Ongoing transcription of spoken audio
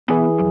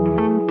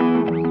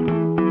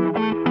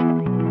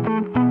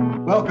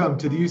Welcome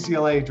to the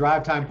UCLA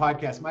Drive Time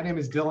Podcast. My name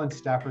is Dylan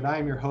Stafford. I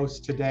am your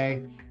host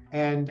today,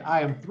 and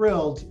I am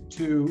thrilled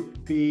to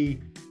be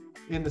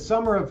in the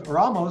summer of, or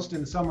almost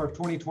in the summer of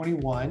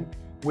 2021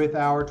 with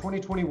our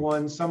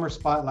 2021 Summer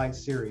Spotlight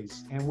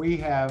Series. And we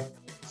have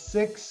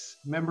 6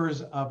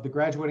 members of the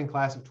graduating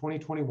class of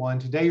 2021.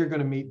 Today, you're going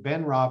to meet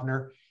Ben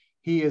Rovner.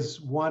 He is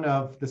one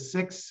of the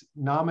 6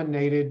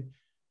 nominated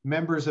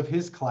members of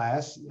his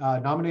class,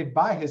 nominated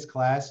by his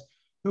class,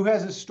 who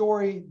has a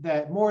story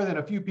that more than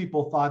a few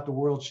people thought the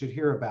world should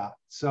hear about.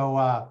 So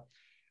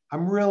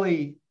I'm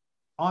really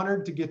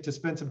honored to get to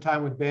spend some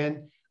time with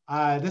Ben.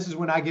 This is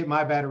when I get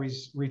my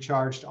batteries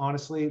recharged,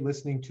 honestly,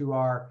 listening to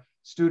our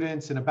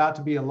students and about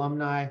to be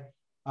alumni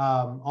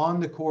on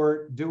the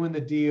court, doing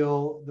the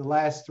deal the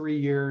last 3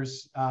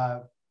 years,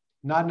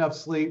 not enough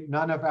sleep,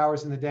 not enough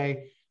hours in the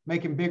day,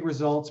 making big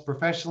results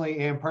professionally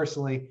and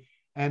personally.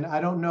 And I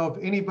don't know if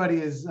anybody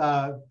is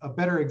a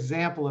better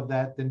example of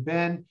that than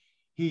Ben.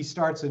 He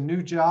starts a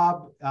new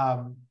job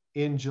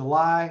in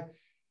July,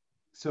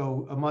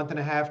 so a month and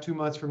a half, 2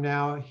 months from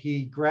now.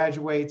 He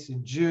graduates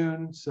in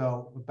June,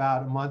 so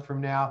about a month from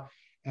now.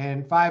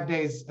 And 5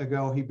 days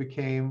ago, he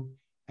became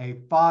a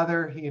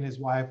father. He and his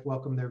wife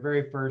welcomed their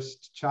very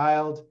first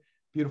child,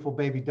 beautiful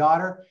baby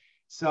daughter.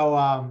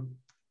 So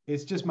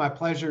it's just my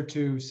pleasure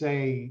to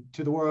say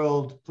to the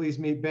world, please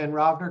meet Ben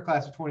Rovner,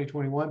 class of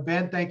 2021.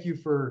 Ben, thanks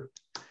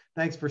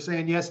for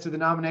saying yes to the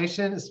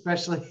nomination,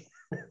 especially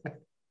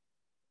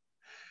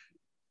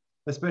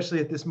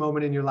at this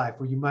moment in your life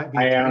where you might be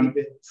a tiny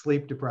bit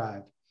sleep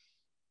deprived.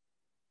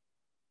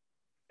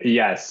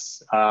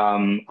 Yes,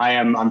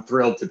 I'm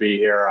thrilled to be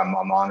here.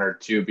 I'm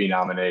honored to be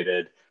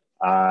nominated.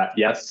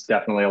 Yes,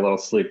 definitely a little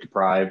sleep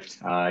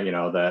deprived.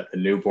 The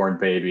newborn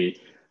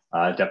baby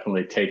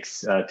definitely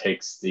takes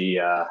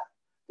the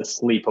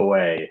sleep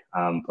away.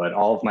 But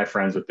all of my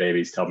friends with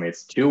babies tell me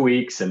it's 2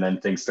 weeks and then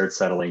things start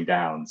settling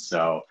down.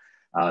 So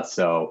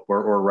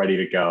we're ready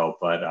to go,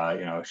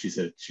 but she's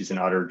an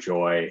utter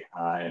joy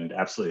and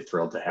absolutely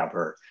thrilled to have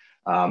her.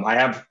 I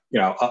have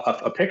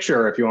a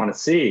picture if you want to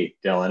see,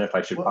 Dylan, if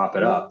I should pop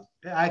it up.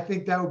 I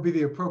think that would be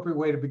the appropriate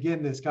way to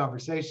begin this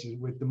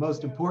conversation with the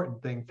most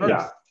important thing first.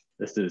 Yeah,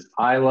 this is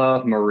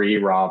Isla Marie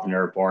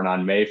Rovner, born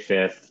on May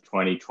 5th,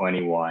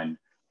 2021.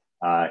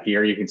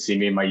 Here you can see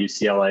me in my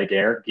UCLA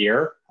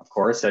gear. Of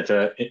course, I had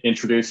to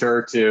introduce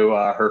her to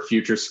her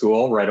future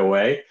school right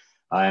away.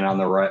 And on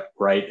the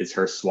right is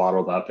her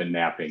swaddled up and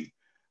napping.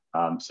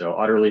 So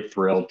utterly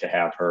thrilled to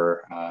have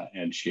her,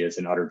 and she is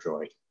an utter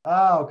joy.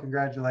 Oh,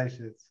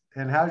 congratulations.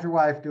 And how's your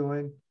wife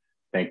doing?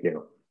 Thank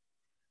you.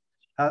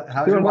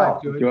 How's your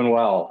wife doing? Doing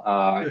well.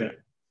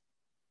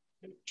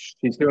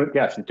 She's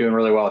doing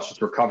really well. She's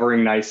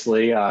recovering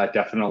nicely,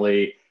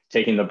 definitely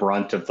taking the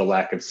brunt of the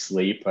lack of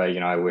sleep.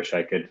 I wish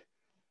I could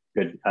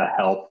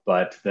help,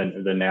 but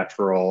the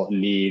natural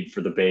need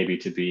for the baby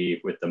to be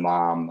with the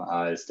mom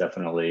is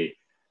definitely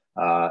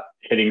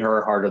hitting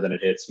her harder than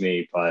it hits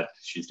me, but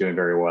she's doing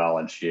very well,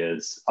 and she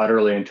is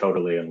utterly and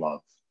totally in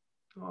love.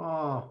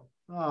 Well,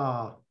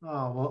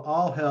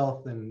 all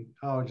health and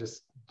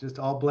just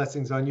all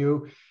blessings on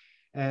you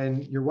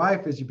and your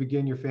wife as you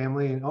begin your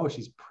family. And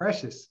she's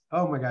precious.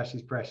 Oh my gosh,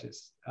 she's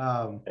precious.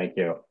 Thank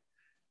you.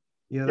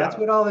 That's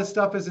what all this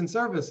stuff is in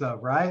service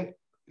of, right?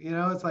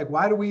 It's like,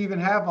 why do we even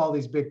have all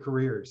these big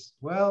careers?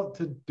 Well,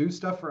 to do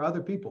stuff for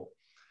other people.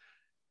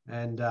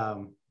 And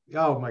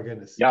oh my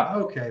goodness. Yeah.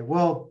 Okay.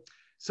 Well,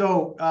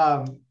 so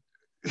I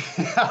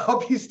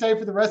hope you stay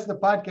for the rest of the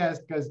podcast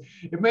because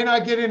it may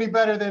not get any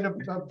better than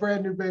a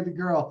brand new baby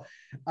girl.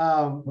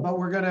 But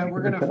we're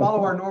gonna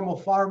follow our normal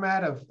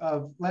format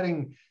of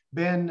letting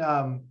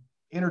Ben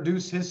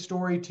introduce his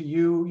story to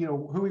you.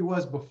 Who he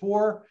was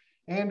before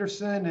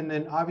Anderson, and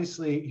then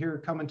obviously here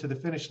coming to the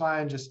finish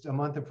line just a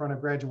month in front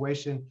of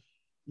graduation.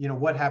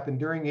 What happened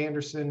during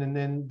Anderson, and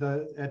then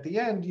at the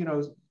end,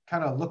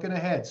 kind of looking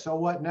ahead. So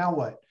what? Now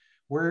what?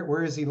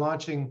 Where is he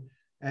launching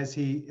as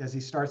he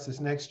starts this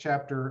next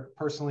chapter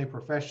personally,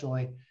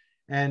 professionally?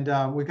 And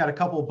we've got a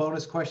couple of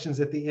bonus questions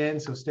at the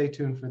end, so stay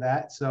tuned for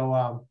that.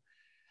 So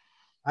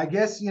I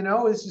guess,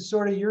 this is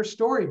sort of your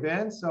story,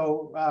 Ben.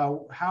 So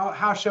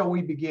how shall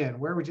we begin?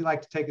 Where would you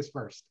like to take us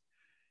first?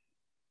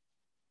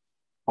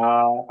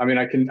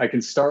 I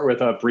can start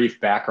with a brief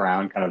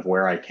background, kind of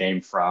where I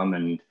came from,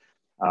 and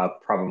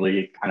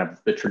probably kind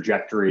of the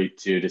trajectory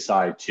to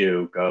decide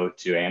to go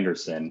to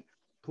Anderson.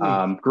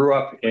 Grew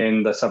up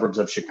in the suburbs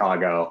of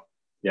Chicago.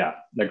 Yeah,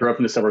 I grew up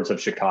in the suburbs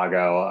of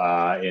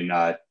Chicago in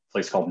a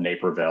place called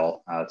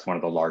Naperville. It's one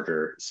of the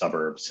larger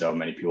suburbs, so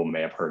many people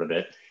may have heard of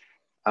it.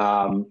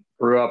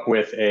 Grew up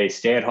with a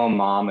stay-at-home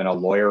mom and a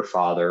lawyer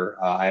father.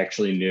 I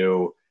actually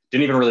didn't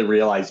even really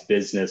realize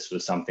business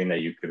was something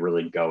that you could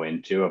really go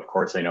into. Of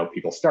course, I know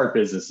people start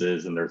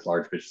businesses and there's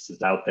large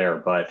businesses out there,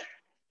 but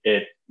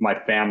my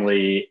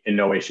family in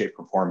no way, shape,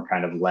 or form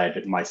kind of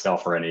led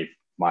myself or any of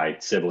my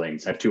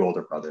siblings. I have 2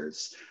 older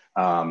brothers.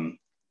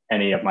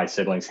 Any of my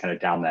siblings kind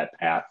of down that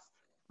path.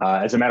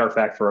 As a matter of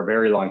fact, for a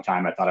very long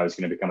time, I thought I was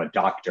going to become a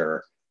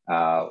doctor.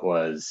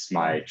 Was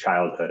my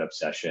childhood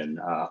obsession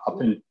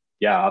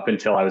up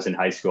until I was in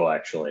high school,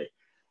 actually.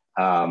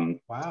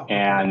 Wow.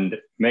 And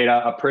made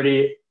a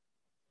pretty,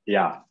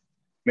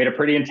 made a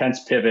pretty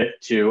intense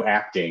pivot to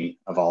acting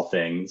of all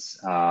things.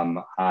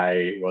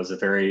 I was a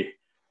very,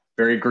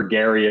 very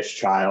gregarious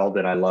child,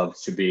 and I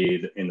loved to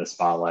be in the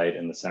spotlight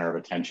and the center of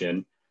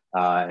attention.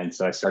 And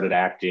so I started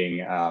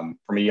acting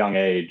from a young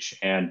age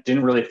and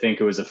didn't really think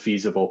it was a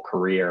feasible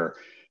career.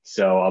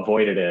 So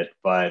avoided it,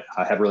 but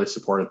I had really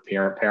supportive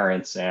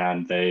parents,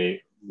 and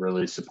they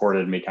really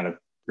supported me kind of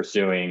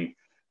pursuing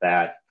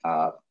that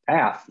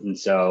path. And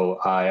so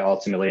I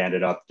ultimately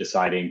ended up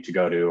deciding to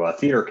go to a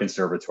theater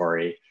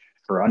conservatory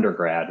for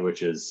undergrad,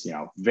 which is,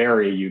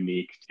 very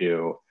unique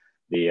to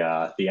the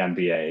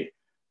MBA.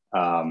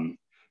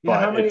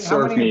 But it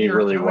served me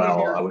really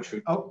well.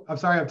 Oh, I'm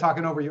sorry, I'm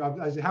talking over you.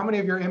 How many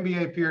of your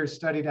MBA peers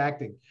studied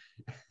acting?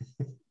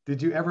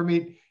 Did you ever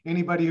meet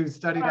anybody who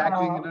studied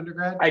acting in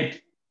undergrad? I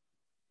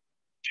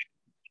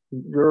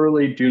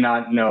really do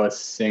not know a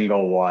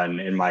single one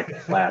in my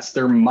class.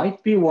 There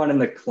might be one in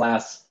the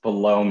class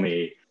below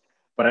me,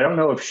 but I don't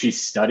know if she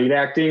studied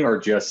acting or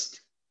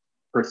just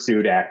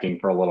pursued acting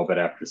for a little bit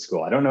after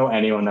school. I don't know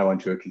anyone that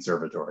went to a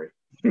conservatory.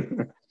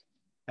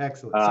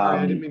 Excellent. Sorry,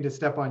 I didn't mean to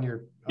step on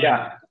your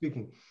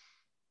speaking.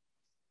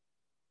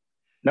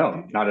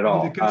 No, not at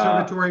all. The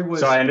conservatory was.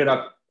 So I ended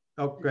up.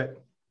 Oh, great.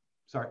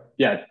 Sorry.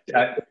 Yeah,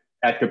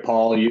 at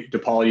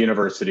DePaul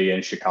University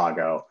in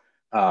Chicago.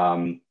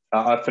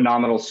 A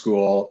phenomenal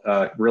school,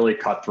 really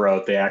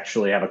cutthroat. They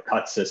actually have a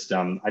cut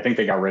system. I think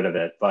they got rid of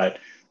it, but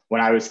when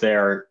I was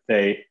there,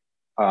 they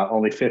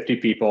only 50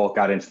 people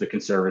got into the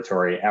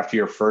conservatory. After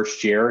your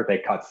first year,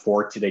 they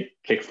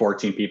kick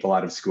 14 people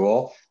out of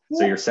school.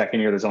 So your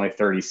second year, there's only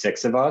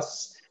 36 of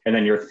us. And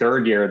then your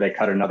third year, they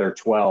cut another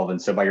 12. And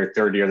so by your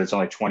third year, there's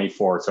only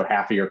 24. So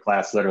half of your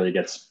class literally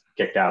gets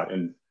kicked out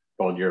and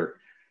told you're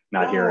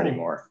not here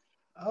anymore.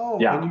 Oh,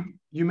 yeah. And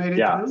you made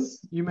it through?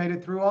 You made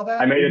it through all that?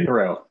 I made it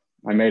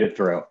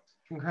through.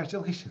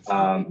 Congratulations.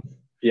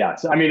 Yeah.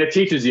 So, I mean, it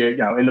teaches you,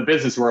 in the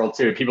business world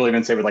too, people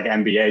even say with like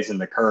MBAs in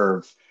the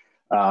curve,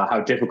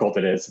 how difficult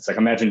it is. It's like,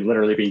 imagine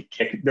literally being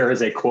kicked. There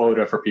is a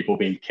quota for people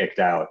being kicked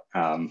out.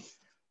 It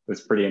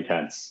was pretty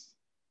intense.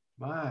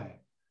 My.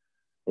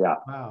 Yeah.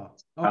 Wow.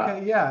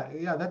 Okay.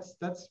 Yeah.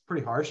 That's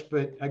pretty harsh,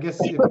 but I guess,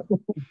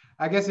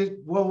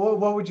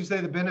 what would you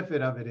say the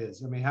benefit of it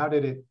is? I mean, how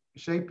did it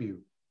shape you?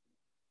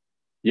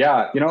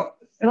 Yeah.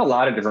 In a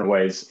lot of different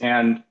ways.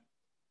 And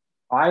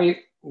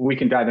we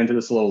can dive into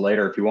this a little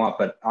later if you want,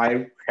 but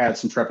I had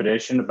some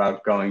trepidation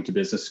about going to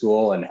business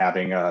school and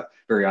having a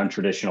very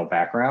untraditional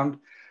background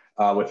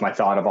with my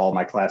thought of all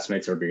my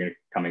classmates are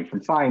coming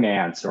from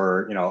finance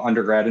or,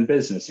 undergrad in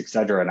business, et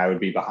cetera. And I would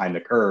be behind the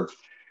curve.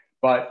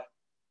 But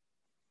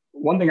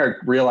one thing I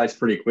realized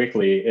pretty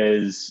quickly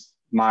is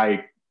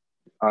my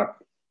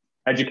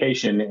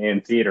education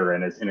in theater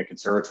and in a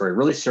conservatory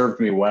really served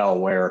me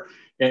well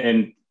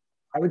and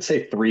I would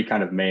say three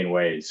kind of main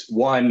ways.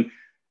 One,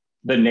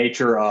 the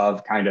nature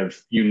of kind of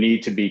you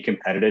need to be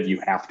competitive, you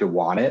have to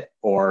want it,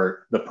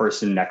 or the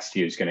person next to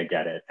you is going to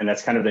get it. And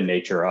that's kind of the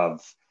nature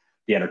of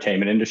the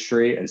entertainment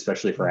industry, and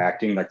especially for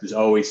acting. Like there's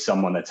always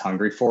someone that's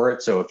hungry for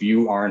it. So if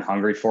you aren't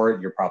hungry for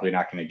it, you're probably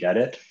not going to get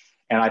it.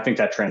 And I think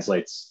that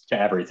translates to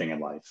everything in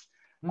life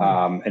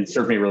and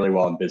served me really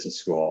well in business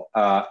school.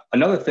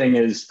 Another thing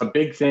is a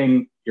big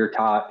thing you're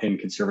taught in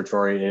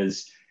conservatory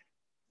is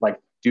like,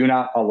 do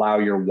not allow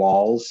your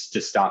walls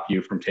to stop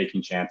you from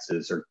taking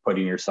chances or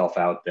putting yourself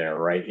out there,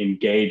 right?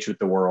 Engage with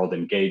the world,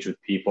 engage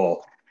with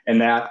people.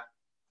 And that,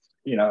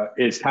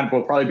 is kind of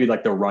will probably be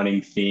like the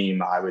running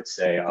theme, I would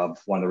say, of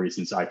one of the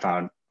reasons I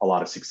found a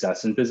lot of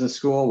success in business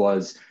school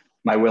was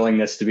my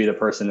willingness to be the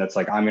person that's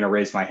like, I'm going to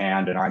raise my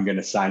hand and I'm going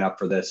to sign up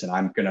for this and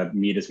I'm going to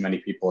meet as many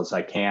people as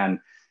I can.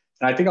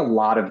 And I think a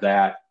lot of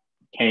that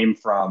came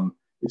from,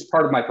 it's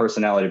part of my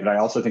personality, but I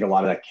also think a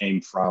lot of that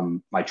came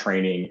from my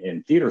training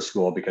in theater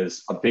school,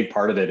 because a big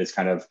part of it is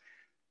kind of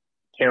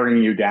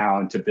tearing you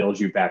down to build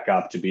you back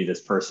up to be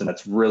this person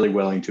that's really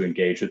willing to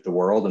engage with the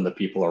world and the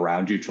people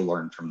around you to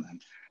learn from them.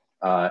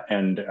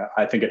 And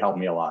I think it helped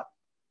me a lot.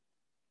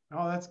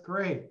 Oh, that's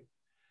great.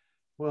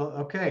 Well,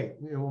 okay.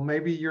 Well,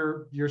 maybe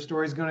your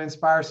story is going to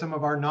inspire some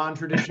of our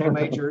non-traditional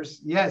majors.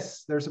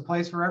 Yes, there's a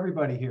place for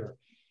everybody here.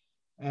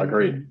 And,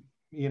 agreed.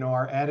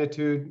 Our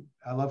attitude,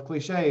 I love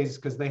cliches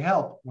because they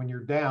help when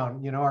you're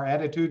down. Our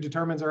attitude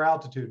determines our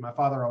altitude. My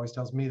father always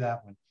tells me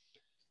that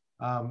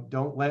one.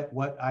 Don't let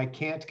what I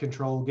can't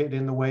control get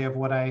in the way of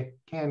what I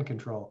can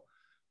control.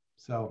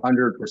 So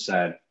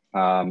 100%.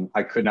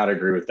 I could not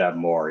agree with that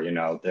more.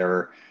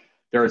 There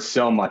is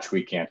so much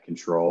we can't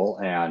control,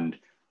 and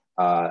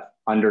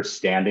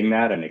understanding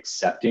that and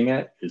accepting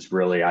it is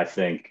really, I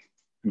think,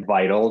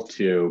 vital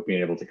to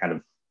being able to kind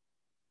of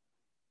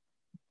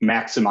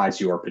maximize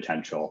your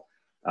potential.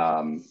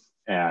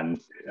 There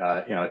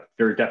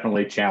are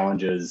definitely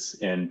challenges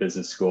in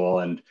business school,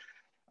 and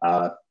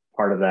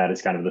part of that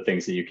is kind of the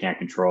things that you can't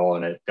control.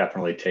 And it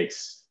definitely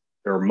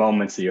there are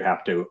moments that you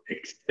have to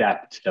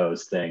accept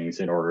those things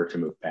in order to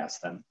move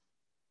past them.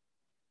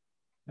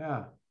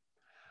 Yeah.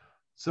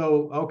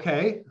 So,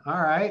 okay.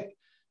 All right.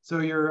 So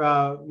your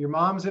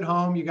mom's at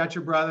home, you got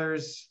your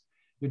brothers,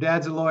 Your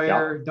dad's a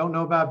lawyer, don't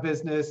know about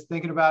business,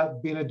 thinking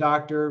about being a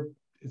doctor.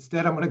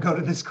 Instead, I'm going to go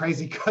to this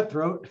crazy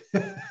cutthroat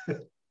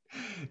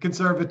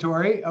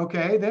conservatory.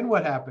 Okay, then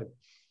what happened?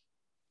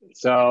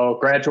 So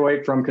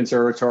graduate from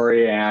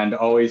conservatory and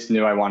always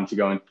knew I wanted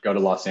to go to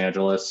Los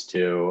Angeles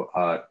to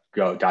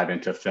go dive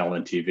into film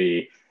and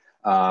TV.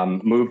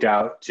 Moved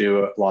out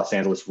to Los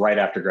Angeles right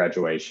after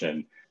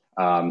graduation.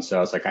 So I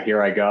was like,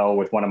 here I go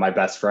with one of my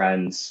best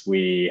friends.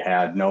 We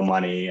had no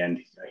money and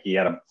he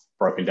had a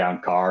broken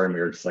down car and we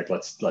were just like,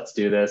 let's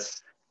do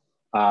this.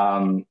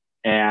 And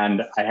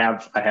I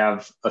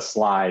have a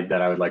slide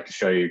that I would like to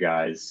show you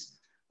guys.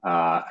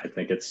 I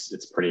think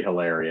it's pretty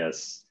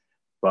hilarious,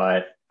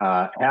 but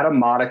had a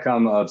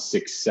modicum of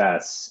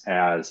success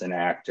as an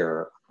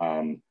actor.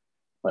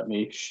 Let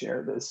me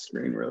share this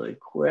screen really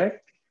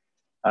quick.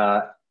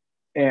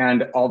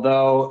 And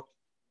although,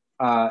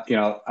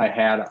 I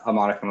had a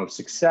modicum of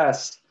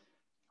success,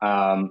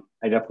 I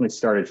definitely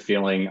started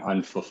feeling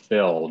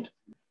unfulfilled.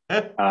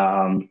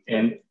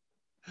 And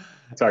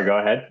sorry, go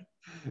ahead.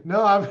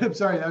 No, I'm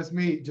sorry. That was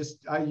me.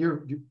 Just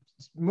you're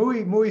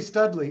Mooey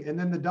Studley, and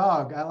then the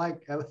dog. I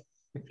like.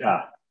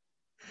 Yeah.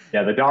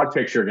 The dog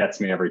picture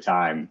gets me every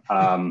time.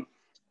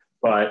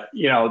 But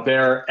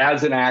there,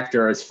 as an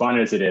actor, as fun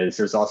as it is,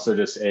 there's also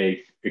just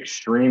a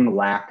extreme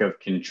lack of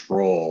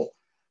control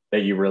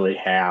that you really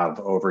have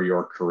over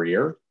your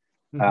career.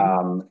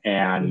 Mm-hmm.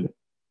 And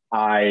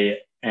I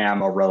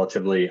am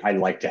I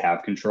like to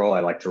have control. I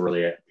like to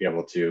really be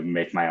able to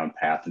make my own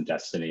path and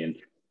destiny. And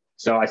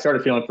so I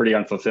started feeling pretty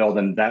unfulfilled,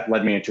 and that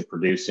led me into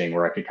producing,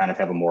 where I could kind of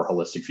have a more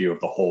holistic view of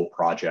the whole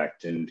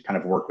project and kind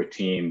of work with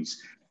teams.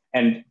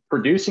 And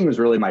producing was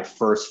really my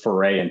first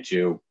foray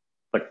into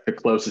like the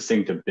closest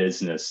thing to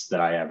business that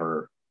I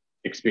ever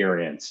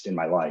experienced in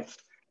my life.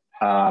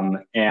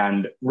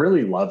 And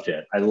really loved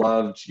it. I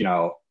loved,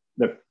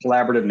 the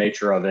collaborative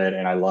nature of it.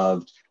 And I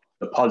loved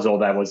the puzzle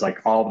that was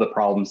like all the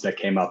problems that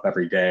came up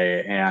every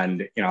day.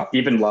 And,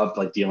 even loved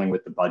like dealing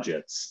with the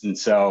budgets. And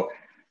so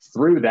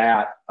through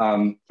that,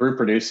 through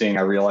producing,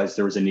 I realized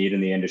there was a need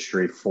in the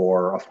industry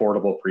for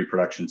affordable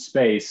pre-production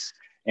space,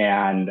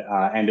 and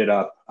ended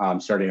up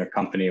starting a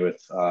company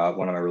with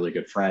one of my really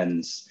good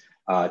friends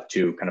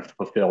to kind of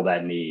fulfill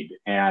that need.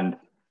 And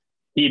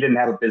he didn't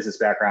have a business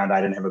background. I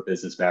didn't have a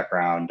business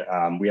background.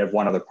 We had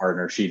one other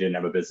partner. She didn't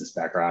have a business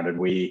background, and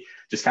we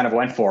just kind of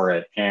went for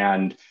it.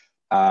 And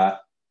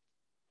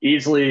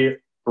easily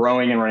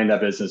growing and running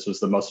that business was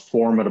the most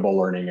formidable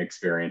learning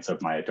experience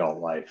of my adult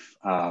life.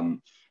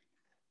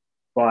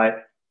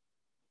 But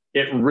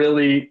it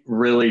really,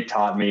 really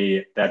taught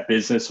me that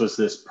business was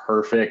this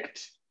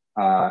perfect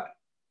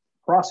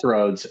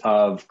crossroads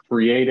of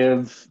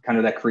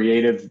that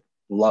creative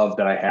love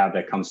that I have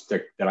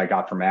that I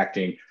got from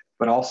acting,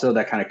 but also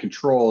that kind of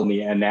control and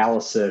the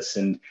analysis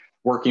and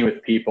working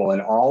with people,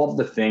 and all of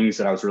the things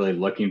that I was really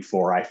looking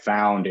for, I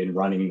found in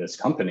running this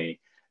company,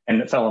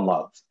 and fell in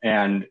love.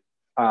 And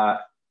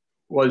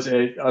was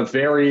a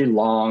very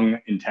long,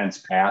 intense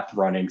path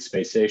running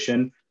Space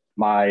Station.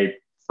 My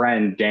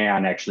friend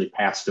Dan actually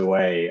passed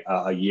away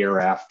a year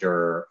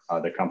after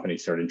the company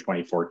started in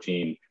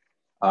 2014.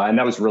 And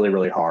that was really,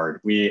 really hard.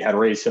 We had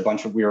raised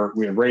we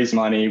had raised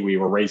money. We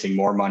were raising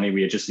more money.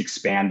 We had just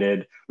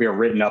expanded. We were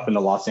written up in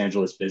the Los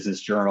Angeles Business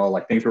Journal.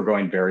 Like, things were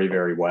going very,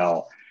 very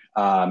well.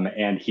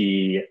 And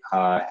he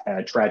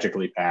had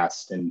tragically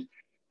passed. And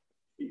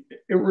it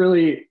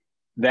really,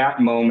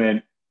 that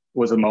moment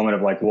was a moment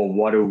of like, well,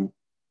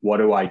 what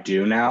do I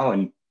do now?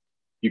 And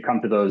you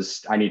come to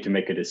those, I need to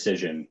make a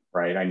decision,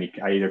 right?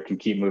 I either can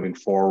keep moving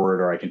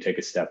forward or I can take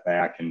a step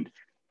back. And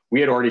we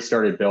had already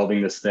started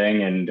building this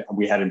thing, and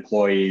we had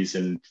employees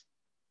and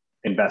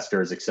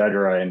investors, et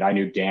cetera. And I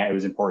knew it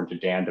was important to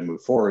Dan to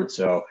move forward.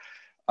 So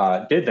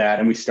did that.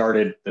 And we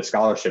started the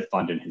scholarship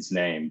fund in his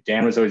name.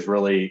 Dan was always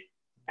really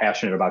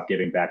passionate about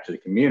giving back to the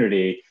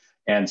community.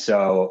 And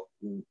so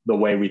the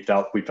way we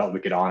felt we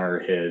could honor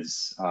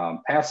his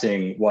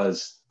passing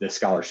was the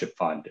scholarship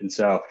fund. And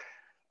so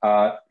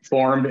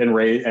formed this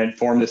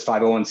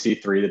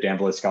 501c3, the Dan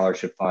Bliss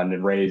Scholarship Fund,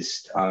 and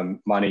raised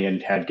money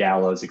and had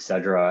galas, et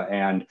cetera.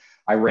 And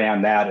I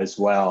ran that as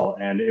well.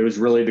 And it was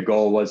really, the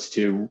goal was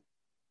to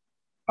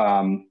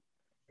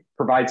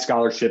provide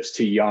scholarships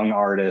to young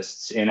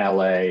artists in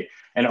LA,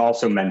 and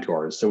also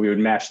mentors. So we would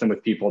match them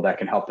with people that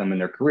can help them in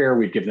their career.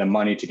 We'd give them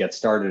money to get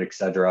started, et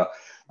cetera.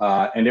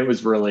 And it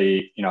was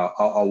really,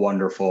 a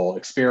wonderful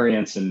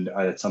experience, and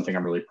it's something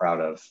I'm really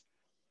proud of.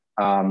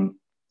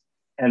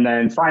 And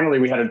then finally,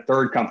 we had a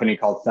third company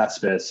called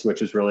Thespian,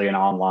 which is really an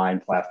online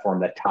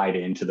platform that tied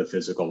into the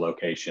physical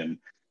location.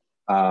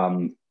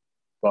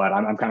 But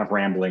I'm kind of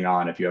rambling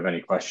on. If you have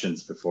any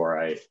questions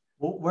before I.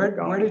 Well,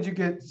 where did you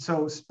get,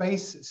 so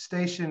Space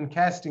Station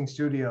Casting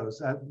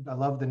Studios? I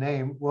love the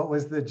name. What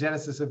was the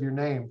genesis of your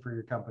name for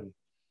your company?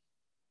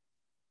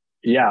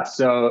 Yeah,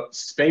 so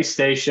Space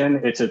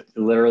Station, it's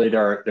literally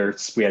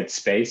we had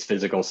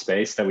physical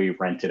space that we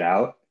rented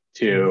out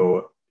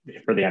for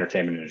the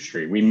entertainment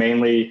industry. We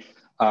mainly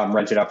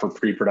rented out for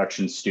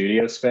pre-production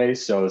studio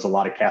space. So there's a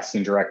lot of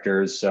casting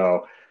directors.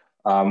 So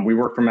we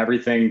work from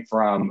everything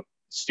from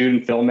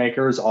student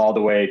filmmakers all the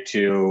way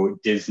to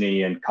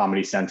Disney and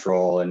Comedy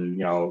Central,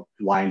 and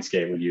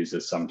Lionsgate would use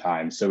this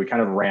sometimes. So we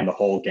kind of ran the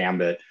whole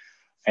gambit.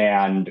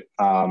 And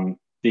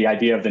the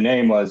idea of the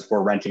name was,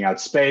 we're renting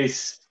out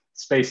space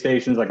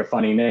stations, like a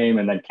funny name,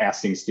 and then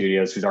casting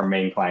studios, who's our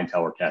main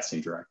clientele, were casting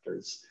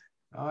directors.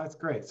 Oh, that's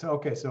great. So,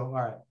 okay. So, all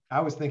right.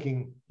 I was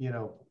thinking,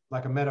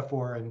 like a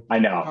metaphor in I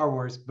know Star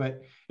Wars,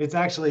 but it's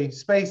actually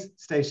space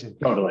station.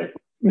 Totally.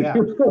 Yeah.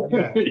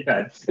 Yeah.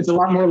 Yeah. It's a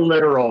lot more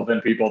literal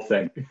than people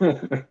think.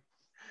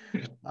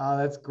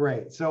 That's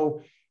great.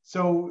 So,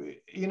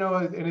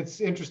 and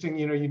it's interesting,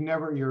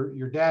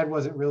 your dad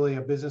wasn't really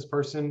a business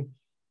person.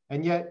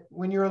 And yet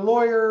when you're a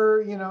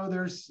lawyer,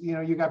 there's,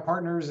 you got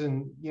partners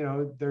and,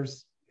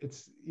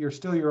 you're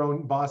still your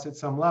own boss at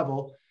some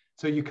level.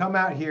 So you come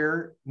out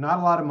here, not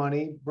a lot of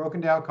money,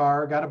 broken down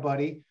car, got a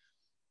buddy,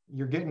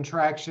 you're getting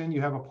traction,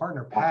 you have a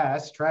partner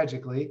pass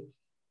tragically,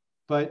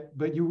 but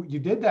you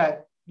did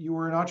that. You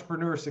were an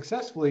entrepreneur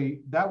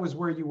successfully. That was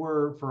where you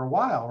were for a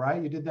while,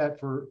 right? You did that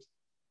for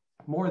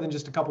more than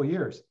just a couple of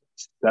years.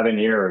 7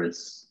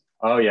 years.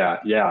 Oh yeah.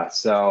 Yeah.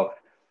 So,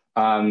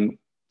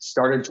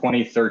 started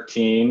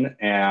 2013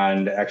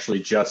 and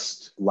actually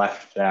just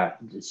left that,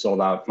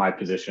 sold out my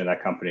position at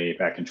that company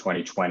back in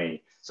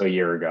 2020. So a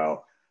year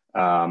ago.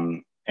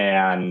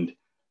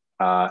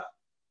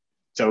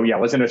 So yeah, it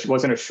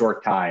wasn't a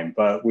short time,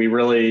 but we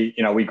really,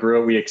 we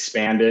grew, we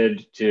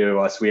expanded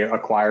we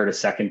acquired a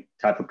second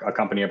a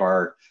company of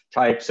our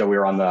type. So we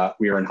were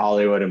in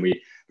Hollywood, and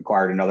we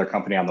acquired another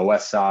company on the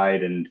West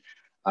Side, and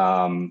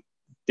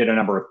did a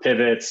number of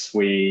pivots.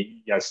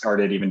 We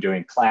started even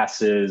doing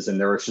classes, and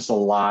there was just a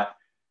lot.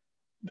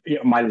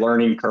 My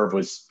learning curve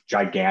was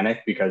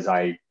gigantic because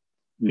I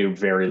knew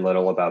very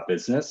little about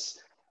business.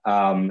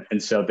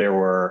 And so there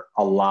was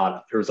a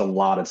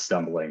lot of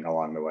stumbling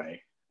along the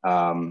way.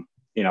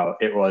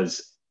 It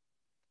was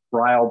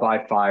trial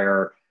by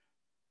fire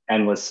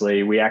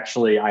endlessly.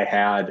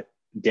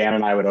 Dan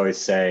and I would always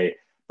say,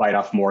 bite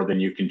off more than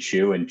you can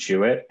chew and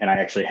chew it. And I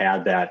actually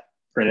had that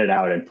printed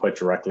out and put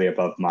directly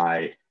above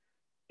my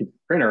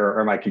printer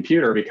or my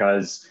computer,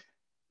 because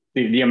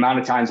the amount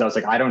of times I was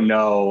like, I don't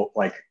know,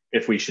 like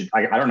if we should,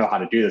 I don't know how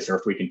to do this or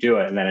if we can do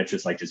it. And then it's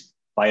just like, just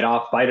bite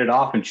it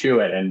off and chew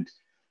it. And,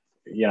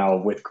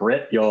 with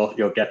grit,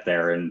 you'll get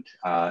there. And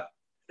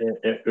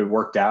it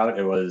worked out.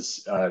 It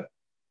was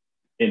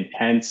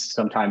intense,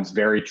 sometimes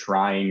very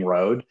trying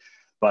road,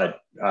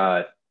 but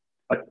a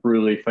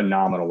truly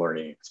phenomenal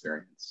learning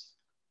experience.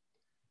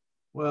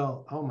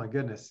 Well, oh my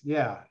goodness.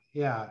 Yeah.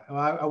 Yeah.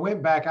 Well, I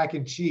went back, I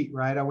can cheat,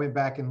 right? I went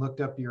back and looked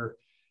up your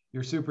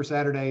Super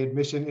Saturday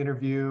admission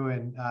interview.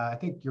 And I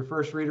think your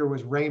first reader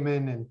was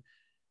Raymond. And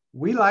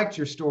we liked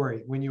your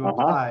story when you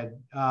applied,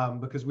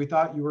 because we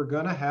thought you were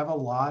going to have a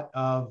lot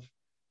of,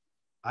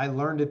 I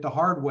learned it the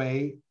hard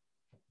way,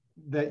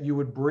 that you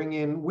would bring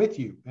in with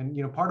you. And,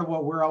 part of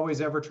what we're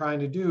always ever trying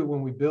to do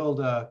when we build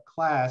a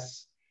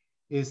class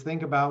is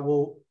think about,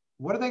 well,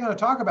 what are they going to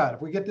talk about?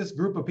 If we get this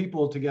group of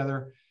people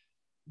together,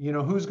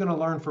 who's going to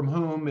learn from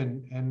whom,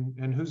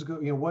 and who's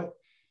going, what,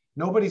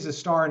 nobody's a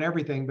star in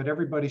everything, but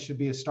everybody should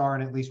be a star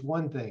in at least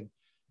one thing.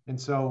 And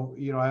so,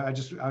 I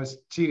was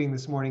cheating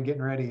this morning,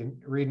 getting ready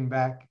and reading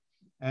back,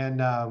 and,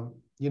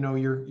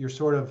 your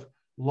sort of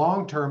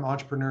long-term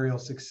entrepreneurial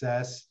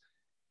success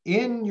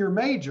in your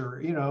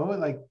major,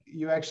 like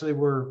you actually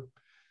were.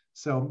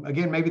 So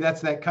again, maybe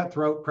that's that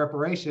cutthroat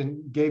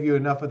preparation gave you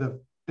enough of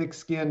the thick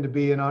skin to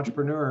be an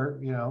entrepreneur,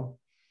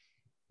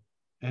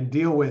 and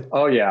deal with.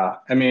 Oh yeah.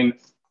 I mean,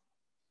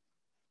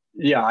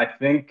 yeah, I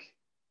think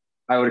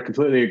I would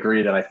completely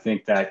agree that I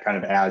think that kind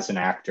of as an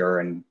actor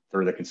and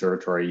through the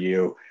conservatory,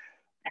 you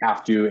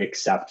have to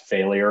accept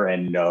failure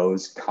and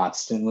no's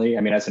constantly.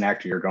 I mean, as an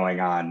actor, you're going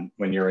on,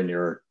 when you're in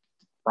your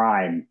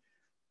prime,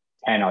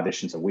 10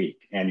 auditions a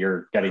week, and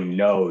you're getting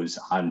no's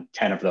on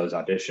 10 of those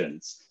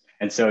auditions.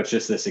 And so it's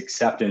just this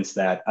acceptance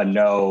that a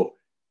no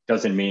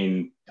doesn't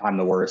mean I'm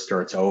the worst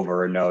or it's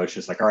over. A no, it's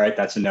just like, all right,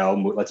 that's a no.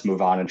 Let's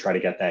move on and try to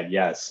get that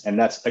yes. And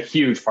that's a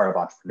huge part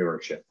of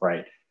entrepreneurship,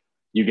 right?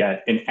 You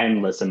get an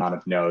endless amount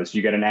of no's.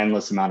 You get an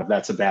endless amount of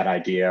that's a bad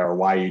idea, or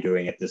why are you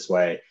doing it this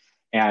way?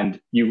 And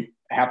you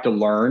have to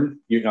learn,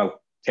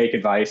 take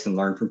advice and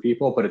learn from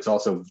people, but it's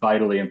also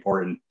vitally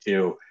important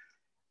to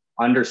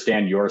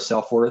understand your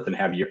self-worth and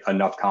have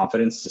enough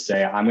confidence to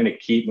say, I'm going to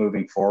keep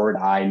moving forward.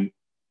 I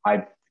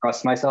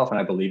trust myself and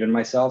I believe in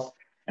myself,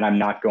 and I'm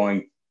not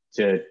going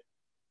to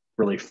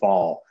really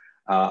fall.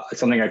 It's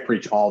something I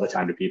preach all the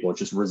time to people. It's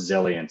just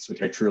resilience,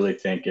 which I truly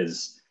think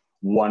is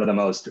one of the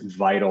most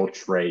vital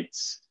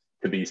traits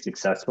to be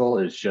successful,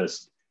 is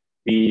just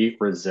be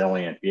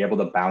resilient, be able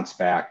to bounce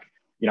back.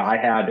 I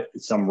had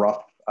some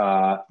rough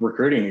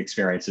recruiting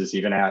experiences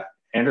even at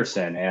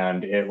Anderson,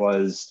 and it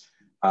was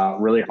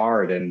really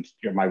hard. And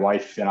my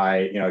wife and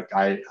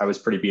I was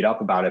pretty beat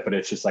up about it, but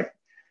it's just like,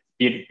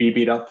 be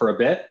beat up for a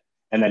bit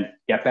and then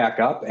get back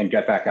up and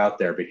get back out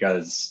there,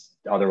 because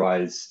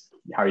otherwise,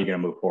 how are you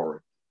going to move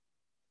forward?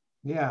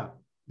 Yeah.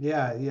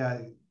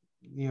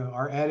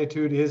 Our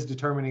attitude is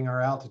determining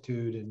our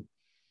altitude. And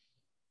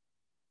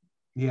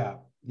yeah.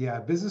 Yeah,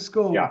 business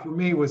school Yeah. for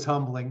me was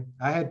humbling.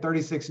 I had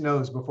 36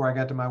 no's before I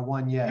got to my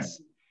one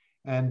yes.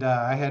 And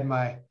I had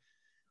my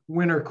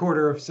winter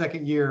quarter of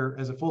second year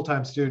as a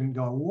full-time student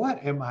going,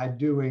 what am I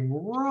doing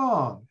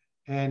wrong?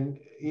 And,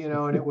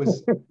 and it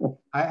was,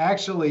 I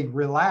actually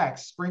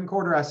relaxed. Spring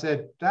quarter, I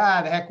said, the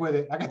heck with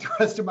it. I got the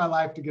rest of my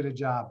life to get a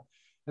job.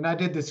 And I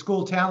did the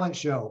school talent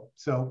show.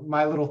 So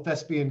my little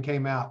Thespian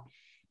came out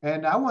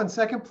and I won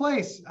second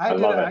place. I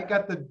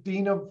got the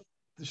dean of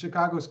the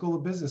Chicago School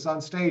of Business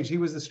on stage. He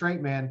was the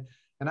straight man.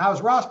 And I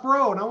was Ross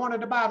Perot, and I wanted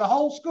to buy the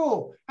whole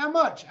school. How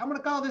much? I'm going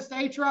to call this the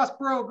H. Ross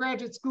Perot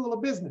Graduate School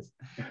of Business.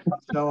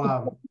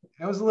 So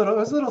it was a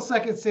little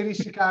Second City,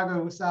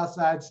 Chicago, South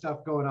Side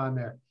stuff going on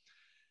there.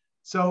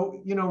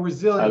 So,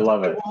 resilience. I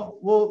love it.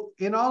 Well,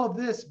 in all of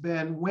this,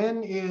 Ben,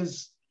 when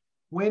is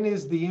the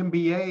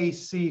MBA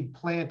seed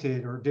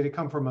planted, or did it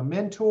come from a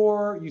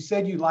mentor? You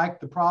said you liked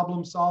the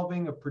problem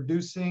solving of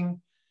producing,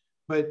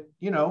 but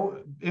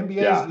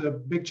MBA is a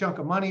big chunk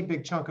of money,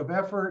 big chunk of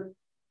effort.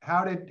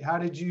 How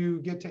did you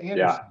get to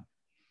Anderson?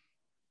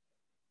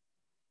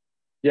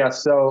 Yeah.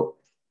 So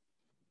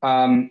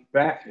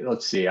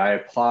let's see, I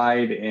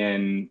applied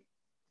in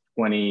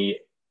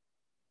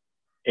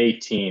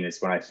 2018 is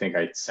when I think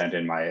I sent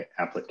in my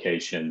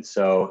application.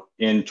 So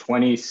in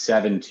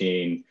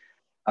 2017,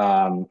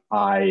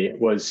 I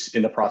was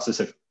in the process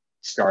of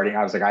starting.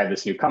 I was like, I have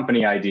this new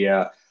company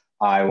idea.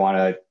 I want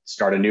to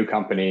start a new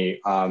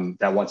company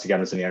that once again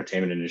was in the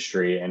entertainment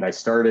industry. And I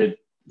started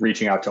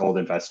reaching out to old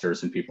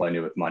investors and people I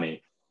knew with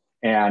money,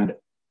 and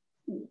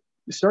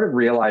started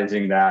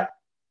realizing that,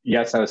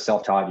 yes, I was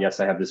self-taught. Yes,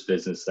 I have this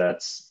business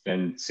that's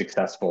been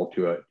successful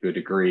to a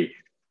degree.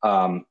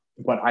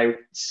 But I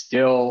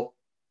still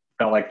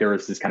felt like there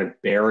was this kind of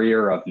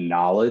barrier of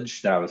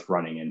knowledge that I was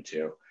running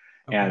into.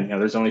 Okay. And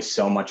there's only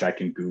so much I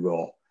can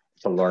Google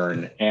to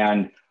learn.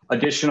 And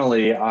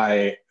additionally,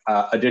 I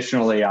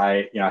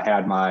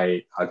had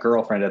my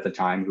girlfriend at the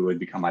time who would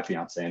become my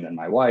fiance and then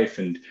my wife,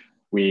 and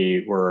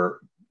we were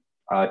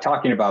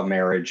talking about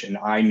marriage. And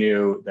I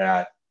knew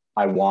that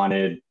I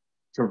wanted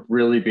to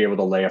really be able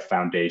to lay a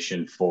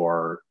foundation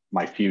for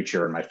my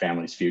future and my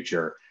family's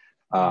future.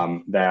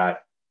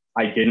 That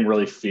I didn't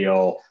really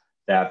feel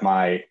that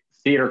my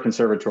theater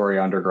conservatory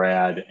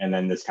undergrad and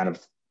then this kind of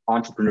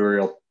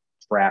entrepreneurial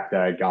track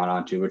that I'd gone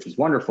onto, which was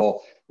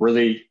wonderful,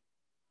 really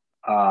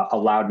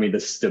allowed me the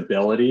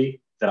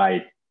stability that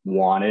I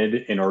wanted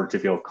in order to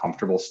feel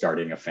comfortable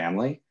starting a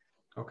family.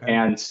 Okay.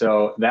 And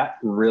so that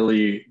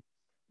really,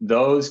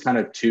 those kind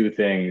of two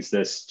things,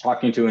 this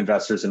talking to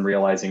investors and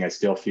realizing I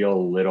still feel a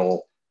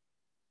little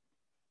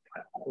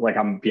like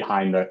I'm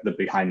behind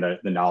the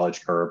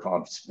knowledge curve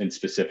of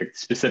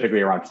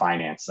specifically around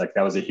finance. Like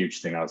that was a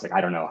huge thing. I was like,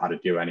 I don't know how to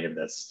do any of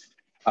this.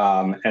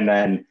 And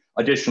then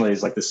additionally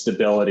is like the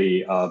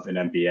stability of an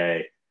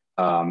MBA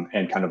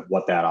and kind of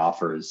what that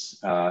offers.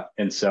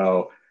 And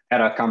so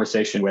had a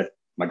conversation with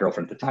my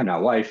girlfriend at the time, now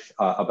wife,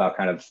 about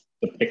kind of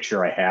the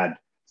picture I had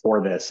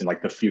for this and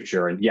like the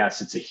future. And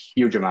yes, it's a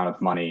huge amount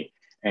of money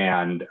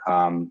and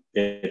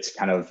it's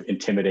kind of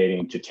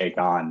intimidating to take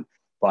on,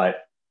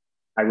 but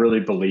I really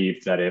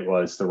believed that it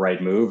was the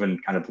right move,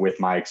 and kind of with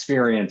my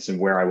experience and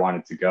where I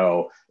wanted to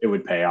go, it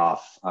would pay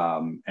off.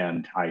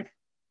 And I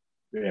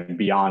am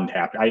beyond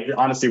happy.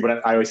 Honestly,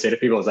 what I always say to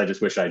people is I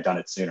just wish I had done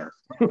it sooner.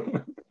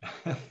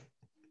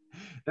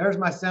 There's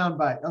my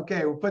soundbite.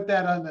 Okay, we'll put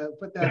that on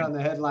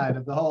the headline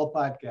of the whole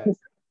podcast.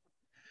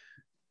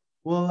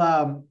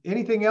 Well,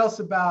 anything else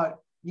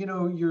about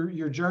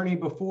your journey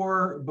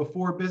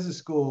before business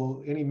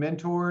school? Any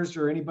mentors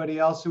or anybody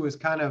else who was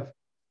kind of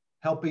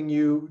helping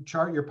you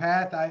chart your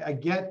path? I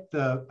get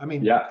it's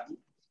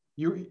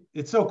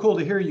so cool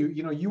to hear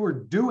you were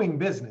doing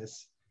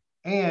business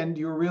and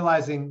you were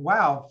realizing,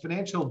 wow,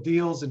 financial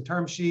deals and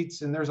term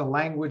sheets, and there's a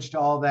language to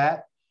all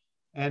that.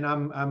 And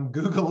I'm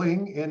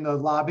Googling in the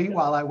lobby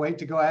while I wait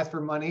to go ask for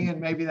money. And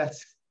maybe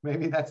that's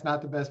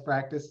not the best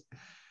practice.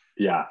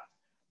 Yeah.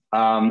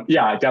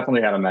 I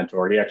definitely had a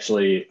mentor. He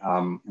actually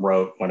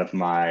wrote one of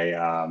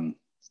my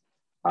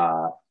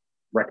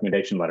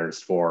recommendation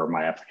letters for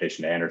my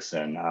application to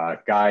Anderson. A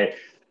guy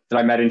that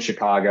I met in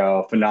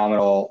Chicago,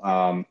 phenomenal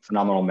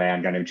man,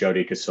 a guy named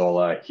Jody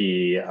Casola.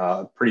 He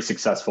pretty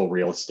successful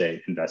real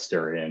estate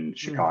investor in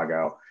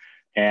Chicago,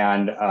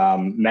 and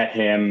met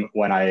him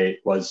when I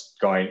was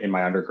going in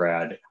my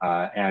undergrad,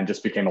 and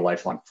just became a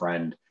lifelong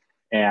friend.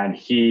 And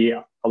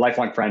a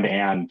lifelong friend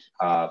and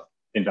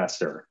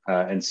investor,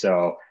 and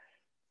so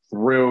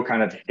through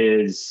kind of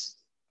his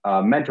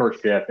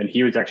mentorship, and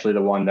he was actually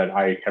the one that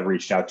I have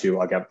reached out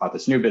to about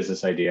this new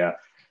business idea.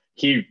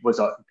 He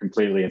was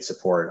completely in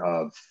support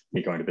of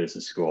me going to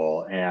business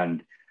school,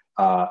 and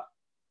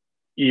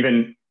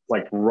even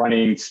like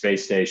running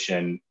space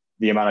station,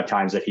 the amount of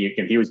times that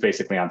he was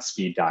basically on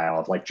speed dial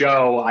of like,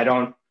 Joe,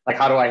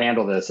 how do I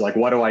handle this? Like,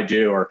 what do I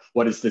do? Or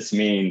what does this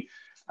mean?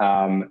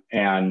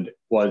 And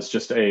was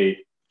just a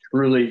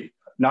truly,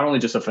 not only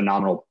just a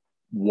phenomenal,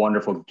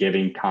 wonderful,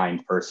 giving,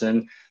 kind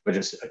person, but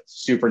just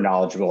super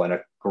knowledgeable and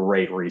a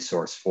great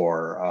resource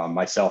for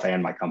myself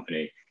and my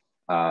company.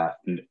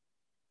 And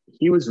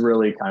he was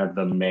really kind of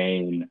the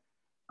main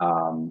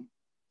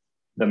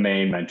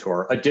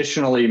mentor.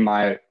 Additionally,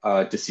 my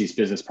deceased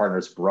business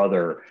partner's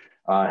brother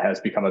has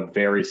become a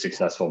very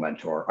successful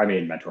entrepreneur.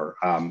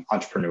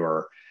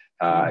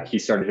 He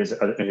started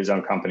his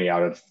own company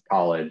out of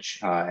college,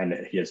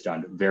 and he has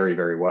done very,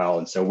 very well.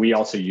 And so we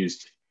also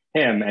used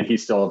him, and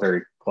he's still a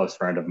very close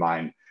friend of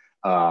mine,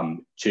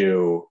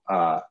 to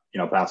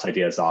bounce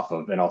ideas off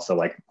of, and also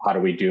like how do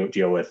we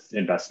deal with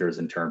investors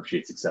and term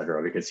sheets, et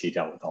cetera, because he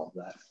dealt with all of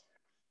that.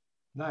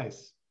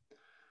 Nice.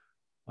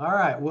 All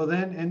right. Well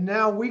then, and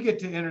now we get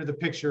to enter the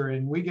picture,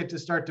 and we get to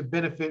start to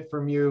benefit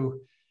from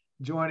you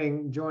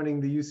joining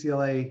the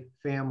UCLA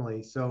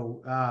family.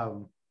 So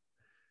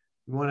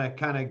you want to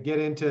kind of get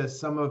into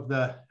some of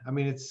the, I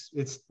mean,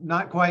 it's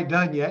not quite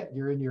done yet.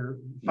 You're in your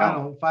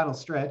final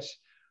stretch,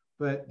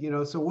 but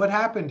so what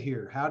happened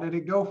here? How did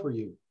it go for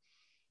you?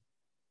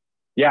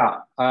 Yeah.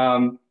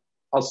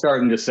 I'll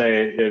start and just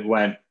say it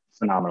went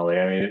phenomenally.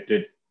 I mean,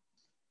 it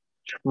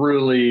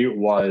truly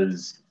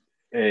was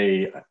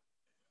an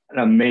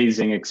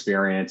amazing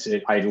experience.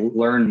 I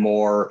learned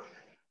more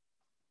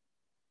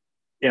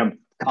in a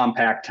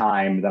compact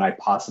time than I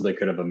possibly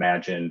could have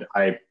imagined.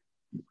 I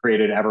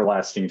created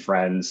everlasting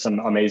friends, some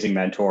amazing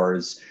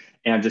mentors,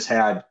 and just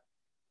had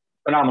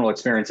phenomenal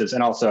experiences.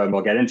 And also, and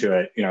we'll get into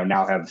it,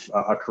 now have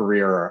a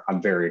career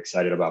I'm very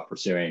excited about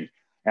pursuing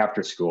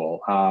after school.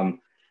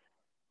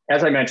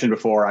 As I mentioned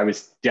before, I'm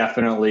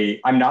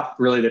not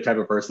really the type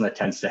of person that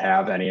tends to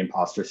have any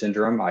imposter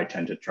syndrome. I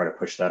tend to try to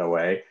push that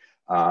away.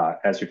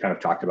 As we kind of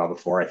talked about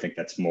before, I think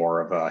that's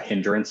more of a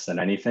hindrance than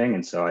anything.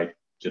 And so I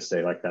just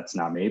say like, that's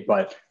not me.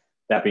 But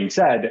that being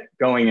said,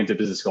 going into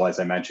business school, as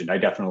I mentioned, I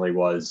definitely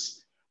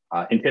was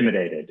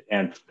intimidated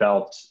and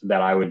felt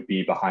that I would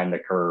be behind the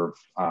curve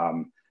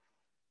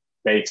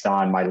based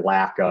on my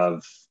lack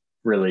of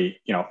really,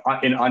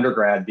 in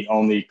undergrad, the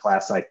only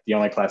classes I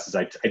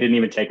didn't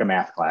even take a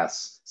math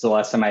class. So the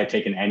last time I had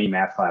taken any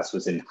math class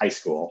was in high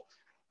school.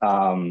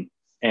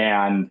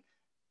 And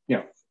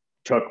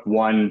took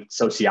one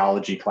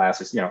sociology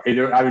class.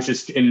 I was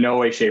just in no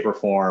way, shape, or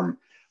form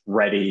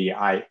ready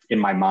in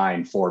my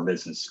mind for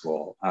business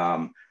school.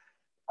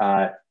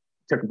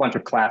 Took a bunch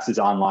of classes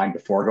online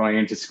before going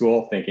into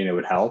school, thinking it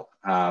would help.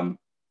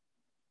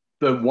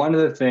 But one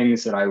of the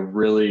things that I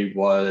really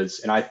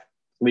was, and I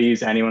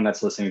please anyone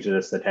that's listening to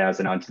this that has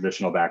an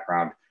untraditional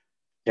background,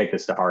 take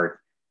this to heart.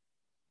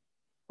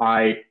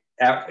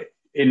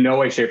 In no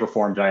way, shape, or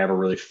form did I ever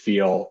really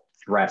feel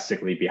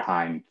drastically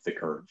behind the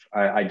curve.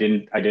 I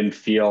didn't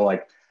feel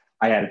like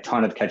I had a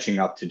ton of catching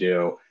up to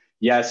do.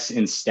 Yes,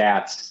 in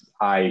stats,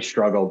 I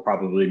struggled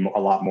probably a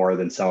lot more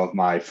than some of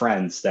my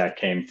friends that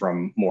came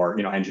from more,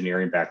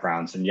 engineering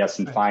backgrounds. And yes,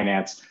 in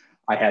finance,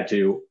 I had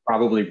to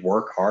probably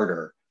work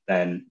harder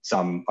than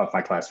some of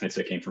my classmates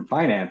that came from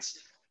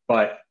finance.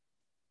 But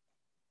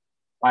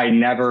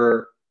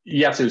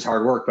yes, it was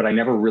hard work, but I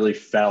never really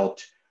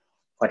felt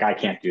like I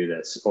can't do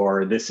this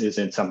or this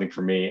isn't something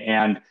for me.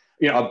 And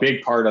a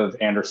big part of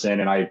Anderson,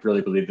 and I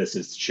really believe this,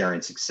 is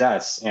sharing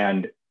success.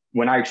 And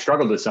when I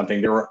struggled with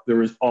something, there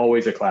was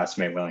always a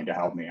classmate willing to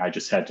help me. I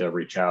just had to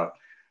reach out.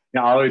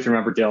 Now, I always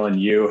remember, Dylan,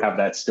 you have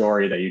that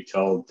story that you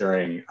told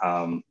during,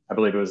 I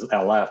believe it was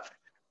LF,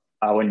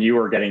 when you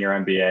were getting your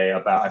MBA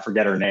about, I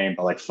forget her name,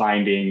 but like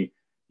finding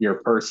your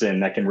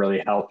person that can really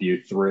help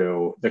you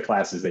through the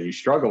classes that you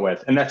struggle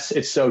with. And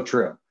it's so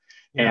true.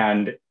 Yeah.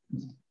 And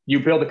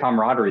you build a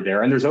camaraderie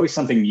there, and there's always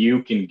something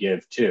you can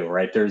give too,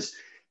 right?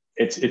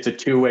 It's a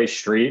two-way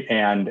street.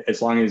 And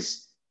as long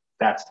as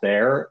that's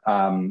there,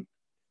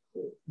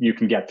 you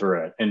can get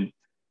through it. And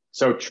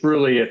so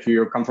truly, if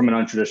you come from an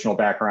untraditional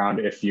background,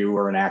 if you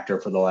were an actor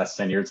for the last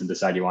 10 years and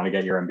decide you want to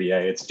get your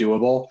MBA, it's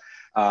doable.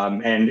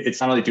 And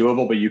it's not only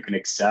doable, but you can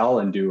excel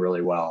and do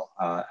really well.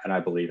 And I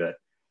believe it.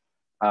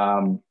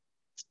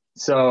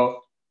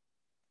 So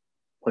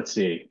let's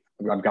see,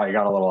 I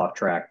got a little off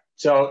track.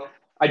 So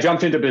I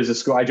jumped into business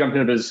school.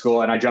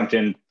 And I jumped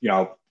in,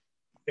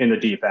 in the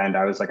deep end.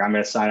 I was like, I'm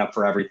going to sign up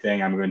for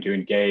everything. I'm going to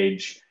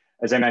engage.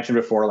 As I mentioned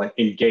before, like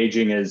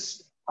engaging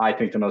is, I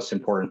think, the most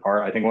important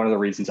part. I think one of the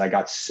reasons I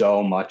got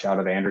so much out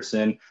of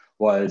Anderson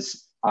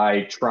was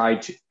I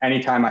tried to,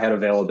 anytime I had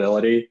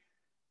availability,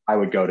 I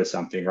would go to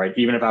something, right?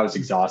 Even if I was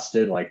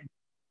exhausted, like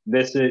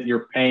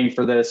you're paying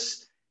for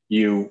this,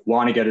 you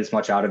want to get as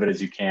much out of it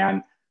as you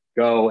can,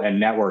 go and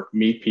network,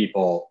 meet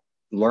people,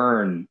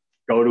 learn,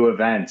 go to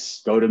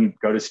events, go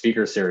to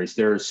speaker series.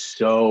 There's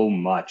so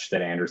much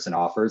that Anderson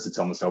offers. It's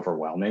almost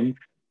overwhelming.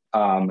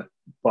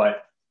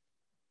 But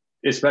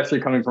especially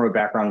coming from a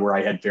background where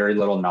I had very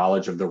little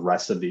knowledge of the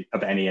rest of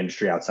any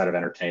industry outside of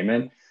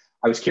entertainment,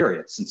 I was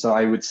curious. And so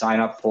I would sign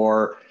up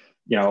for,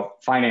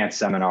 finance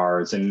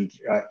seminars and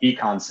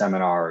econ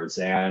seminars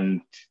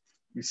and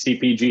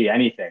CPG,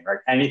 anything, right?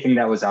 Anything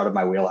that was out of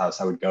my wheelhouse,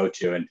 I would go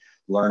to and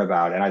learn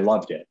about, and I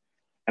loved it.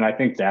 And I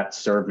think that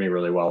served me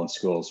really well in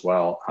school as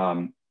well.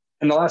 And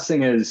the last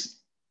thing is,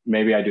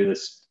 maybe I do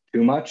this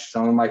too much,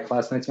 some of my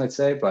classmates might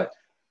say, but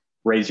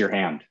raise your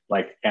hand,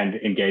 and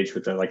engage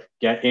with it,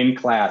 get in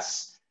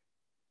class,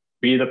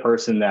 be the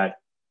person that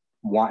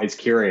is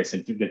curious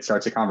and it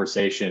starts a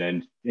conversation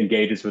and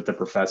engages with the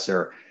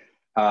professor,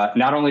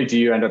 not only do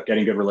you end up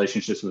getting good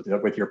relationships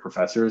with your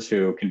professors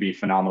who can be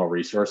phenomenal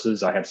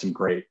resources. I have some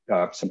great,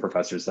 some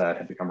professors that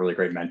have become really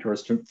great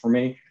mentors for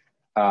me.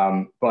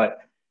 But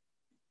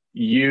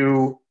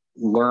you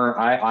learn,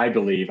 I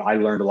believe I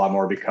learned a lot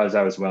more because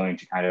I was willing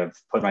to kind of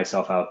put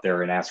myself out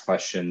there and ask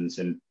questions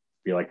and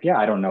be like, yeah,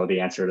 I don't know what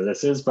the answer to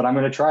this is, but I'm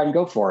going to try and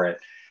go for it.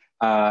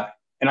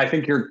 And I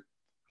think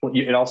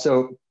it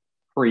also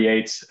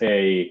creates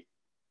a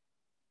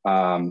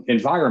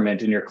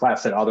environment in your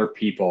class that other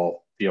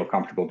people feel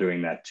comfortable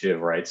doing that too,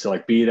 right? So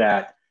like be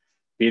that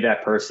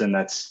person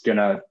that's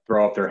gonna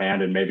throw up their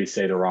hand and maybe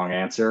say the wrong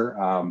answer,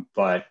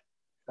 but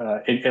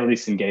it at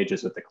least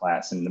engages with the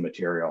class and the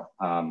material.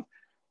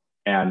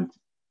 And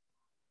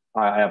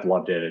I have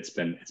loved it. It's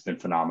been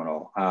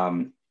phenomenal.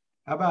 I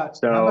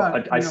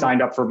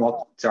signed up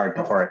for sorry,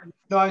 before.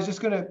 No, I was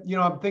just gonna,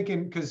 I'm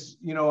thinking because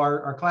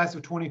our class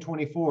of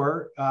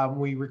 2024,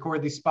 we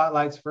record these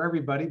spotlights for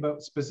everybody,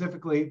 but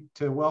specifically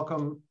to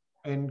welcome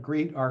and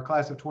greet our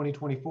class of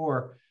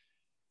 2024.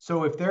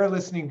 So if they're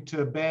listening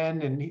to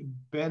Ben and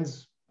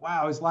Ben's,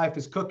 wow, his life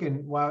is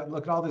cooking. Wow,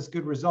 look at all this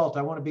good result.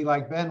 I want to be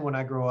like Ben when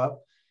I grow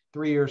up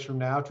 3 years from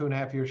now,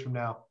 2.5 years from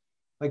now.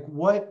 Like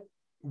what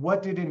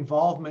did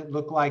involvement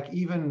look like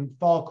even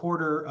fall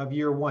quarter of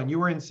year one? You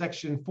were in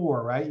section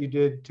 4, right? You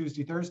did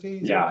Tuesday,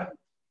 Thursday? Yeah.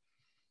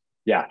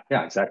 Yeah,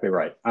 exactly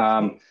right.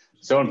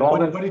 So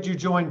involvement. What did you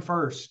join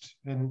first?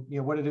 And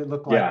what did it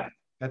look like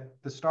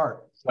at the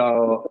start?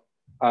 So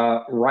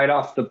right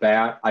off the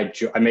bat, I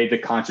made the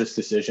conscious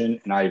decision,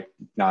 and I'm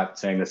not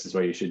saying this is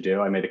what you should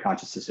do. I made the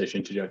conscious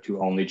decision to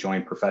only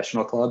join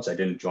professional clubs. I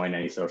didn't join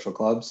any social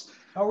clubs.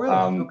 Oh, really?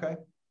 Okay.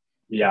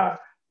 Yeah.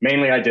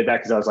 Mainly I did that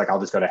because I was like, I'll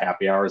just go to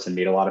happy hours and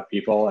meet a lot of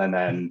people and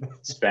then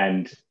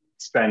spend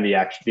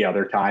the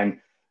other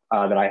time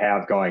that I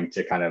have going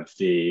to kind of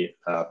the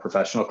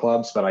professional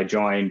clubs. But I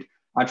joined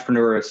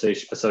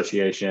Entrepreneurship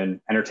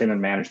Association, Entertainment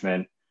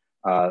Management,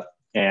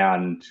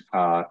 and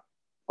I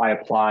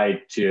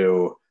applied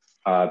to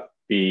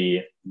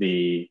be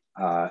the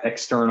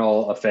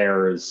external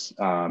affairs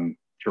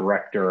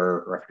director,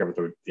 or I forget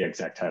what the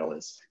exact title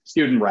is,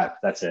 student rep,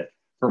 that's it,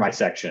 for my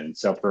section.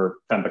 So for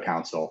FEMBA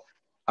Council.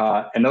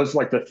 And those are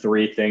like the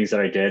 3 things that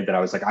I did that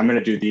I was like, I'm going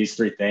to do these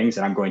 3 things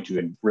and I'm going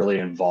to really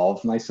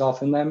involve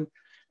myself in them.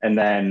 And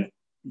then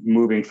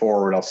moving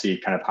forward, I'll see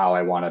kind of how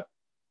I want to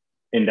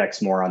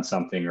index more on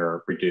something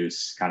or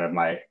reduce kind of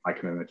my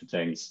commitment to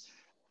things.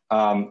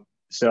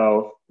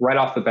 So right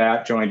off the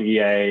bat, joined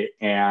EA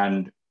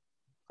and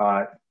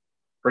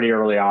pretty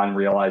early on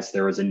realized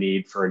there was a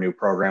need for a new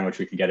program, which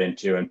we can get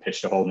into, and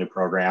pitched a whole new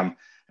program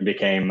and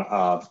became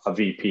a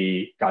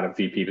VP, got a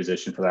VP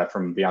position for that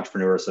from the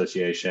Entrepreneur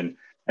Association,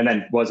 and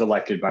then was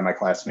elected by my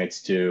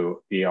classmates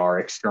to be our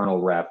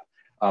external rep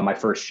my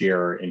first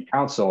year in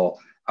council,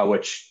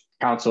 which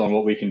council, and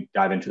what we can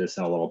dive into this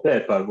in a little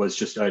bit, but was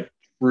just a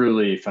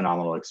really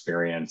phenomenal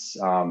experience.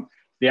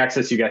 The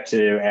access you get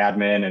to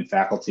admin and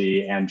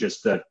faculty and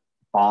just the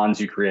bonds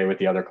you create with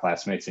the other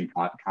classmates in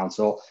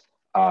council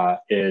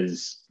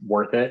is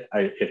worth it.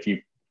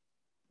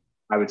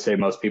 I would say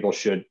most people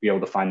should be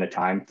able to find the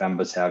time.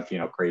 FEMBAs have,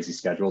 crazy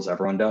schedules,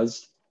 everyone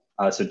does.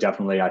 So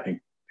definitely I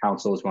think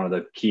council is one of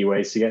the key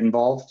ways to get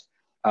involved.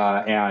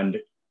 And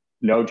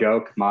no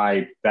joke,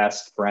 my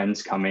best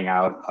friends coming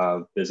out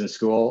of business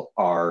school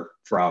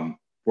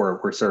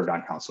were served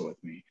on council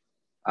with me.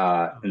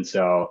 And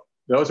so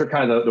those are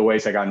kind of the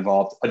ways I got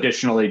involved.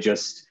 Additionally,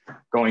 just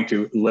going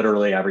to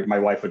literally my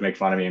wife would make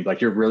fun of me and be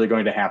like, you're really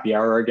going to happy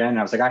hour again? And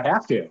I was like, I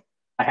have to.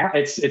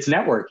 It's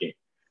networking.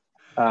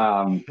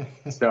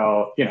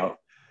 So,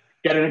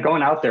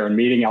 going out there and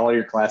meeting all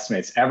your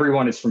classmates.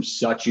 Everyone is from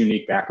such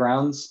unique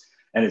backgrounds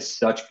and it's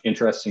such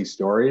interesting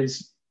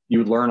stories.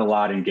 You learn a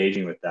lot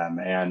engaging with them.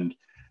 And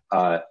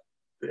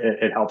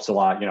it helps a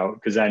lot,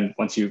 because then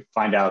once you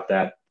find out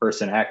that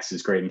person X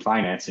is great in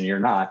finance and you're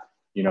not,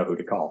 you know who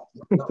to call.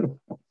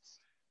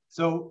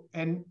 So,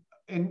 and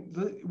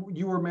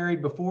you were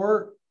married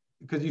before,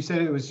 because you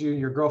said it was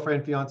your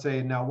girlfriend, fiance,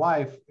 and now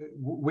wife.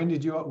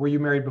 Were you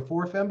married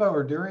before FEMBA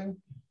or during?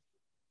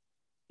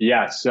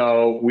 Yeah,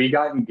 so we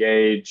got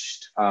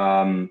engaged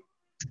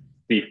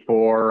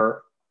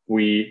before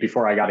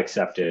I got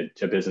accepted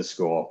to business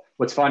school.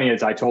 What's funny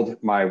is I told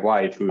my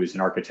wife, who's an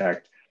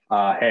architect,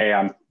 hey,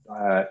 I'm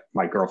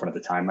my girlfriend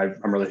at the time,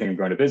 I'm really thinking of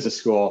going to business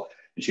school.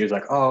 And she was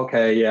like, oh,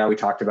 okay, yeah, we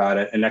talked about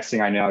it. And next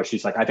thing I know,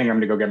 she's like, I think I'm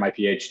gonna go get my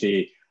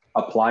PhD,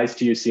 applies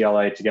to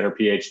UCLA to get her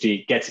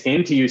PhD, gets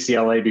into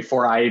UCLA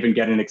before I even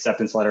get an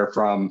acceptance letter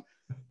from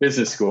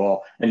business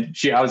school. And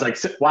I was like,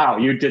 wow,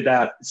 you did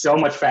that so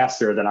much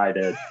faster than I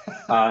did.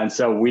 And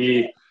so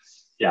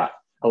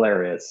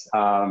hilarious.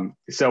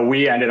 So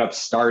we ended up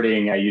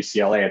starting at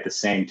UCLA at the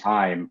same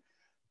time.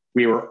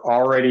 We were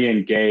already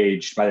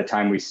engaged by the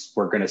time we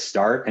were going to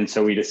start. And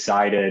so we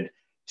decided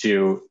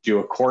to do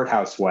a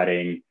courthouse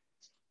wedding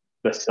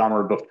the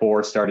summer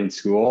before starting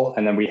school.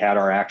 And then we had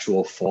our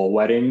actual full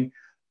wedding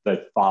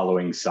the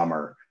following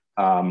summer.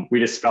 We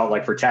just felt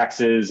like for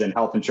taxes and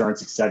health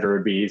insurance, et cetera,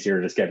 it'd be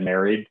easier to just get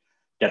married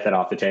get that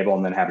off the table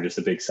and then have just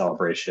a big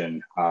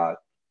celebration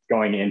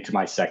going into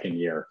my second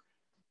year.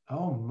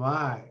 Oh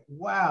my,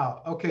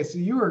 wow. Okay, so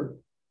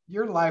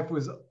your life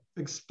was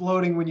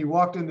exploding when you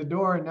walked in the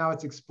door, and now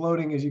it's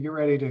exploding as you get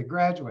ready to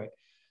graduate.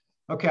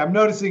 Okay, I'm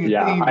noticing a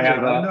theme here.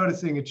 I'm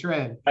noticing a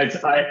trend.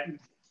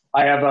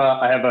 I have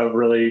a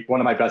really, one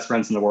of my best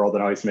friends in the world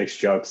that always makes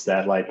jokes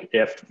that, like,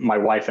 if my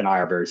wife and I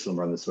are very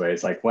similar in this way,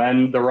 it's like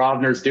when the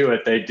Rovners do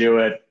it, they do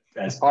it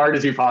as hard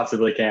as you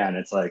possibly can.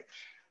 It's like,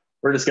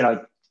 we're just going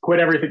to quit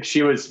everything.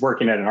 She was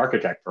working at an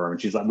architect firm,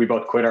 and she's like, we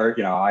both quit our,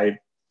 I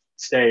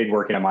stayed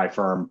working at my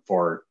firm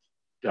for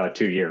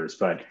 2 years,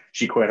 but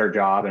she quit her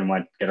job and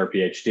went get her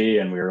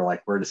PhD. And we were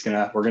like, we're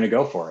going to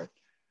go for it.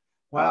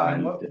 Wow.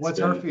 And what's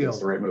her field? It's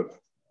the right move.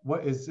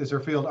 What is her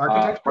field?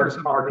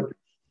 Architecture?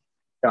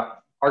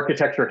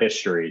 Architecture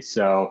history.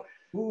 So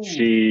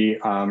she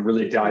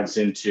really dives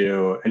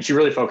into, and she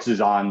really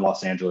focuses on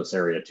Los Angeles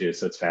area too.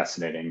 So it's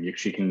fascinating.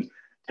 She can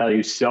tell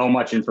you so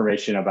much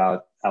information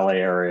about LA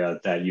area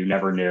that you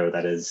never knew.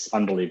 That is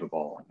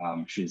unbelievable.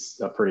 She's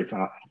a pretty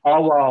fun,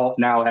 all while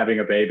now having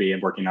a baby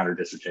and working on her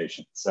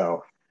dissertation.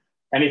 So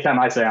anytime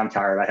I say I'm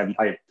tired, I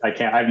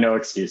have no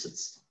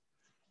excuses.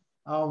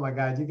 Oh my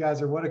God, you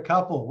guys are, what a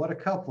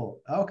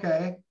couple.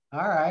 Okay.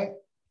 All right.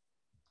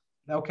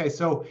 Okay.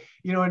 So,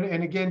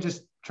 and again,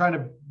 just trying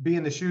to be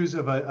in the shoes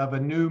of a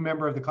new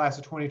member of the class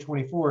of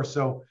 2024.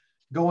 So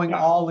going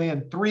all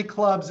in, 3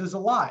 clubs is a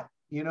lot,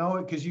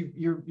 because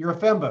you're a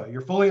FEMBA,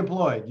 you're fully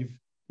employed.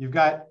 You've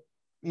got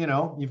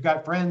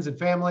friends and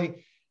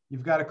family,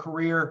 you've got a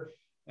career.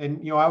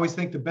 And, I always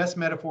think the best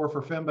metaphor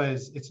for FEMBA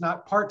is it's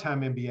not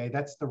part-time MBA.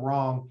 That's the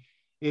wrong,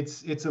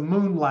 it's a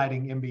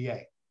moonlighting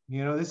MBA.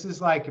 This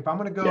is like, if I'm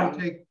going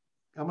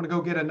to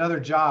go get another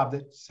job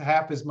that's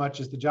half as much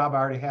as the job I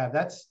already have.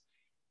 That's,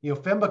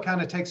 FEMBA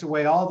kind of takes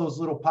away all those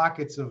little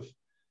pockets of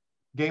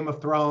Game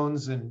of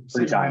Thrones and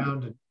sitting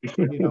around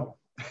and,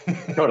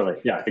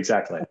 Totally. Yeah,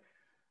 exactly.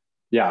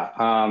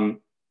 Yeah.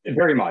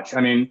 Very much.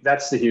 I mean,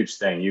 that's the huge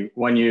thing.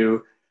 When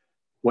you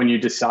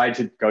decide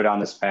to go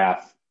down this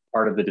path,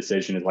 part of the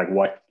decision is like,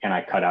 what can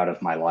I cut out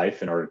of my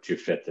life in order to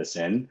fit this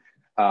in?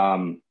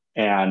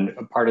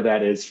 And part of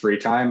that is free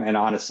time. And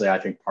honestly, I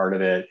think part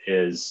of it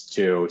is,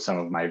 to some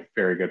of my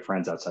very good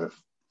friends outside of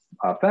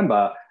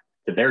FEMBA,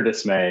 to their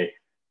dismay,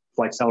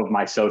 like some of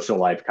my social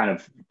life kind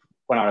of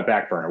went on a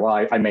back burner.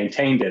 Well, I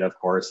maintained it, of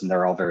course, and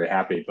they're all very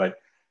happy, but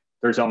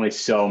there's only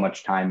so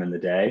much time in the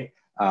day.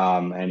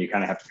 And you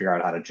kind of have to figure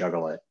out how to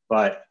juggle it.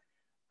 But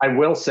I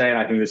will say, and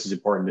I think this is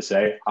important to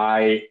say,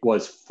 I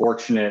was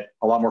fortunate,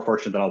 a lot more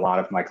fortunate than a lot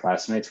of my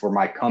classmates, where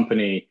my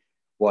company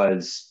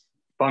was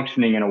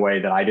functioning in a way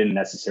that I didn't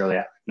necessarily,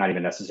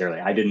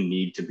 I didn't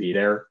need to be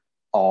there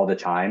all the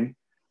time.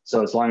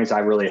 So as long as I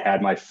really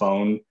had my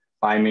phone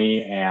by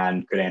me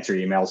and could answer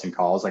emails and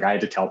calls, like I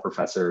had to tell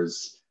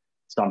professors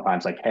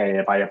sometimes, like, hey,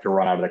 if I have to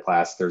run out of the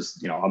class,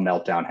 there's a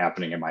meltdown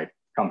happening in my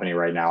company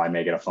right now, I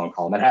may get a phone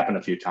call. And that happened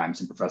a few times,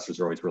 and professors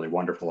are always really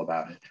wonderful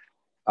about it.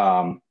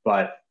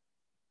 But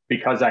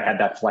because I had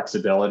that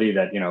flexibility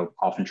that,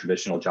 often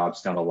traditional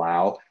jobs don't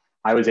allow,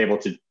 I was able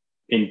to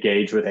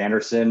engage with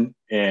Anderson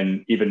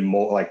in even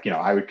more, like,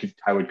 I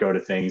would go to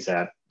things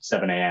at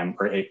 7 a.m.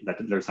 or 8,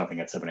 there's nothing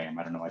at 7 a.m.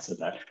 I don't know why I said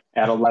that,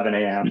 at 11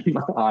 a.m.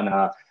 on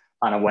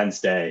a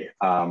Wednesday.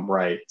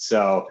 Right.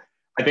 So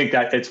I think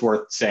that it's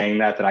worth saying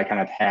that I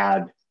kind of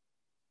had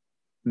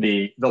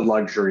the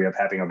luxury of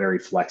having a very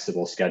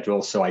flexible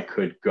schedule. So I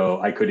could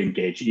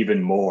engage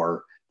even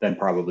more than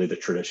probably the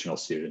traditional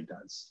student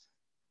does.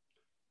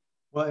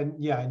 Well,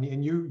 and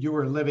you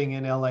were living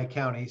in LA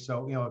County.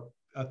 So,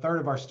 a third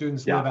of our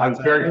students live outside. I was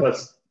very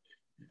close.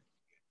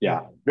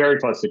 Yeah, very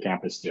close to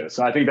campus too.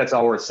 So I think that's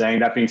all worth saying.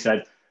 That being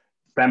said,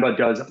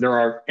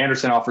 FEMBA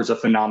Anderson offers a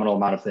phenomenal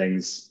amount of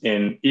things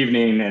in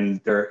evening, and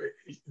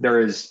there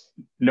is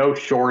no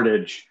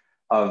shortage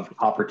of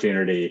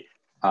opportunity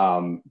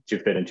to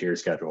fit into your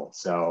schedule.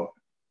 So,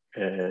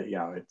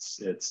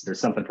 there's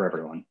something for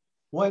everyone.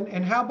 Well,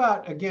 and how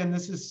about, again,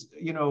 this is,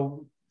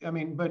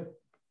 but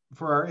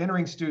for our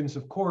entering students,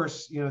 of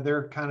course,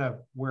 they're kind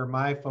of where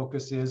my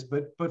focus is,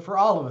 but for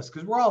all of us,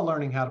 because we're all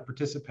learning how to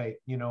participate,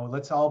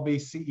 let's all be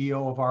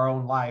CEO of our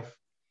own life.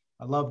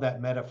 I love that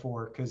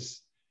metaphor,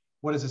 because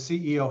what does a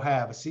CEO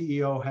have? A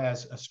CEO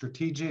has a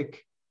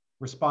strategic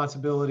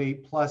responsibility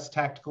plus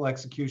tactical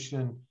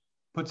execution,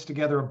 puts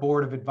together a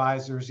board of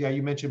advisors. Yeah,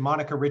 you mentioned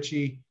Monica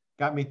Ritchie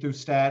got me through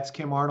stats.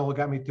 Kim Arnold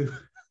got me through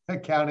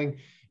accounting.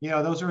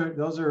 Those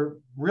are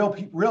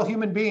real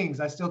human beings.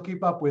 I still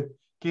keep up with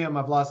Kim.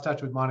 I've lost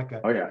touch with Monica.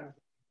 Oh yeah.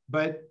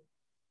 But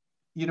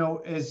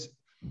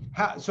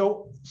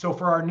so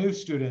for our new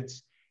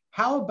students,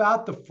 how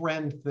about the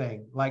friend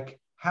thing? Like,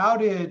 how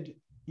did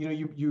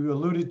you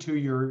alluded to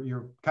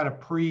your kind of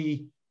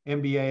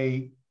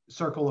pre-MBA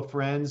circle of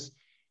friends.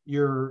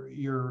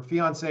 Your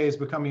fiance is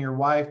becoming your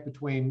wife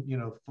between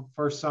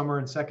first summer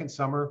and second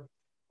summer.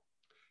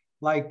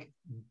 Like,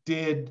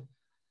 did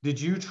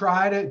you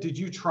try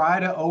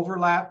to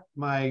overlap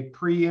my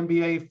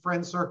pre-MBA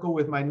friend circle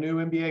with my new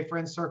MBA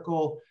friend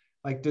circle?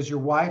 Like, does your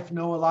wife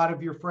know a lot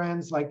of your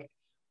friends? Like,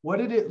 what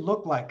did it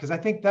look like? Because I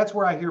think that's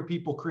where I hear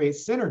people create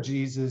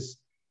synergies is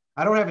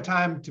I don't have a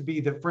time to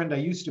be the friend I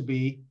used to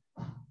be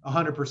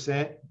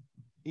 100%,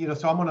 you know,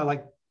 so I'm going to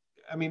like,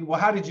 I mean, well,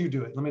 how did you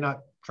do it? Let me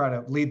not try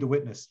to lead the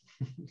witness.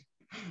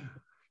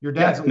 Your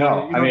dad's Yeah,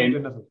 no, you don't need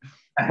another.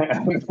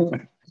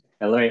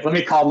 Let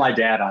me call my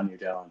dad on you,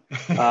 Dylan.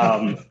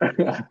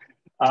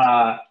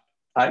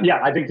 Yeah,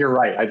 I think you're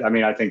right. I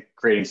mean, I think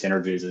creating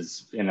synergies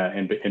is in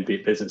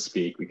business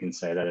speak, we can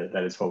say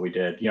that is what we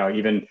did. You know,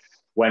 even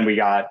when we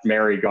got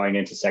married going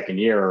into second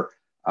year,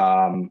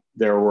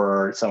 there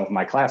were some of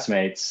my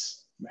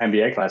classmates,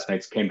 MBA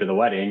classmates, came to the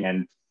wedding,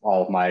 and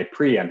all of my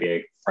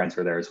pre-MBA friends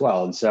were there as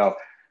well. And so,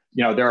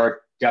 you know, there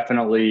are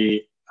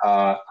definitely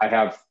I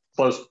have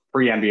close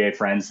pre-MBA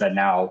friends that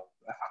now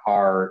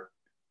are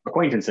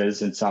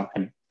acquaintances, and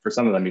for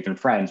some of them even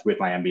friends with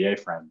my MBA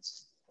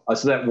friends.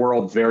 So that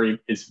world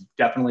is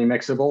definitely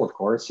mixable. Of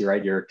course, you're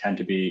right. You tend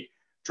to be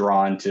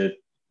drawn to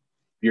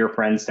your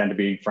friends, tend to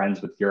be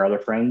friends with your other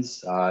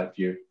friends. That's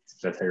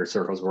how your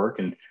circles work.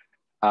 And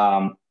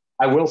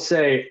I will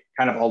say,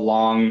 kind of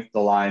along the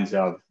lines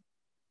of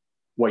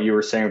what you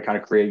were saying, kind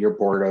of create your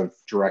board of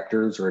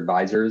directors or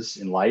advisors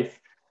in life.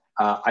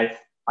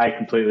 I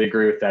completely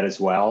agree with that as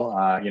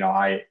well. You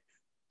know,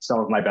 some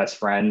of my best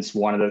friends,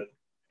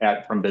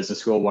 from business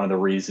school, one of the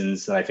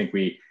reasons that I think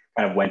we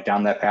kind of went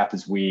down that path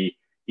is we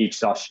each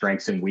saw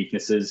strengths and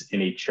weaknesses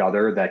in each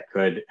other that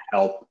could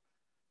help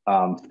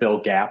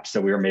fill gaps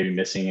that we were maybe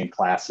missing in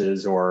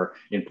classes or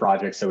in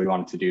projects that we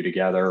wanted to do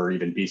together, or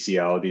even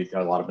BCO.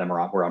 A lot of them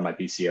were on my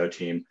BCO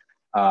team.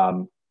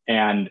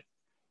 And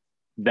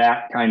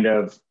that kind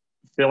of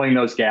filling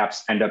those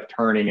gaps end up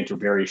turning into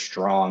very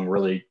strong,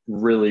 really,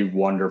 really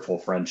wonderful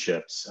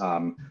friendships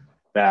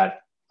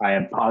that I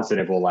am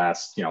positive will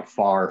last, you know,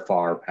 far,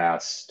 far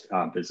past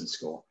business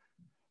school.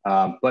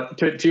 But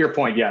to your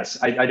point,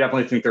 yes, I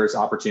definitely think there's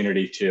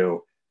opportunity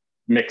to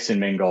mix and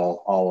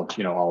mingle all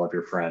of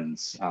your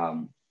friends.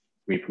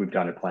 We've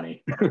done it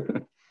plenty.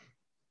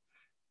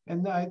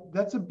 And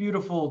that's a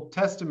beautiful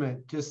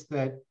testament, just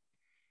that,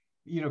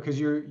 you know, because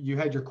you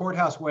had your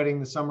courthouse wedding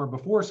the summer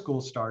before school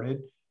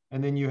started,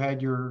 and then you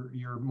had your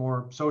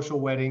more social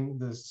wedding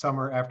the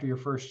summer after your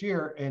first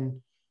year.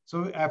 And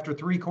so after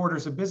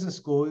 3/4 of business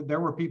school, there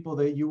were people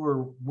that you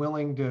were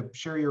willing to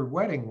share your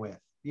wedding with.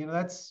 You know,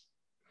 that's,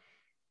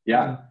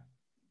 yeah.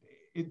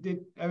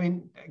 I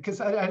mean,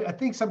 because I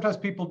think sometimes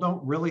people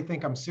don't really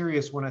think I'm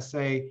serious when I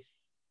say,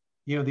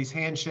 you know, these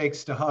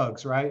handshakes to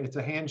hugs, right? It's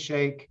a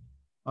handshake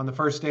on the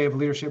first day of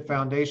Leadership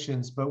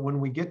Foundations, but when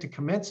we get to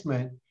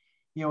commencement,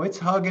 you know, it's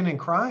hugging and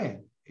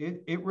crying.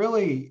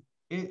 Totally.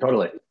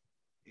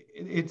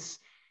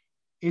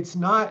 It's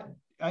not,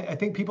 I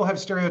think people have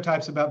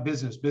stereotypes about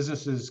business.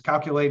 Business is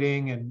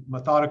calculating and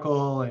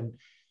methodical and,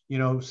 you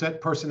know, set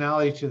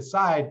personality to the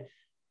side.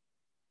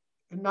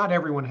 Not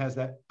everyone has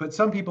that, but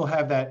some people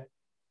have that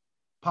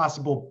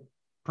possible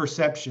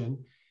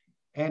perception.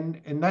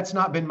 And that's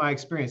not been my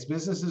experience.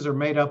 Businesses are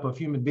made up of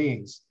human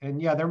beings.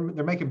 And yeah, they're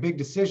making big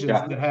decisions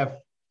that have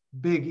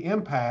big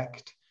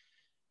impact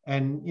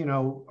and, you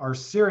know, are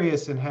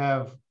serious and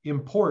have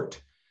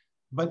import,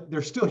 but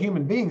they're still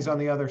human beings on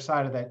the other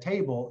side of that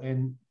table.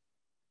 And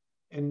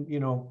you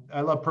know, I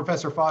love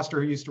Professor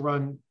Foster, who used to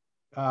run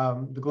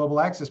the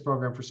Global Access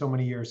Program for so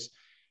many years,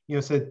 you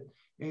know, said,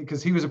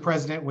 because he was a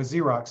president with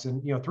Xerox,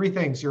 and, you know, 3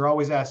 things you're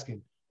always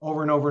asking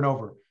over and over and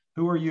over: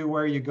 who are you,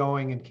 where are you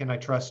going, and can I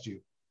trust you?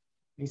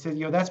 And he said,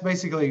 you know, that's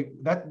basically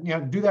that, you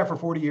know, do that for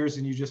 40 years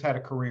and you just had a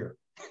career.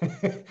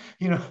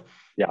 You know?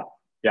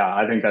 Yeah,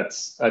 I think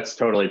that's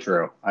totally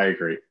true. I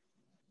agree.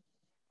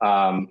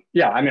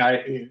 Yeah, I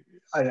mean,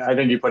 I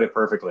think you put it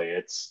perfectly.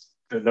 It's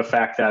the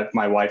fact that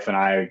my wife and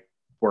I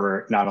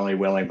were not only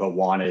willing, but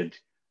wanted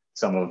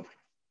some of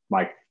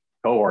my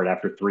cohort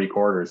after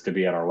 3/4 to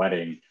be at our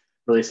wedding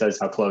really says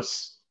how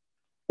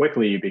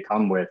quickly you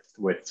become with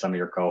some of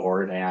your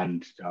cohort,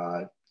 and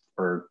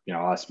for, you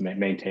know, us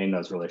maintain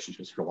those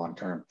relationships for long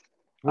term.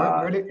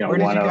 Where'd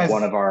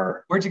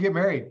you get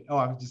married? Oh,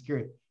 I'm just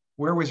curious.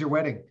 Where was your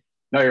wedding?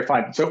 No, you're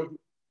fine. So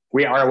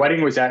our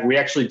wedding we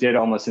actually did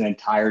almost an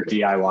entire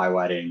DIY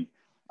wedding.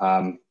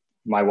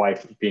 My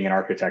wife, being an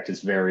architect,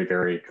 is very,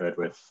 very good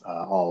with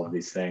all of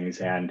these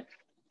things. And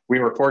we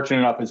were fortunate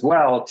enough as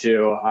well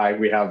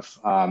we have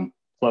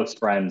close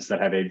friends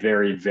that have a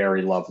very,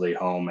 very lovely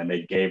home, and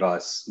they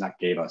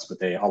but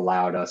they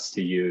allowed us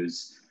to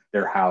use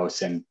their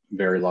house and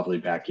very lovely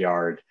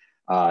backyard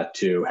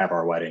to have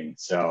our wedding.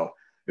 So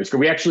it was good.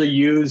 We actually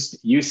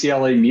used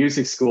UCLA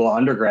Music School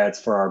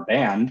undergrads for our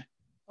band.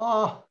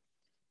 Oh,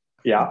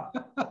 yeah.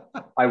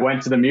 I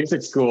went to the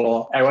music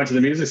school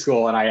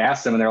and I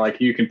asked them, and they're like,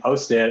 you can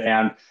post it.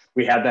 And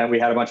we had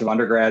a bunch of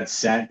undergrads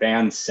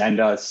send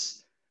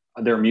us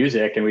their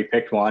music, and we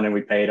picked one and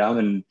we paid them,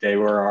 and they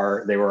were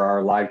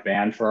our live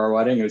band for our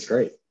wedding. It was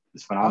great. It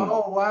was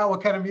phenomenal. Oh, wow.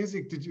 What kind of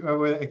music did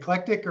you,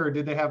 eclectic, or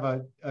did they have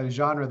a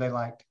genre they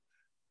liked?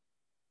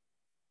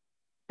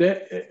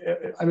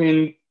 I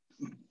mean,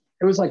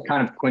 it was like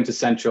kind of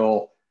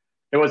quintessential.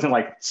 It wasn't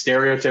like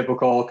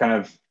stereotypical kind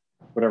of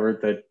whatever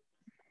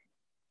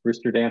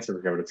Rooster Dance, I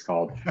forget what it's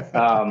called.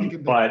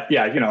 But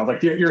yeah, you know,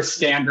 like your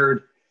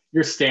standard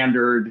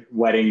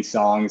wedding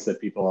songs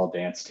that people all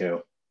dance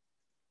to.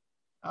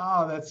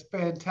 Oh, that's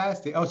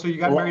fantastic. Oh, so you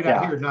got married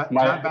out here,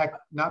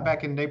 not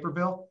back in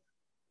Naperville?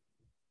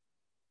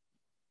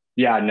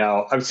 Yeah,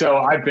 no. So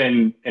I've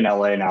been in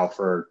LA now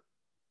for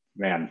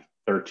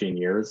 13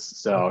 years.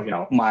 So, you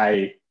know,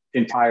 my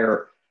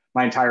entire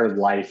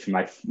life,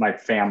 my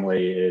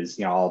family is,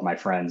 you know, all of my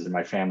friends and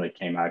my family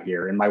came out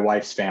here, and my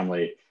wife's from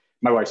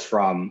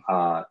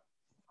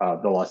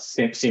the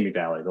Simi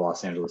Valley, the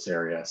Los Angeles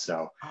area.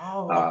 So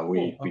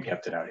we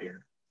kept it out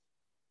here.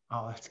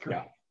 Oh, that's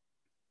great.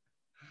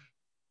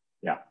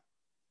 Yeah.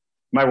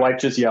 My wife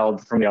just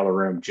yelled from the other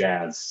room,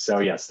 jazz. So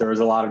yes, there was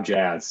a lot of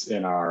jazz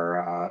in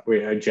our,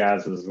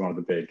 jazz was one of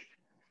the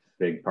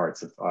big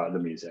parts of the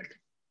music.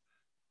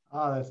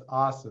 Oh, that's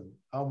awesome.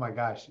 Oh my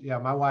gosh. Yeah.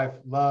 My wife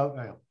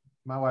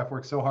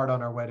worked so hard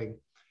on our wedding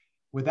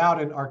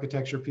without an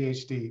architecture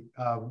PhD.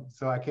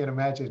 So I can't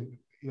imagine.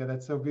 Yeah,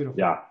 that's so beautiful.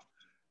 Yeah.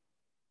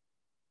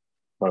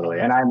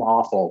 Totally. And I'm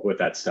awful with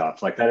that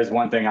stuff. Like that is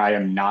one thing I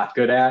am not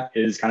good at,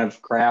 is kind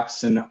of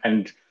crafts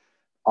and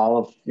all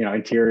of, you know,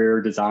 interior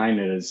design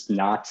is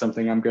not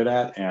something I'm good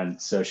at. And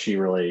so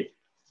it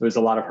was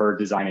a lot of her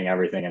designing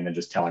everything and then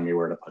just telling me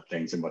where to put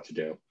things and what to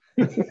do.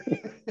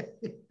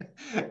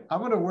 I'm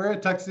going to wear a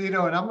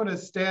tuxedo and I'm going to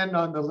stand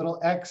on the little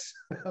X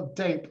of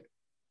tape.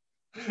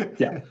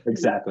 Yeah,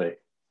 exactly.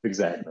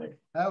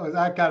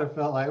 I kind of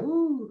felt like,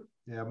 woo.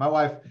 Yeah. My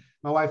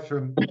wife's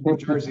from New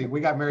Jersey.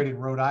 We got married in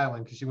Rhode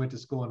Island because she went to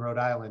school in Rhode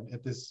Island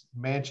at this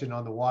mansion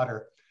on the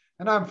water.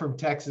 And I'm from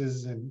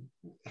Texas, and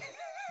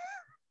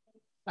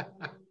I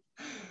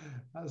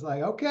was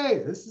like, okay,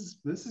 this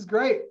is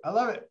great. I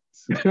love it.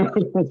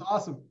 It's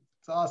awesome.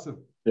 It's awesome.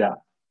 Yeah.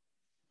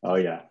 Oh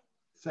yeah.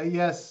 Say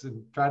yes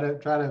and try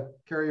to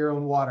carry your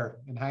own water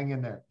and hang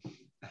in there.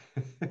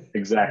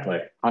 Exactly.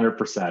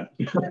 100%.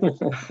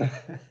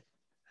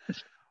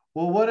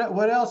 Well,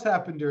 what else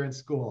happened during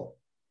school?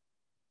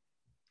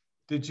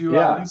 Did you?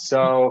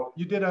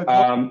 You did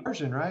a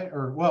immersion, right?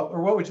 Or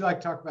what would you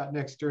like to talk about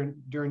next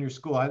during your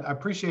school? I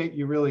appreciate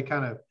you really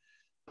kind of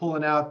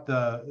pulling out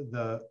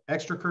the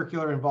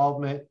extracurricular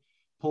involvement,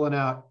 pulling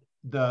out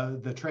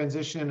the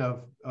transition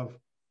of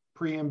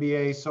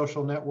pre-MBA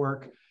social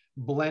network,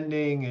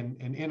 blending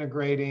and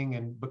integrating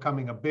and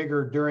becoming a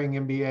bigger during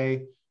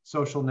MBA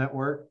social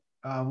network.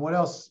 What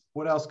else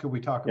could we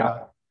talk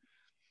about?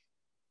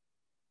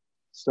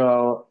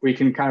 So we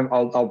can kind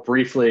of, I'll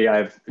briefly, I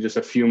have just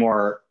a few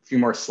more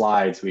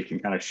slides we can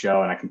kind of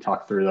show, and I can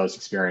talk through those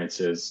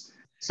experiences.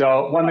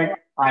 So one thing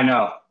I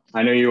know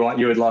you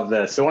would love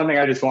this. So one thing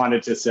I just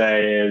wanted to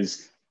say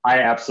is I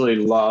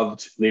absolutely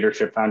loved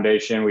Leadership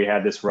Foundation. We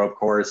had this rope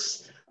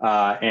course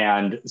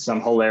and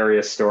some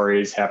hilarious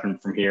stories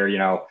happened from here. You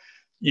know,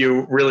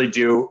 you really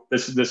do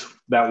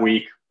that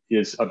week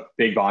is a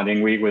big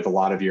bonding week with a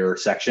lot of your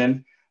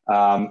section.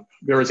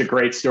 There was a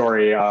great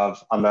story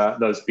on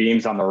those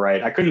beams on the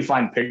right. I couldn't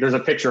find there's a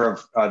picture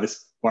of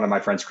one of my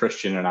friends,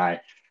 Christian, and I.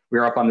 We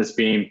were up on this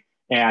beam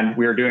and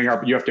we were doing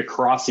you have to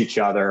cross each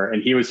other,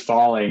 and he was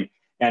falling,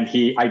 and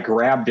I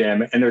grabbed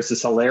him, and there's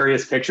this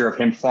hilarious picture of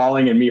him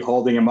falling and me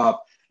holding him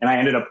up, and I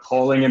ended up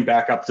pulling him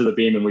back up to the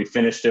beam, and we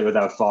finished it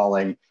without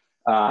falling.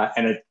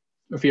 And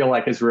I feel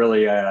like it's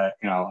really a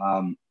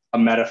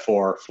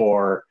metaphor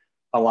for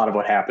a lot of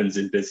what happens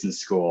in business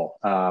school,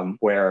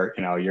 where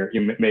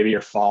maybe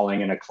you're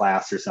falling in a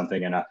class or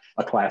something, and a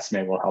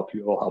classmate will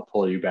help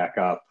pull you back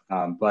up.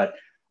 But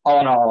all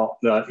in all,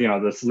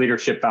 this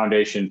Leadership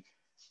Foundation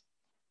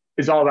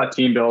is all about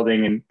team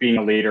building and being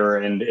a leader,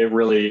 and it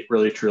really,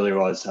 really, truly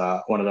was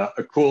one of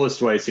the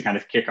coolest ways to kind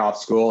of kick off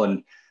school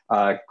and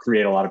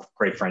create a lot of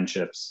great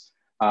friendships.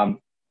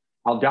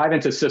 I'll dive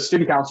into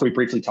student council. We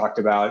briefly talked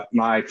about.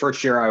 My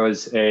first year, I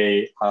was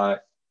a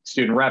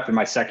student rep. In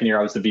my second year,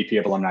 I was the VP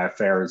of Alumni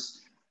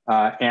Affairs.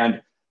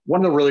 And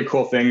one of the really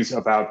cool things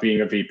about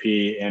being a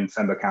VP in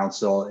FEMBA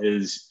Council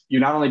is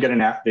you not only get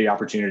the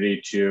opportunity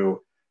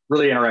to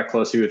really interact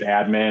closely with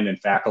admin and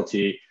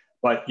faculty,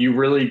 but you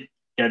really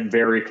get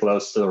very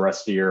close to the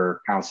rest of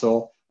your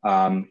council.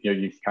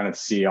 You kind of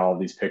see all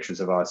these pictures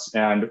of us,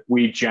 and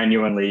we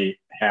genuinely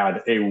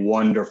had a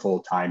wonderful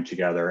time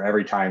together.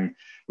 Every time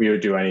we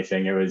would do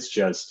anything, it was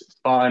just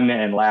fun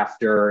and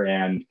laughter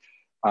and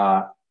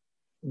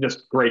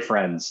just great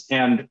friends.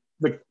 And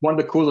one of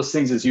the coolest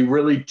things is you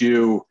really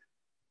do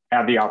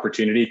have the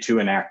opportunity to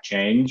enact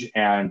change,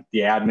 and the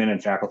admin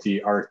and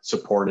faculty are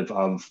supportive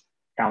of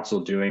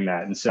council doing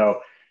that. And so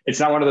it's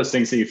not one of those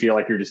things that you feel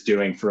like you're just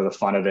doing for the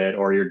fun of it,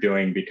 or you're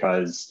doing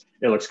because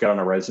it looks good on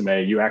a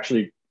resume. You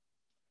actually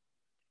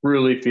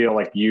really feel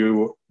like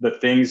the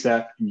things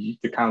that the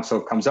council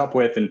comes up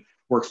with and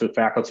works with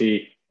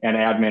faculty and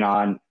admin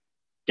on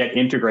get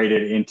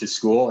integrated into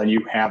school, and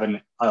you have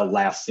a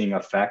lasting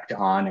effect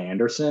on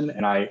Anderson.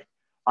 And I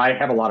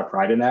have a lot of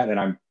pride in that, and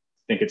I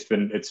think it's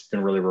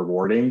been really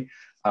rewarding.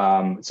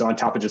 So on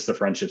top of just the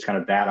friendships, kind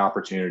of that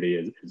opportunity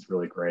is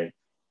really great.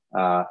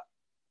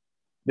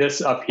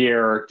 This up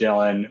here,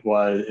 Dylan,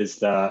 is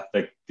the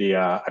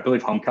I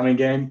believe homecoming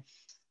game.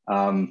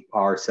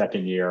 our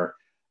second year,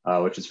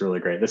 which is really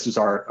great. This was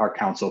our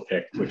council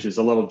pick, which is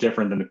a little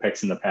different than the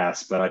picks in the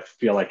past, but I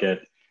feel like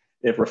it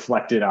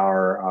reflected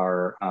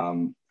our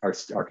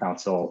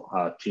council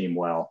team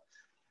well.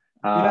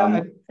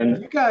 And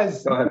you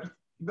guys, go ahead.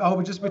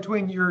 Oh, just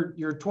between your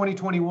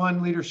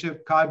 2021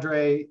 leadership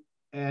cadre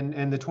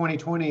and the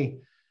 2020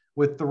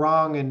 with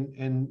Throng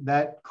and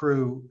that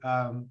crew,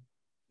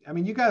 I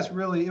mean, you guys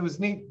really, it was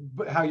neat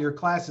how your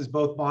classes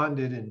both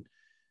bonded and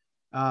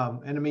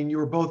I mean, you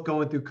were both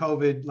going through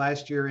COVID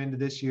last year into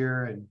this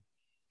year. And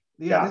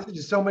yeah, this is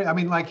just so many, I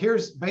mean, like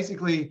here's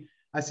basically,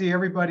 I see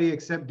everybody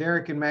except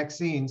Derek and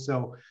Maxine.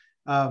 So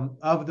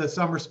of the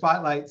summer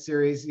spotlight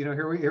series, you know,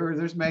 here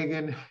there's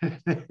Megan,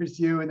 there's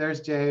you, and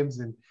there's James,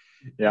 and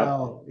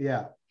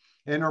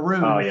and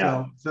Arun. Oh,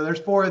 yeah. So there's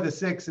 4 of the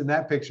 6 in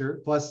that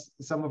picture, plus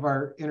some of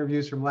our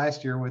interviews from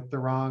last year with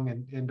Throng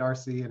and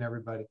Darcy and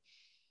everybody.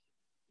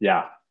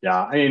 Yeah.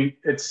 I mean,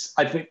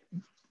 I think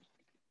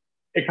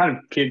it kind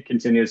of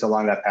continues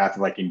along that path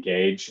of like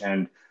engage.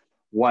 And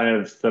one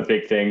of the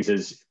big things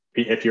is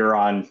if you're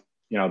on,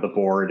 you know, the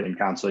board and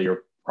council,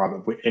 you're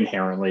probably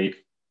inherently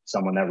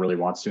someone that really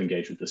wants to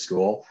engage with the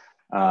school.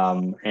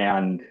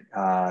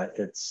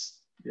 It's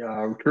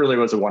truly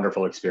was a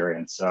wonderful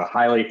experience.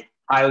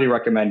 Highly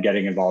recommend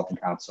getting involved in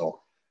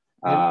council.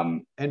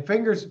 And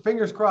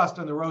fingers crossed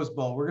on the Rose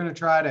Bowl. We're going to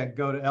try to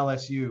go to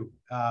LSU.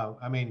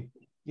 I mean,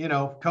 you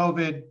know,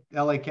 COVID,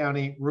 LA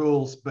County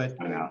rules, but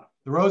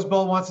the Rose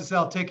Bowl wants to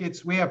sell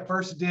tickets. We have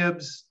first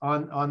dibs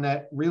on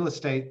that real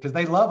estate because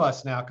they love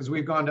us now because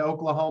we've gone to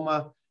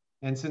Oklahoma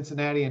and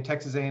Cincinnati and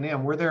Texas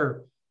A&M. We're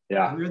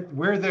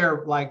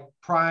their like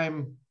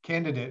prime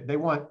candidate. They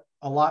want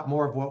a lot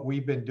more of what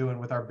we've been doing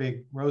with our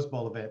big Rose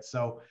Bowl events.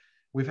 So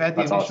we've had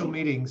the initial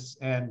meetings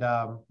and,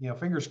 you know,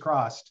 fingers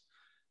crossed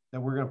that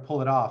we're going to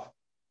pull it off.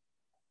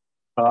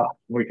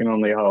 We can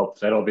only hope.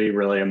 That'll be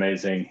really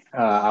amazing.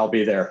 I'll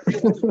be there.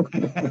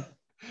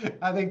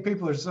 I think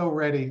people are so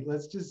ready.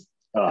 Let's just,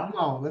 come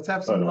on, let's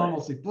have some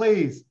normalcy,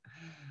 please.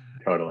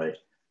 Totally.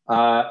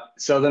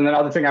 So then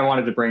another thing I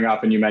wanted to bring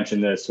up, and you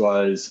mentioned this,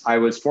 was I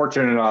was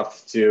fortunate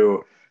enough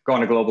to go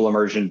on a global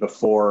immersion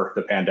before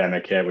the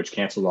pandemic hit, which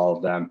canceled all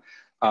of them.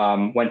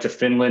 Went to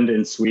Finland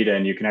and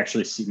Sweden. You can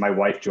actually see my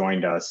wife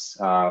joined us.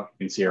 You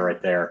can see her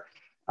right there.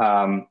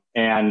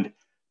 And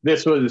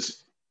this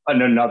was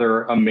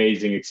another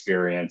amazing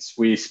experience.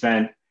 We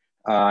spent,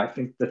 I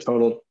think the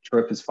total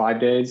trip is 5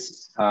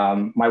 days.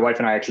 My wife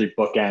and I actually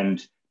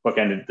bookended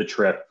the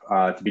trip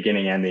at the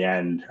beginning and the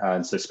end.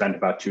 And so spent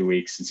about 2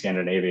 weeks in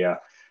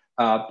Scandinavia.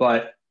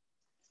 But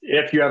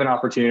if you have an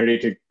opportunity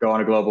to go on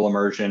a global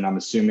immersion, I'm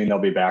assuming they'll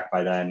be back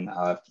by then,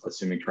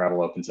 assuming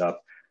travel opens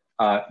up.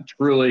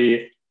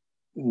 Truly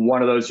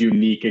one of those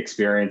unique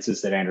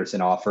experiences that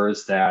Anderson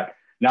offers that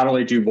not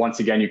only do, once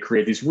again, you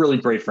create these really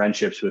great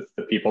friendships with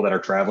the people that are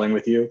traveling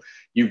with you,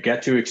 you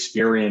get to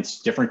experience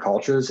different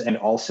cultures and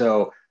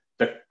also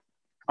the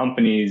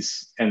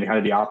companies and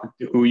kind of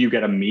who you get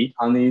to meet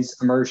on these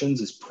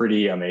immersions is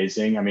pretty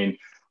amazing. I mean,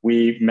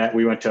 we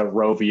went to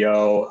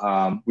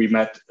Rovio. We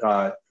met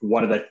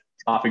one of the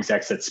top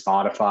execs at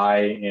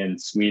Spotify in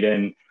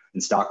Sweden, in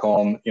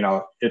Stockholm. You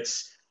know,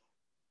 it's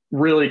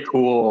really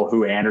cool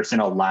who Anderson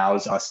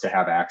allows us to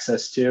have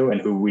access to and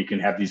who we can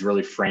have these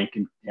really frank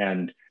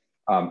and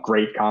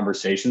great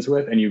conversations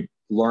with. And you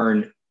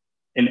learn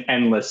an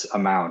endless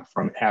amount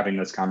from having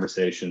those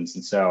conversations.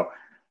 And so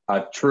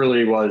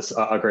truly was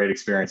a great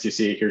experience. You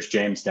see, here's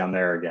James down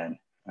there again.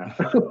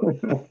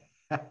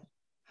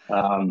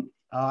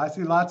 I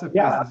see lots of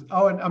faces.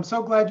 Oh, and I'm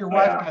so glad your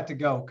wife got to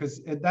go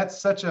because that's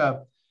such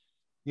a,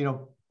 you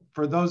know,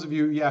 for those of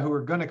you, who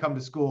are going to come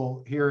to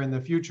school here in the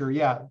future,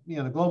 you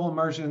know, the global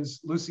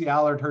immersions, Lucy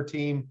Allard, her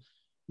team,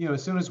 you know,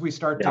 as soon as we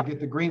start to get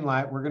the green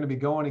light, we're going to be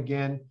going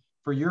again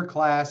for your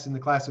class in the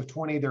class of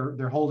 20.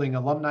 They're holding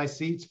alumni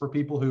seats for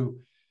people who,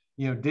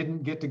 you know,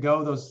 didn't get to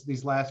go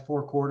these last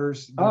 4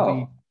 quarters.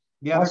 Awesome.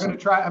 They're going to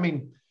try. I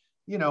mean,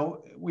 you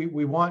know,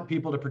 we want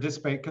people to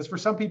participate because for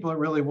some people it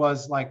really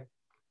was like,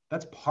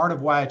 that's part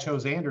of why I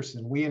chose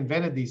Anderson. We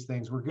invented these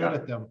things. We're good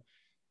at them.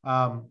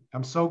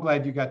 I'm so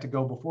glad you got to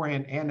go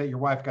beforehand and that your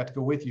wife got to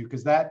go with you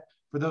because that,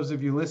 for those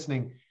of you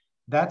listening,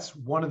 that's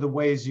one of the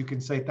ways you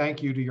can say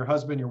thank you to your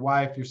husband, your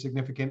wife, your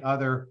significant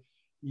other,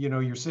 you know,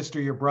 your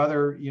sister, your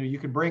brother. You know, you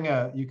can bring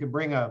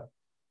a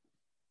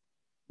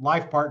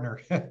life partner.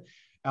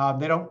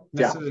 They don't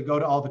necessarily go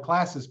to all the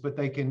classes, but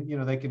they can, you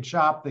know, they can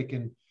shop, they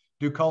can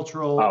do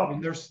cultural. I mean,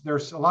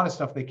 there's a lot of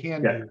stuff they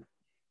can do.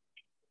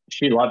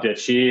 She loved it.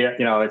 She, you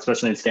know,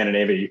 especially in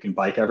Scandinavia, you can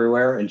bike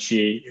everywhere. And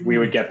we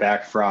would get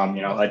back from,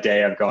 you know, a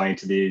day of going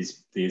to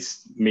these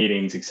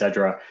meetings, et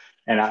cetera.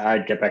 And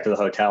I'd get back to the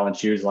hotel and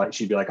she'd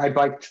be like, I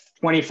biked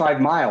 25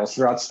 miles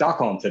throughout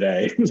Stockholm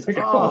today. It's like,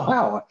 oh,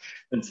 wow.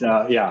 And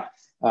so,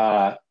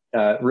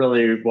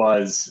 really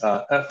was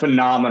a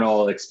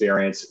phenomenal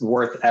experience,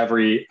 worth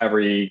every,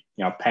 you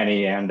know,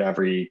 penny and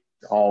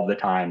all the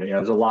time. You know,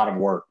 it was a lot of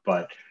work,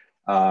 but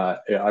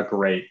a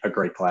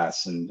great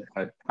class, and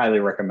I highly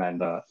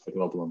recommend the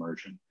global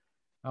immersion.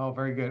 Oh,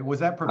 very good.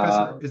 Was that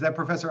Professor? Is that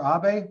Professor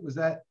Abe? Was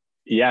that?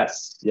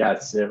 Yes,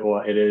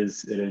 it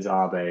is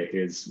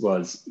Abe.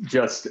 Was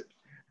just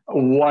a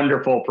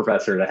wonderful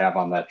professor to have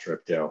on that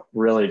trip too.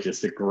 Really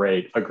just a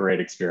great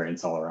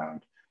experience all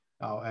around.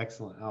 Oh,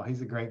 excellent. Oh,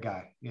 he's a great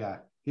guy. Yeah.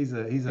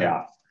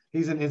 Yeah.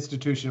 He's an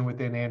institution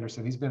within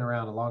Anderson. He's been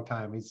around a long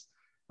time.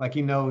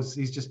 He knows,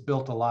 he's just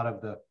built a lot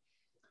of the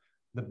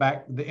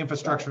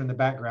infrastructure in the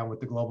background with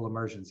the global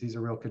immersions. He's a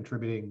real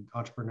contributing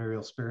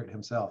entrepreneurial spirit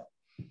himself.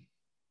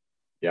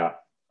 Yeah.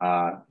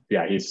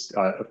 He's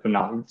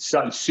phenomenal,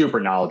 super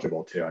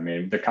knowledgeable too. I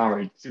mean,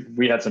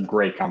 we had some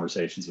great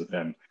conversations with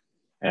him,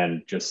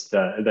 and just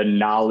the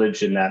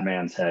knowledge in that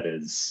man's head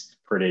is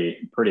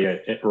pretty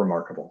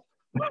remarkable.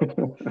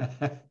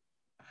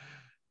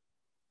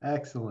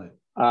 Excellent.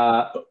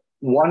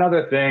 One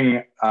other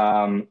thing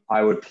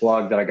I would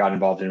plug that I got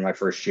involved in my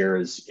first year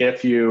is,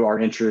 if you are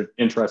interested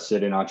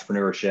in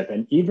entrepreneurship,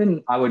 and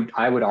even I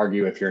would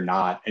argue if you're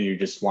not and you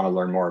just want to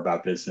learn more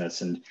about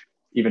business and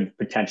even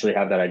potentially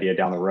have that idea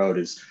down the road,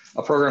 is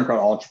a program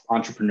called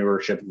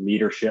Entrepreneurship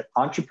Leadership,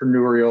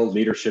 Entrepreneurial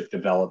Leadership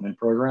Development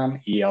Program,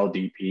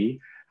 ELDP.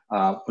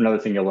 Another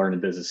thing you'll learn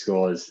in business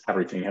school is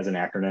everything has an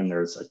acronym.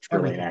 There's a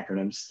trillion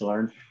acronyms to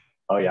learn.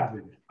 Oh yeah.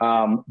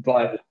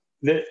 But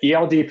the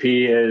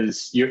ELDP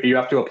is, you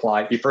have to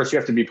apply. First, you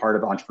have to be part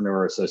of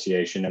Entrepreneur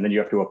Association, and then you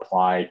have to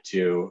apply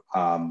to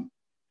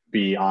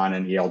be on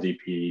an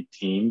ELDP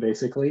team,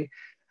 basically.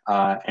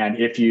 And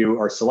if you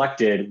are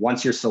selected,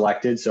 once you're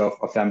selected, so if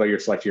a FEMBA, you're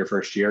selected your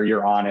first year,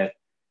 you're on it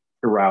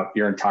throughout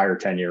your entire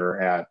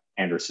tenure at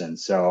Anderson.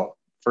 So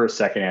first,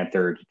 second, and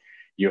third,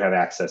 you have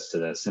access to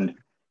this. And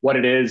what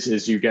it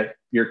is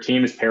your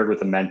team is paired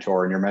with a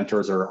mentor, and your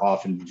mentors are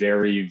often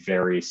very,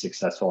 very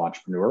successful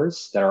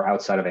entrepreneurs that are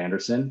outside of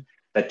Anderson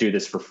that do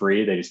this for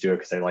free. They just do it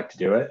because they like to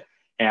do it.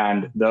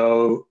 And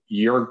though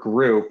your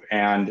group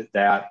and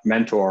that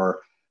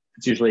mentor,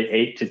 it's usually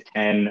 8 to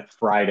 10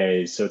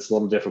 Fridays. So it's a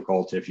little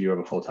difficult if you have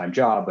a full-time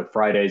job, but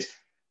Fridays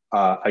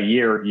a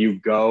year, you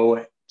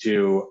go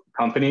to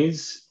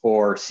companies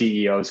or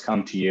CEOs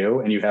come to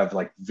you, and you have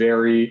like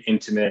very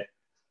intimate,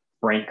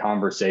 frank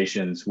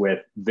conversations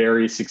with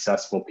very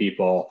successful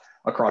people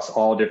across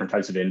all different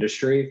types of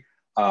industry.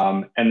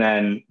 And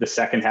then the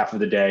second half of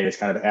the day is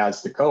kind of,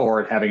 as the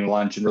cohort, having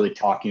lunch and really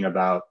talking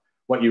about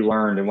what you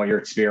learned and what your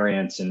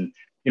experience, and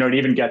it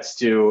even gets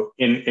to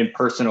in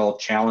personal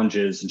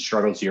challenges and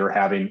struggles you're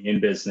having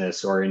in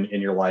business or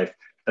in your life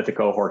that the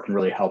cohort can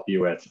really help you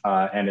with.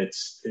 And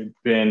it's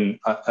been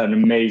an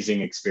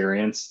amazing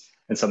experience,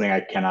 and something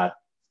I cannot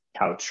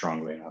couch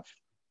strongly enough.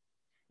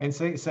 And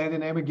say the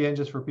name again,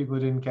 just for people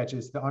who didn't catch it.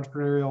 It's the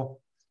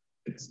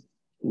It's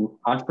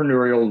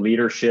Entrepreneurial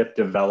Leadership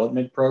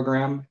Development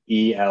Program,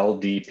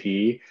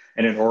 ELDP.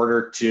 And in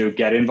order to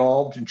get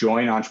involved,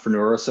 join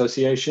Entrepreneur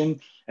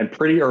Association. And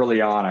pretty early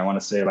on, I want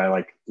to say by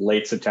like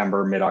late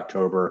September,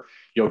 mid-October,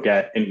 you'll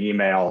get an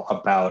email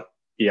about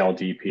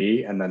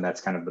ELDP. And then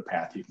that's kind of the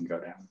path you can go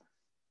down.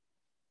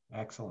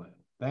 Excellent.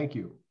 Thank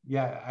you.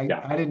 I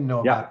didn't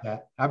know about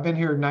that. I've been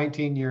here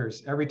 19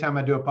 years. Every time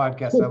I do a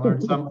podcast, I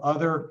learn some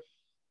other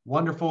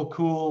wonderful,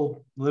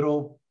 cool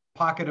little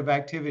pocket of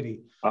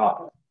activity.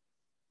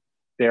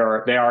 They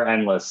are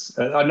endless.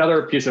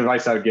 Another piece of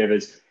advice I would give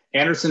is,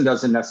 Anderson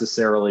doesn't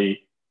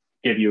necessarily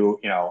give you,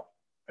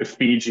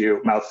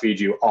 mouth feed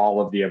you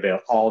all of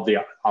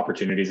the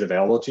opportunities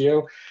available to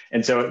you.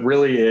 And so it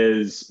really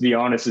is, the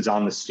onus is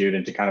on the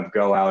student to kind of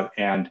go out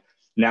and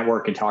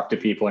network and talk to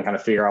people and kind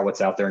of figure out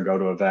what's out there and go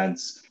to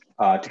events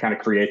to kind of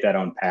create that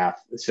own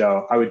path.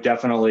 So I would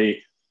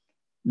definitely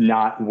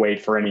not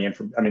wait for any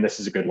I mean, this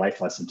is a good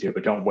life lesson too,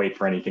 but don't wait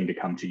for anything to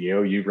come to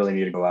you. You really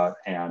need to go out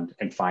and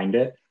find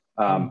it.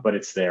 But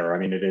it's there. I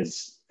mean, it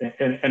is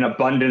an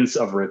abundance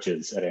of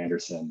riches at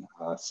Anderson.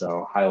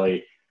 So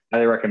highly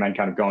recommend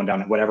kind of going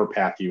down whatever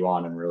path you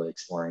want and really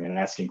exploring it and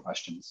asking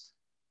questions.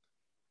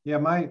 Yeah,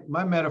 my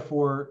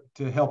metaphor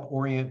to help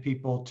orient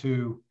people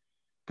to,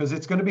 because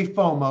it's going to be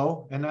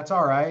FOMO, and that's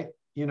all right.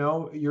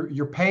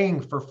 You're paying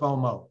for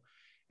FOMO,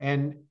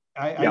 and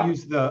I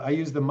use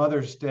the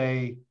Mother's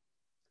Day,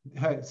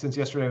 since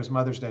yesterday was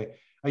Mother's Day.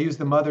 I use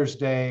the Mother's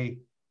Day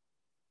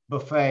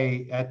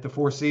buffet at the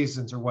Four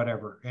Seasons or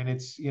whatever, and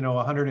it's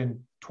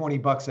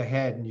 $120 a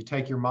head, and you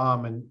take your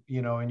mom, and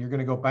and you're going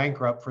to go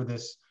bankrupt for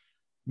this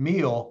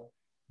meal,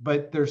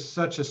 but there's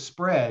such a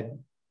spread,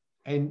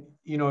 and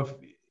if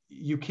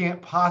you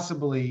can't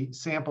possibly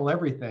sample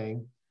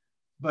everything,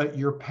 but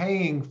you're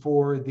paying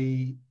for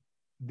the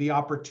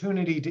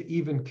opportunity to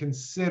even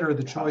consider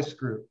the choice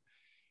group,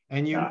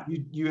 and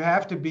you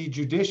have to be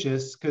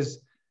judicious, because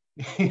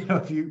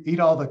if you eat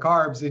all the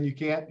carbs, then you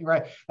can't,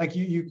 right? Like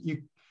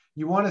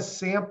you want to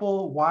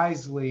sample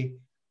wisely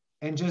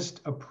and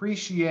just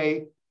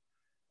appreciate,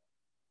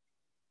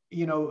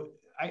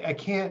 I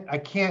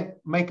can't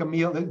make a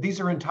meal.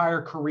 These are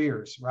entire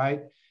careers,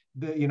 right?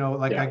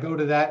 I go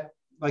to that,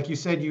 like you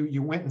said,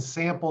 you went and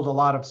sampled a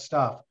lot of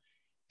stuff.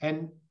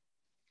 And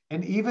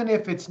even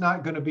if it's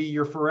not going to be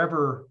your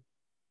forever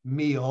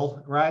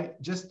meal, right?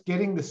 Just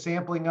getting the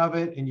sampling of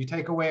it, and you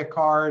take away a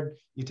card,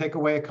 you take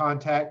away a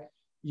contact,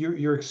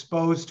 you're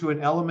exposed to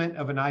an element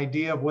of an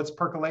idea of what's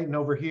percolating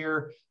over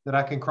here that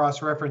I can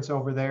cross-reference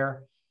over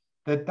there,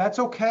 that's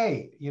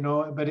okay, you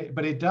know, but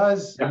it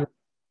does, Yeah.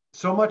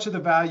 so much of the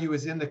value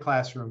is in the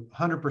classroom,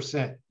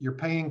 100%. You're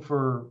paying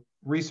for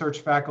research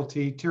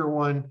faculty, tier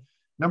one,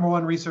 number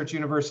one research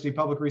university,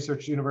 public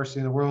research university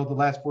in the world the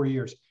last 4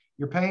 years.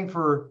 You're paying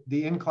for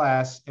the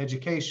in-class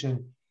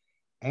education,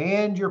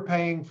 and you're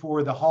paying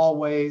for the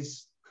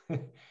hallways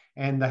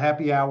and the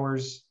happy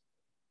hours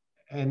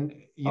and,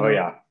 you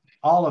know,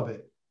 all of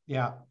it.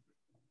 Yeah.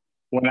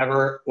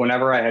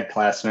 Whenever I had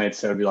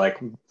classmates that would be like,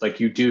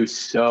 you do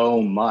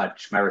so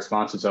much, my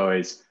response was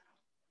always,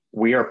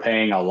 we are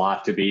paying a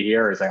lot to be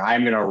here. It's like,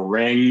 I'm going to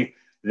wring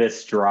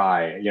this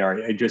dry. You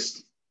know, I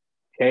just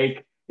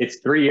it's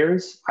 3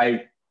 years.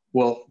 I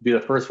will be the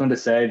first one to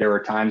say there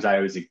were times I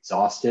was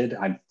exhausted.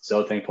 I'm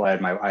so thankful I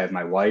have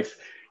my wife.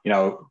 You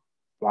know,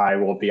 I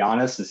will be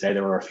honest and say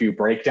there were a few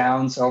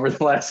breakdowns over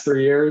the last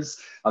 3 years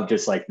of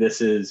just like,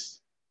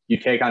 you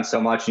take on so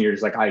much and you're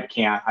just like,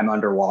 I'm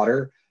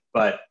underwater.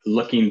 But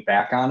looking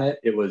back on it,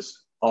 it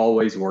was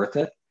always worth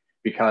it,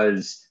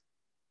 because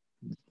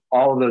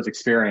all of those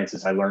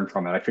experiences I learned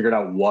from it. I figured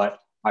out what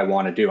I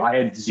want to do. I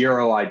had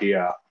zero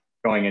idea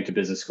going into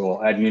business school.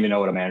 I didn't even know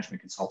what a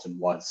management consultant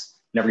was.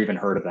 Never even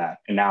heard of that.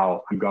 And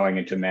now I'm going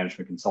into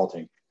management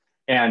consulting.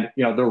 And,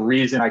 you know, the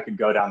reason I could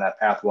go down that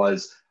path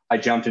was I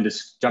jumped into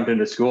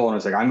school and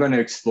was like, I'm going to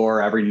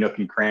explore every nook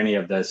and cranny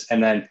of this.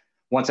 And then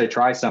once I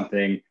try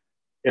something,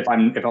 if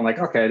I'm like,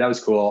 okay, that was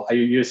cool.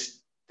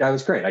 That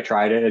was great. I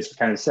tried it. As you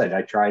kind of said,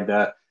 I tried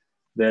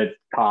the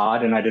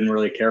cod and I didn't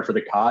really care for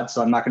the cod.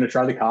 So I'm not going to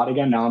try the cod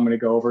again. Now I'm going to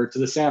go over to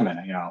the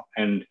salmon, you know.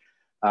 And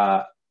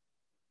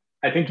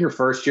I think your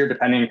first year,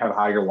 depending on kind of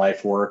how your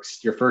life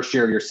works, your first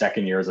year of your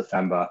second year as a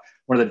FEMBA,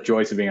 one of the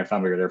joys of being a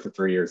FEMBA, you're there for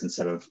 3 years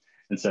instead of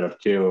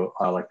 2,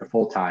 like the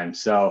full time.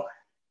 So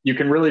you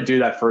can really do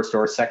that first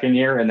or second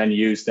year and then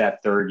use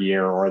that third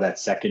year or that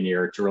second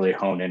year to really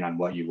hone in on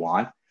what you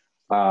want,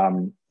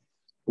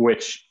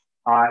 which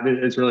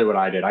is really what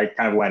I did. I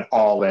kind of went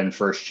all in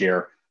first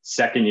year.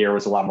 Second year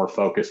was a lot more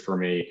focused for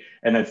me.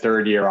 And then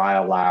third year, I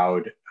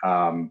allowed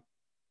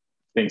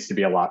things to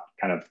be a lot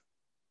kind of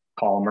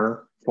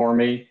calmer for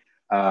me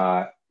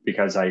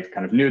because I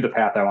kind of knew the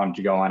path I wanted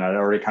to go on. I'd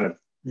already kind of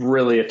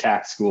really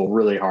attacked school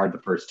really hard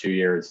the first 2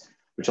 years,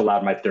 which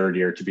allowed my third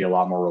year to be a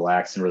lot more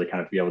relaxed and really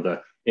kind of be able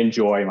to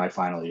enjoy my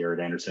final year at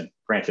Anderson.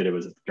 Granted, it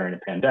was during a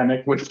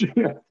pandemic, which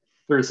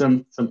there's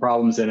some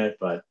problems in it,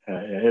 but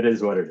it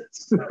is what it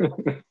is.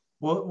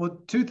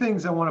 Well, two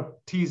things I want to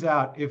tease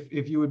out,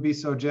 if you would be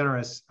so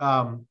generous.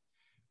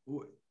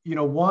 You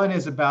know, one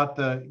is about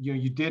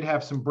you did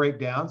have some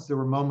breakdowns. There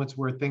were moments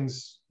where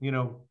things,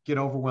 get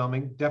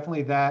overwhelming.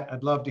 Definitely that.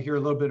 I'd love to hear a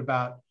little bit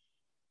about,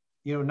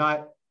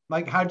 not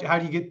like how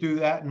do you get through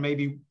that and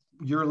maybe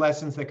your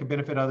lessons that could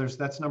benefit others.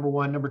 That's number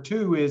one. Number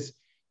two is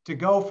to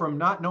go from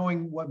not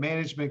knowing what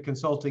management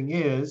consulting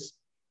is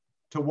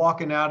to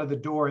walking out of the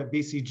door at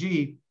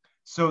BCG.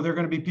 So there are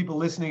going to be people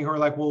listening who are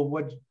like,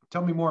 well,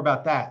 tell me more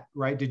about that,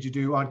 right? Did you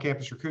do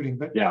on-campus recruiting?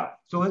 But yeah.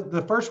 So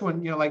the first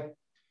one,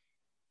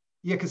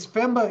 because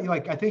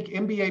FEMBA, I think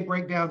MBA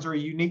breakdowns are a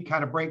unique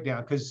kind of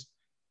breakdown because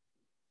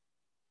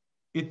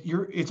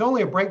it's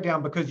only a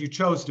breakdown because you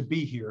chose to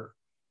be here,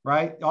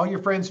 right? All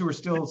your friends who are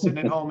still sitting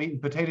at home eating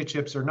potato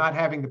chips are not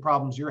having the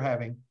problems you're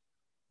having,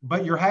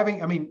 but you're having,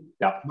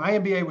 my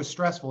MBA was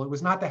stressful. It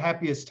was not the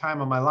happiest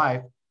time of my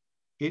life.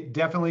 It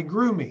definitely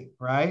grew me,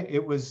 right?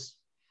 It was,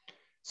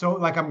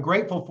 so I'm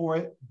grateful for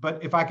it,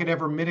 but if I could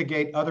ever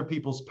mitigate other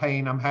people's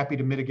pain, I'm happy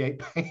to mitigate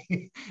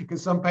pain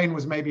because some pain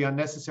was maybe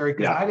unnecessary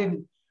because I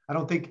think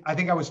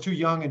I was too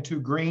young and too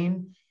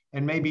green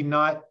and maybe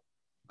not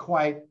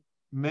quite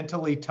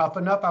mentally tough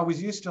enough. I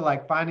was used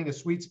to finding a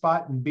sweet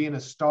spot and being a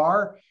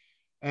star.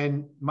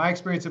 And my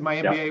experience of my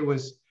MBA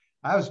was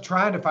I was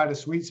trying to find a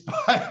sweet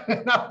spot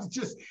and I was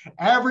just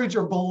average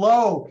or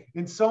below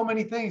in so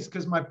many things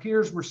because my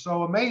peers were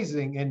so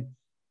amazing. And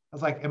I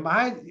was like, am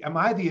I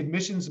the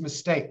admissions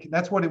mistake?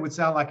 That's what it would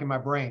sound like in my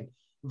brain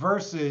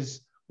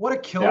versus what a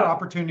killer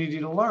opportunity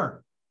to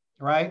learn,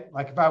 right?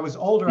 If I was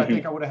older, I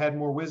think I would have had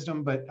more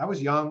wisdom, but I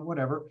was young,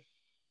 whatever.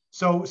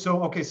 So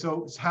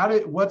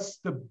what's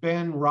the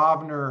Ben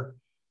Rovner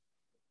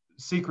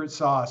secret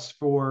sauce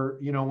for,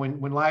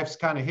 when life's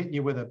kind of hitting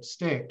you with a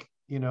stick,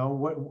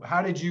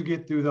 how did you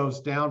get through those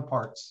down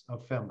parts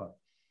of FEMBA?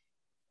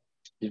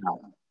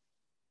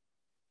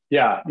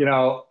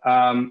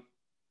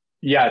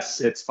 Yes,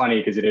 it's funny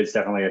because it is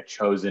definitely a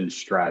chosen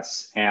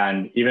stress.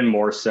 And even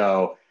more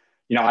so,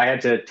 I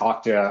had to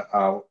talk to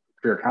a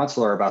career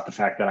counselor about the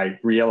fact that I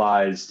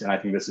realized, and I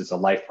think this is a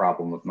life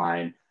problem of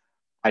mine,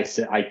 I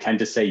tend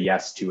to say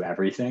yes to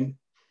everything.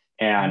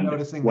 And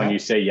when you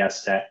say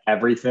yes to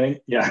everything,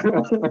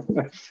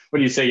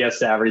 when you say yes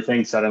to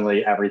everything,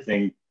 suddenly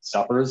everything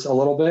suffers a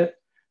little bit.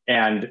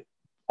 And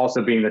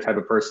also being the type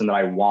of person that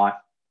I want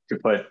to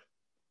put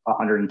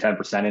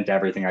 110% into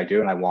everything I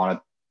do. And I want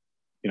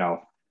to,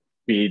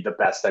 be the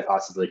best I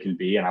possibly can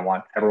be. And I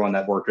want everyone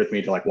that worked with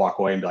me to walk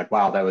away and be like,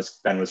 wow,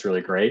 Ben was really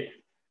great.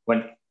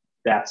 When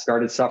that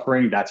started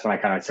suffering, that's when I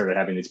kind of started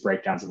having these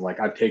breakdowns of like,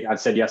 I've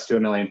said yes to a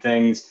million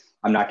things.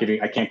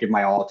 I can't give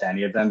my all to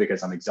any of them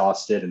because I'm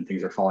exhausted and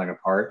things are falling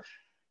apart.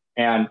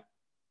 And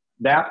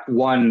that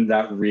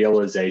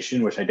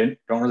realization, which don't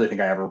really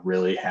think I ever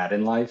really had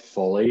in life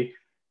fully,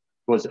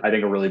 was, I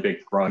think, a really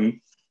big growth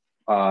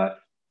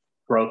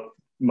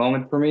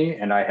moment for me.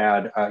 And I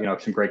had,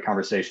 some great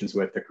conversations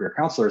with the career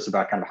counselors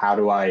about kind of how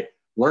do I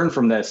learn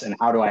from this and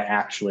how do I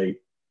actually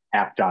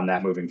act on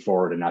that moving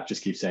forward and not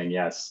just keep saying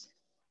yes.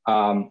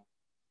 And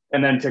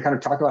then to kind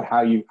of talk about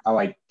how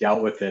I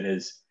dealt with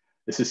it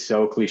this is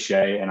so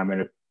cliche. And I'm going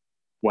to,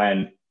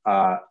 when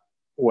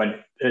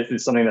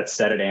it's something that's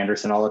said at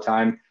Anderson all the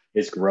time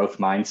is growth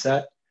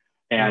mindset.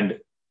 And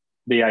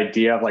the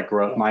idea of like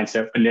growth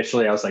mindset,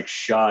 initially I was like,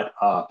 shut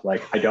up.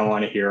 Like, I don't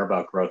want to hear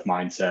about growth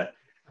mindset.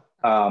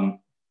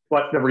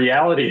 But the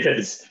reality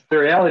is,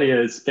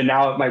 and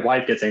now my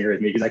wife gets angry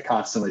with me because I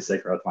constantly say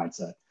growth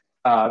mindset,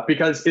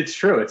 because it's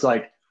true. It's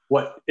like,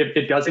 what if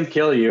it doesn't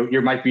kill you?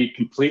 You might be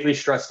completely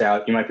stressed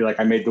out. You might be like,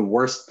 I made the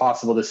worst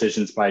possible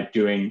decisions by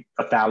doing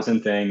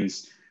 1,000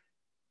 things.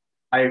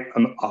 I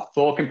am a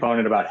full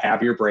component about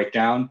have your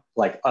breakdown,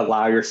 like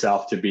allow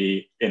yourself to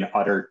be in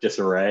utter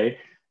disarray,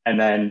 and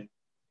then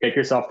pick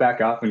yourself back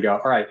up and go,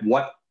 all right,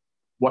 what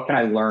can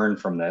I learn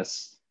from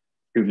this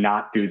to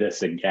not do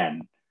this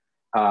again?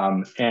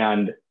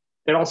 And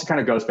it also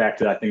kind of goes back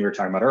to that thing we were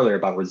talking about earlier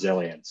about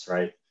resilience,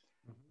 right?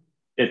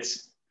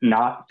 It's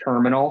not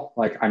terminal.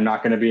 Like, I'm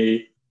not going to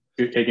be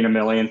taking a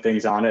million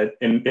things on it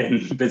in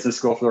business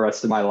school for the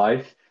rest of my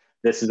life.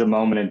 This is a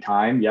moment in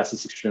time. Yes,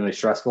 it's extremely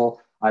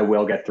stressful. I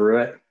will get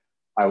through it.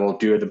 I will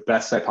do the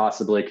best I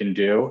possibly can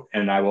do.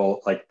 And I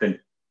will then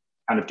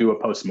kind of do a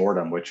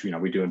postmortem, which,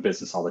 we do in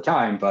business all the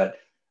time. But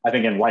I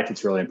think in life,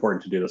 it's really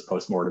important to do those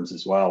postmortems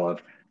as well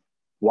of,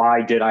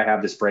 why did I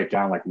have this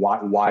breakdown? Like,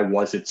 why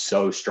was it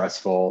so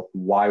stressful?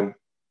 Why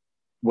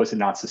was it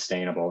not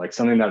sustainable? Like,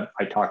 something that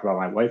I talk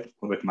about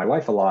with my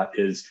wife a lot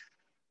is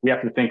we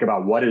have to think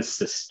about what is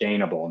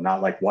sustainable,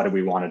 not like, what do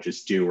we want to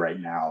just do right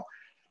now?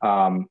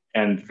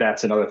 And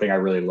that's another thing I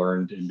really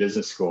learned in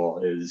business school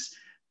is,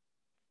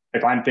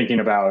 if I'm thinking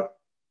about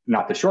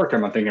not the short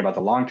term, I'm thinking about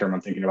the long term.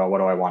 I'm thinking about what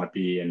do I want to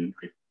be in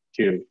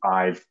 2,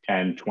 5,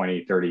 10,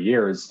 20, 30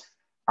 years?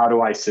 How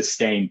do I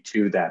sustain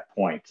to that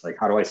point? Like,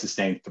 how do I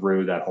sustain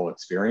through that whole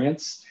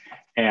experience?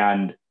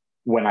 And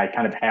when I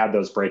kind of had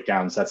those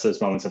breakdowns, that's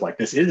those moments of like,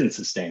 this isn't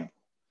sustainable.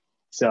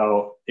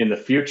 So in the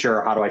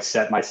future, how do I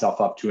set myself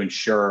up to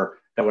ensure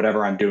that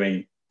whatever I'm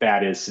doing,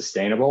 that is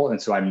sustainable?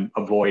 And so I'm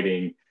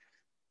avoiding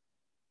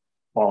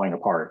falling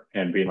apart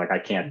and being like, I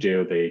can't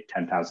do the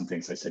 10,000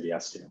 things I said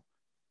yes to.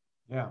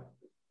 Yeah.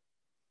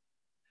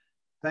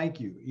 Thank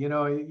you.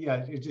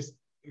 It just,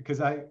 because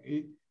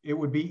it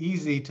would be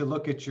easy to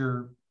look at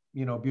your,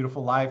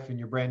 beautiful life and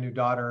your brand new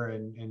daughter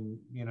and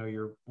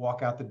your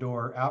walk out the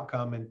door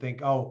outcome and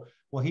think, oh,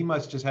 well, he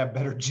must just have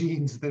better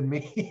genes than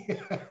me,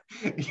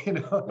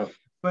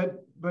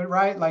 but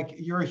right. Like,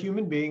 you're a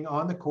human being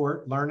on the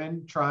court,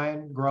 learning,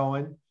 trying,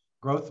 growing,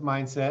 growth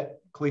mindset,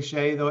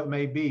 cliche though it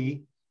may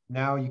be.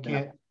 Now you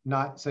can't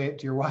not say it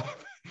to your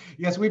wife.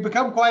 Yes, we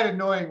become quite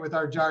annoying with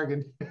our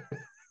jargon.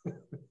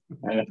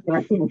 It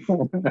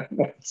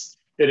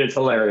is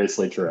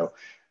hilariously true.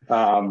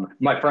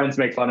 My friends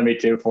make fun of me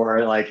too for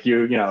it. Like,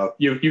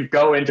 you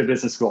go into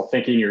business school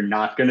thinking you're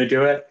not going to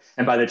do it,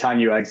 and by the time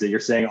you exit,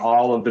 you're saying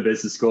all of the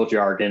business school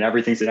jargon.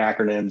 Everything's in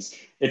acronyms.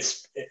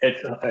 It's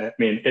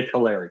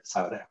hilarious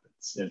how it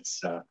happens.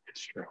 It's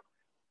true.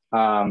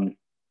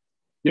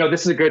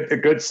 This is a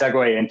good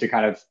segue into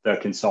kind of the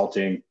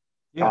consulting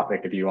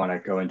topic, if you want to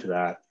go into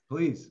that.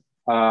 Please.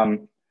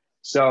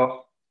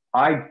 So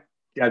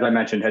as I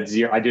mentioned,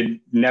 I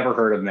never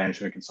heard of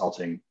management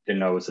consulting, didn't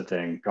know it was a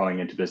thing going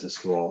into business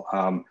school.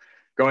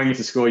 Going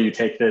into school, you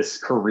take this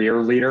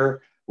career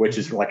leader, which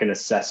is like an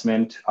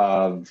assessment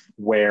of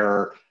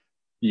where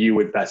you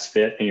would best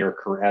fit in your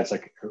career as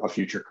like a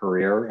future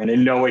career. And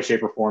in no way,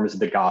 shape, or form is it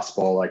the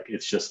gospel. Like,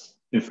 it's just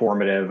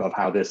informative of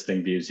how this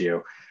thing views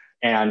you.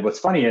 And what's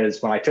funny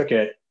is when I took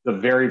it, the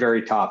very,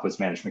 very top was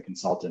management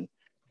consultant.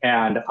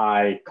 And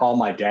I called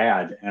my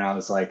dad and I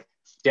was like,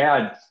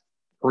 Dad,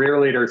 career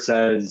leader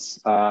says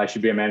I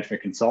should be a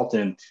management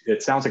consultant.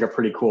 It sounds like a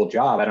pretty cool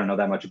job. I don't know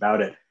that much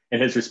about it.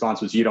 And his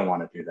response was, you don't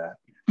want to do that.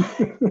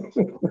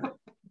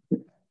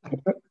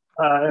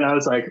 And I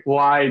was like,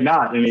 why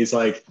not? And he's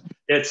like,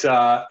 it's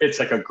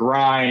like a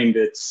grind.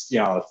 It's,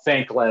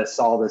 thankless,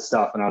 all this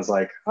stuff. And I was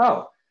like,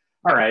 oh,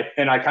 all right.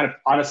 And I kind of,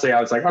 honestly, I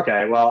was like,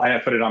 okay, well, I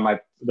put it on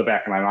the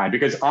back of my mind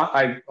because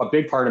a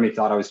big part of me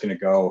thought I was going to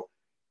go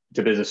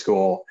to business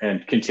school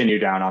and continue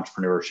down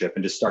entrepreneurship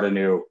and just start a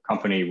new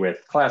company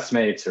with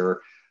classmates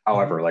or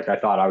however. Like, I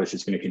thought I was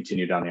just going to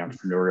continue down the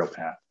entrepreneurial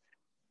path.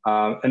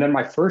 And then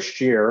my first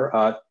year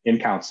in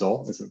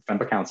council, as a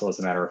FEMBA council, as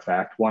a matter of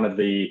fact, one of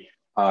the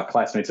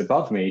classmates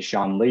above me,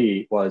 Sean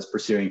Lee, was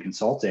pursuing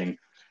consulting.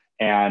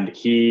 And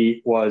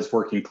he was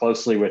working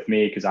closely with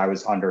me because I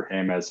was under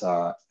him as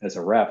a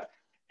rep.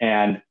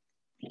 And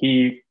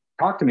he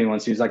talked to me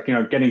once. He was like,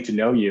 getting to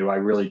know you, I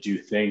really do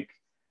think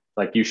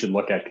like, you should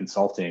look at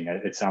consulting.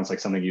 It sounds like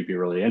something you'd be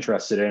really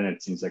interested in.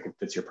 It seems like it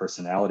fits your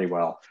personality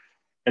well.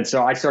 And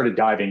so I started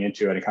diving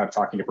into it and kind of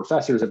talking to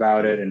professors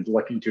about it and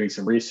doing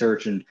some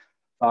research, and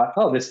thought,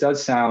 oh, this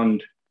does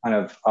sound kind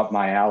of up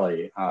my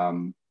alley.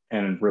 And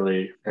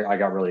really, I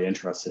got really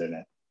interested in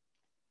it.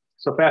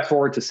 So fast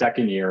forward to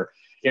second year,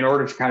 in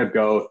order to kind of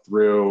go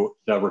through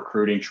the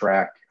recruiting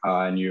track,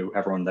 and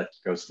everyone that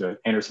goes to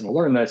Anderson will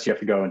learn this, you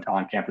have to go into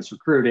on-campus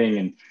recruiting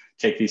and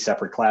take these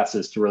separate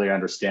classes to really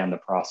understand the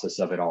process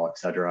of it all, et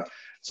cetera.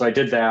 So I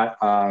did that.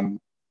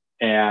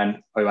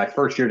 And my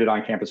first year did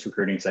on-campus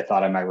recruiting because I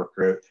thought I might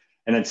recruit.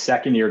 And then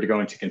second year to go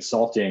into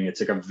consulting, it's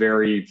like a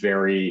very,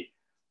 very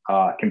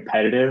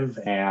competitive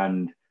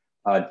and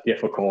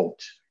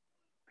difficult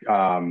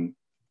on-campus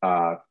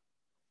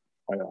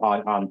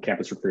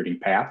recruiting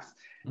path.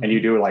 And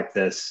you do like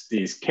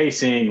these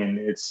casing, and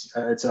it's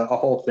a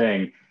whole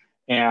thing.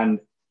 And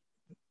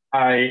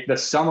the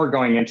summer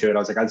going into it, I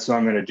was like, that's what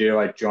I'm going to do.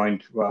 I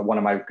joined one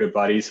of my good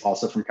buddies,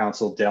 also from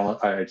council,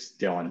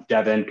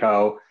 Devin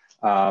Co.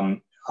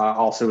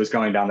 Also was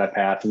going down that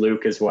path.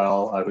 Luke as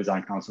well, who's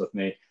on council with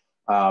me.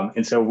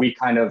 And so we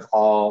kind of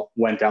all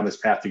went down this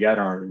path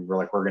together, and we're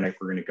like, we're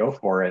gonna go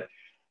for it.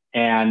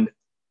 And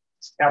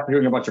after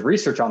doing a bunch of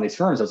research on these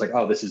firms, I was like,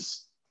 oh, this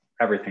is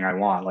everything I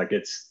want. Like,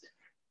 it's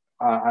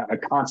a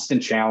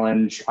constant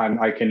challenge.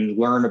 I can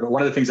learn about,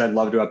 one of the things I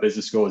loved about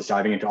business school is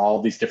diving into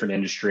all these different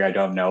industry I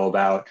don't know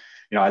about.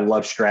 I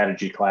love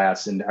strategy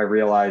class, and I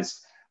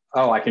realized,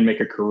 oh, I can make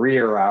a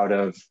career out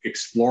of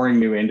exploring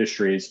new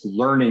industries,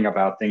 learning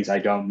about things I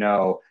don't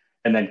know,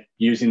 and then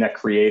using that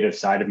creative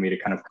side of me to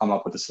kind of come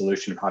up with a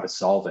solution of how to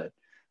solve it,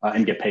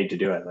 and get paid to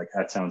do it. Like,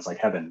 that sounds like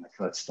heaven. Like,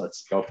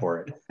 let's go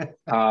for it.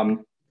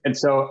 And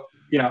so,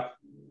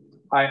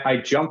 I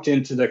jumped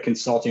into the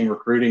consulting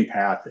recruiting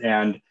path,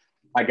 and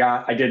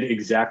I did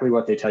exactly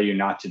what they tell you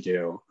not to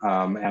do.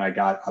 And I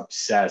got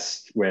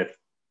obsessed with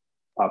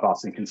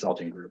Boston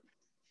Consulting Group.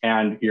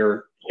 And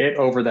you're hit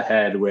over the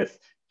head with,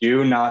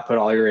 do not put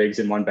all your eggs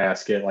in one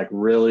basket. Like,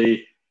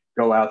 really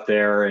go out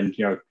there, and,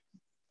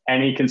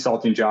 any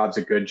consulting job's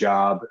a good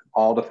job.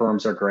 All the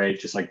firms are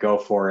great. Just like, go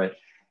for it.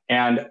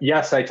 And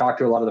yes, I talked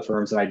to a lot of the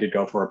firms, and I did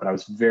go for it, but I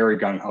was very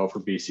gung-ho for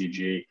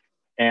BCG.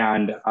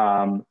 And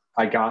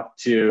I got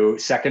to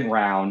second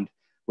round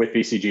with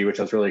BCG, which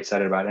I was really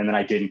excited about. And then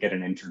I didn't get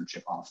an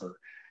internship offer.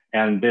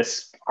 And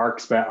this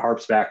harps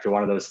back to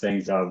one of those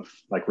things of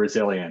like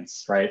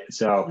resilience, right?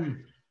 So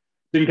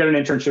didn't get an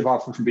internship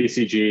offer from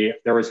BCG.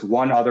 There was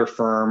one other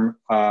firm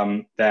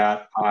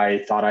that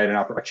I thought I had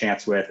a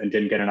chance with, and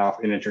didn't get an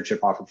internship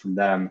offer from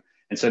them.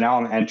 And so now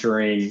I'm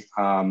entering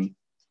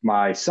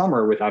my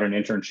summer without an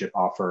internship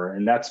offer.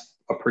 And that's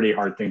a pretty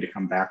hard thing to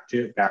come back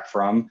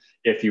from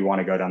if you want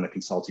to go down the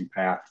consulting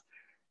path.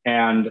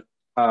 And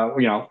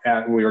we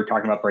were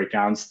talking about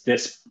breakdowns.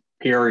 This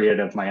period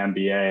of my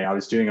MBA, I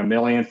was doing a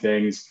million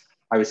things.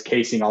 I was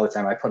casing all the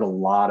time. I put a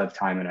lot of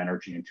time and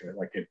energy into it,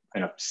 like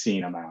an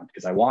obscene amount,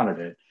 because I wanted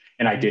it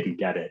and I didn't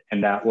get it.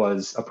 And that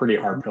was a pretty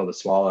hard pill to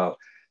swallow.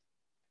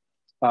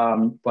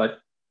 But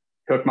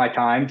took my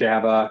time to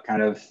have a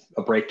kind of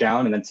a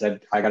breakdown, and then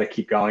said, I got to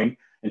keep going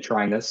and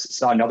trying this.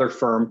 Saw another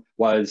firm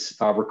was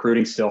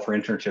recruiting still for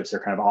internships. They're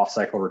kind of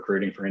off-cycle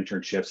recruiting for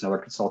internships, another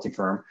consulting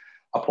firm.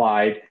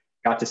 Applied.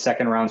 Got to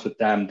second rounds with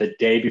them. The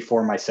day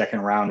before my second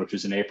round, which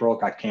was in April,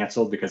 got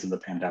canceled because of the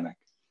pandemic.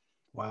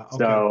 Wow. Okay.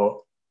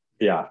 So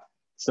yeah.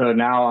 So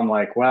now I'm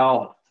like,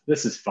 well,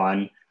 this is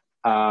fun.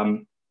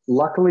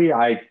 Luckily,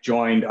 I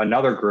joined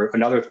another group,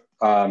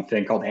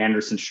 thing called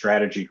Anderson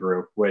Strategy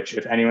Group, which,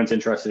 if anyone's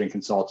interested in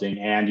consulting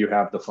and you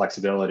have the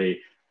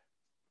flexibility,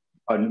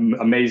 an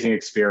amazing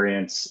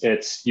experience.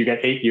 You get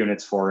 8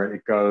 units for it.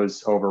 It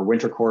goes over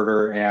winter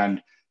quarter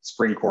and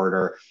spring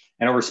quarter.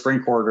 And over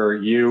spring quarter,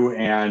 you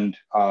and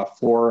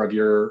 4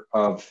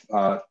 of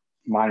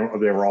mine,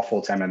 they were all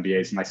full-time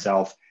MBAs,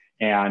 myself,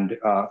 and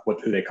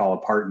who they call a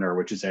partner,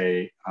 which is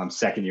a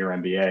second-year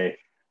MBA,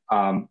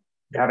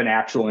 have an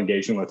actual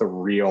engagement with a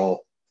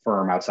real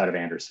firm outside of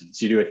Anderson.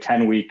 So you do a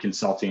 10-week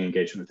consulting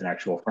engagement with an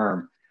actual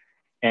firm.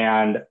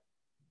 And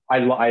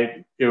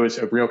it was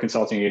a real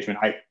consulting engagement.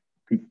 I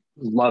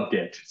loved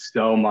it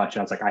so much.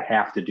 I was like, I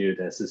have to do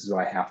this. This is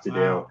what I have to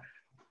do.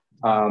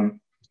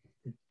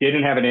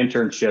 Didn't have an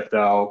internship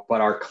though,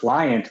 but our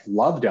client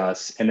loved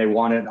us and they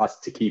wanted us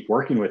to keep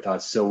working with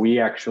us. So we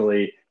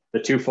actually,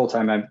 two of the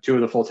full-time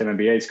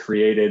MBAs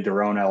created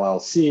their own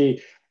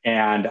LLC,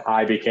 and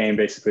I became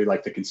basically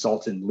like the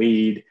consultant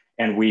lead.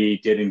 And we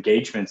did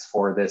engagements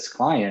for this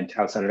client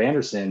outside of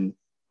Anderson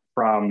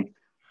from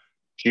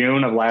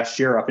June of last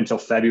year up until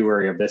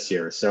February of this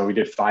year. So we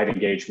did 5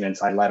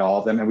 engagements. I led all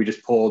of them, and we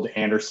just pulled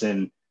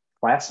Anderson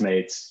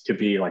classmates to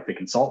be like the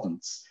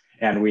consultants.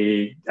 And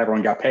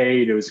everyone got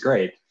paid. It was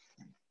great.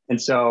 And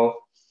so,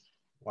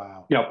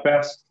 wow.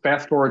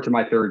 Fast forward to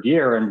my 3rd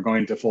year, I'm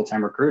going to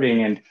full-time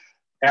recruiting. And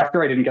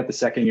after I didn't get the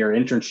second-year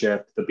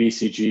internship, the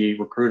BCG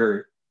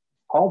recruiter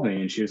called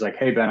me and she was like,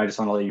 hey, Ben, I just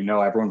want to let you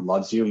know everyone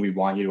loves you and we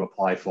want you to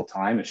apply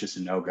full-time. It's just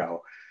a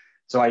no-go.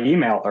 So I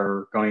emailed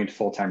her going into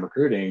full-time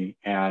recruiting,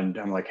 and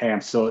I'm like, hey,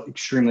 I'm still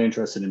extremely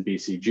interested in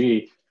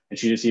BCG. And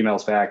she just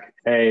emails back,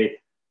 hey,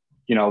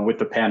 with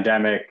the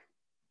pandemic,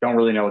 don't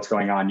really know what's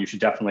going on. You should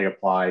definitely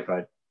apply,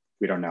 but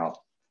we don't know.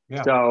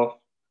 Yeah. So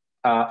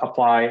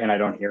apply, and I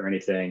don't hear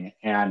anything.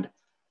 And,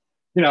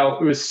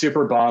 it was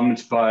super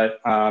bummed, but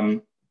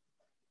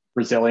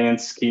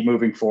resilience, keep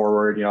moving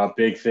forward, a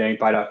big thing.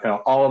 But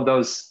all of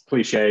those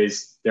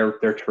cliches,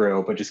 they're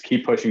true, but just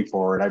keep pushing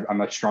forward.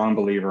 I'm a strong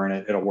believer in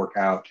it. It'll work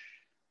out.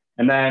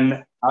 And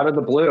then out of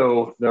the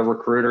blue, the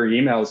recruiter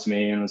emails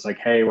me and was like,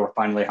 hey, we're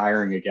finally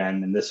hiring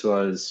again. And this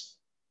was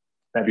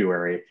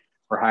February.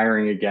 We're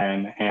hiring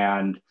again.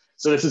 And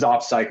so this is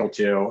off cycle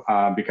too,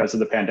 because of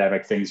the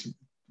pandemic,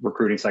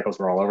 recruiting cycles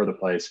were all over the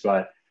place.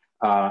 But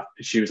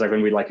she was like,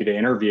 when we'd like you to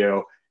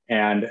interview,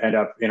 and end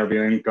up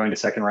interviewing, going to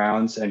second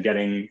rounds and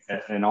getting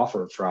an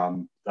offer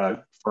from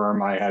the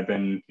firm I had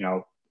been,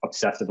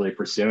 obsessively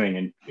pursuing,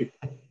 and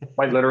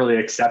quite literally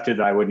accepted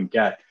that I wouldn't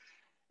get.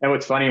 And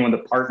what's funny, when the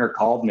partner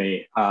called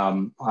me,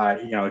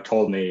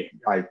 told me,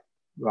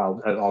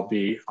 I'll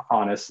be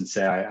honest and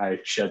say I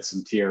shed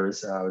some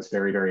tears. I was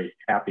very, very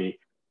happy.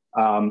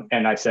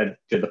 And I said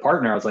to the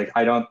partner, I was like,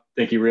 I don't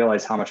think you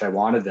realize how much I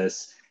wanted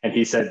this. And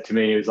he said to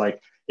me, he was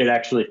like, it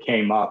actually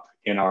came up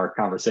in our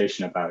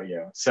conversation about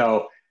you.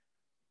 So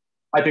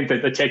I think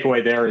that the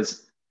takeaway there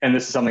is, and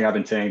this is something I've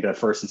been saying to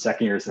first and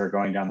second years that are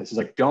going down, this is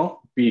like, don't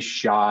be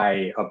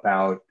shy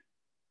about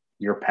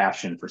your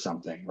passion for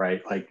something,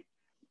 right? Like,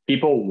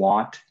 people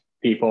want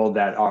people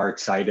that are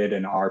excited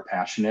and are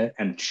passionate,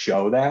 and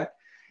show that.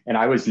 And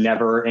I was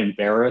never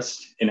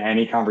embarrassed in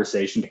any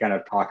conversation to kind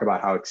of talk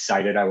about how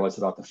excited I was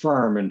about the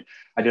firm. And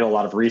I did a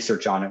lot of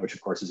research on it, which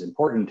of course is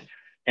important.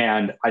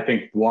 And I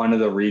think one of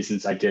the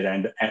reasons I did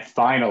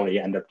finally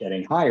end up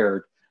getting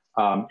hired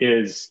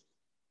is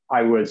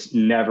I was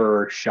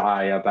never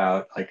shy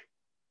about, like,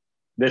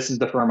 this is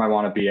the firm I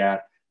want to be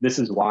at. This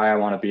is why I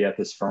want to be at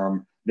this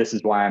firm. This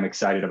is why I'm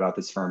excited about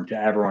this firm, to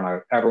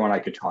everyone I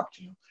could talk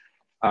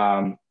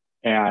to.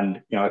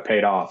 And it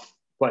paid off.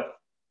 But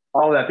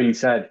all that being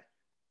said,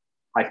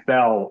 I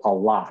fell a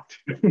lot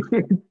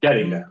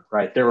getting there,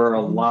 right? There were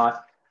a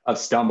lot of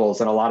stumbles,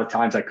 and a lot of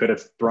times I could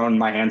have thrown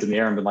my hands in the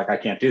air and been like, I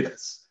can't do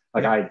this.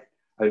 Like,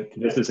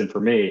 this isn't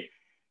for me.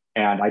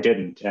 And I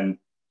didn't. And,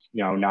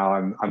 now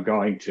I'm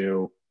going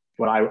to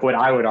what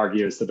I would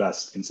argue is the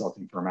best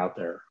consulting firm out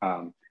there.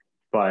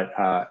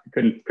 But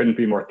couldn't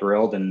be more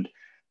thrilled. And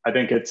I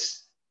think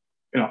it's,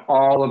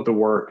 all of the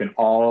work and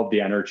all of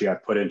the energy I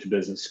put into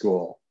business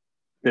school,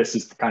 this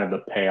is kind of the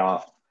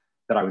payoff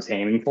that I was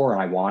aiming for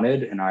and I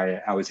wanted, and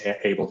I was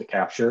able to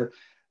capture,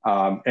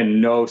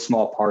 in no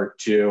small part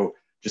to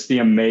just the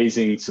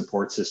amazing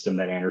support system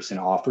that Anderson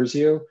offers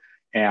you.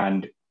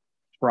 And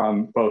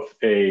from both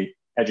a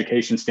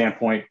education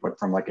standpoint, but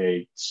from like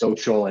a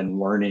social and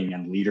learning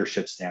and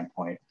leadership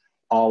standpoint,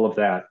 all of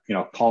that,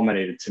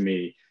 culminated to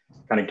me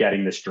kind of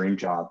getting this dream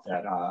job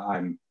that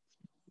I'm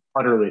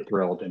utterly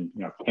thrilled and,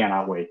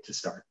 cannot wait to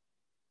start.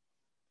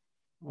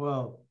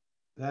 Well,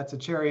 that's a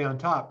cherry on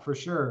top for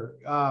sure.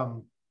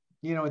 And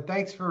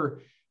thanks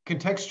for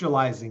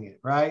contextualizing it,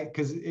 right?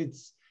 Because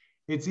it's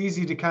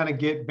easy to kind of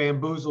get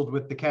bamboozled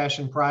with the cash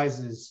and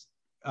prizes,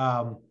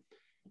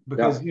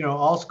 because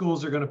all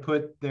schools are going to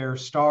put their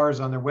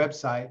stars on their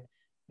website,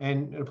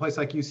 and in a place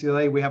like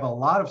UCLA, we have a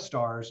lot of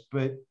stars,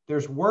 but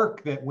there's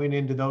work that went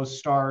into those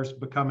stars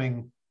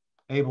becoming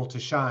able to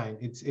shine.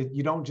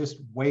 You don't just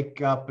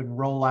wake up and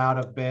roll out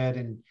of bed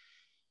and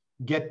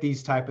get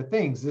these type of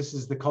things. This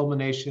is the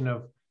culmination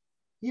of,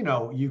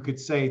 you could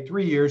say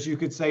 3 years, you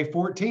could say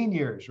 14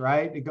 years,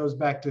 right? It goes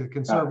back to the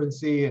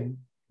conservancy and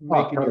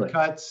making your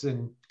cuts.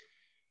 And,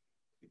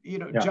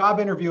 job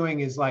interviewing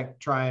is like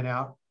trying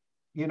out,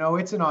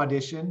 it's an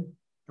audition,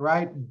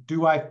 right?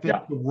 Do I fit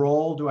the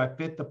role? Do I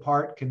fit the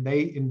part? Can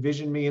they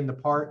envision me in the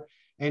part?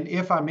 And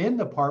if I'm in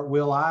the part,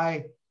 will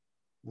I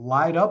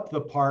light up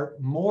the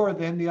part more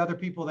than the other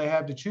people they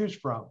have to choose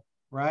from,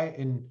 right?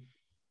 And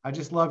I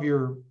just love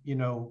your,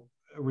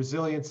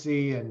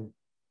 resiliency, and,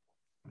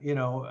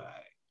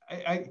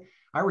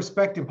 I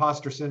respect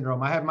imposter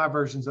syndrome. I have my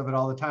versions of it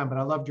all the time, but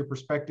I loved your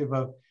perspective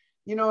of,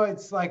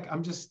 it's like,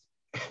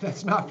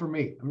 that's not for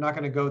me. I'm not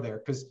going to go there,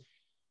 because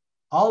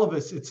all of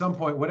us at some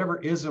point, whatever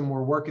ism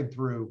we're working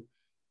through,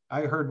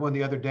 I heard one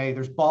the other day,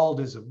 there's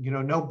baldism.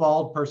 No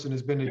bald person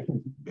has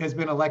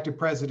been elected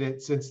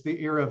president since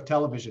the era of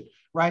television,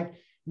 right?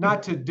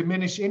 Not to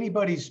diminish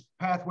anybody's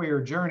pathway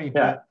or journey,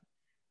 but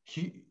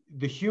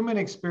the human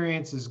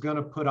experience is going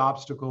to put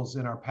obstacles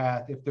in our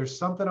path. If there's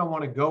something I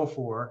want to go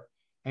for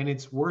and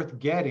it's worth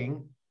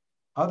getting,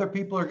 other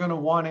people are going to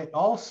want it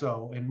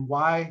also. And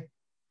why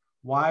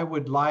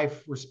would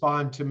life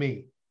respond to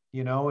me?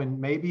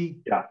 And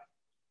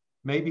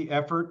maybe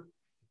effort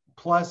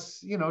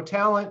plus,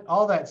 talent,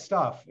 all that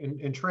stuff,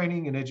 and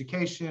training and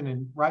education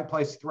and right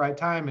place at the right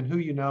time and who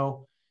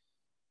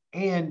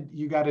and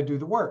you got to do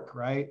the work,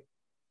 right?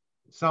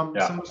 Some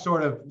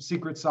sort of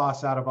secret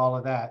sauce out of all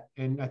of that.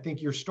 And I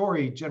think your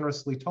story,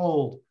 generously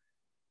told,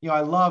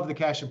 I love the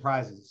cash and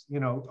prizes,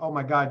 oh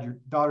my God, your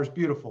daughter's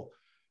beautiful.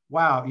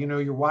 Wow.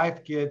 Your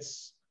wife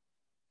gets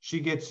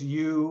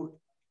you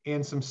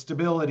and some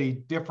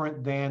stability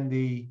different than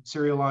the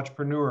serial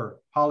entrepreneur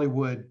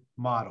Hollywood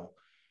model.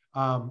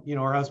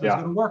 Our husband's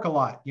going to work a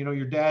lot.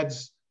 Your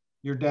dad's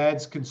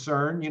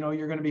concern,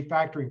 you're going to be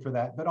factoring for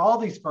that. But all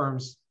these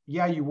firms,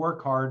 you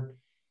work hard,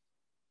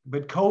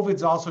 but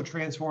COVID's also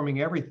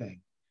transforming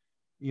everything.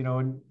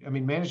 And I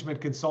mean,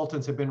 management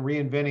consultants have been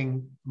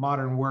reinventing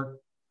modern work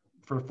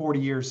for 40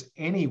 years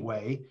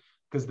anyway,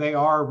 because they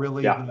are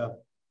really they're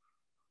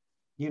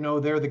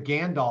the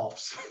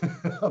Gandalfs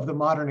of the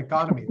modern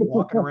economy,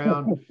 walking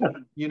around,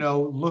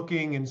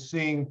 looking and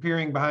seeing,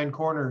 peering behind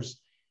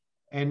corners.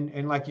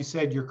 And like you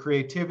said, your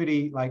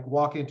creativity, like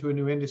walk into a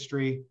new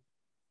industry,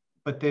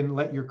 but then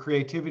let your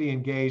creativity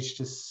engage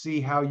to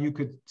see how you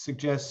could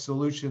suggest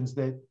solutions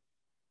that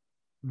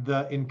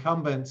the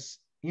incumbents,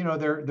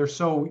 they're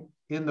so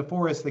in the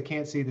forest, they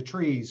can't see the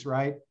trees,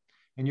 right?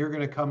 And you're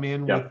going to come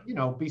in with,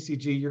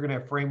 BCG, you're going to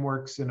have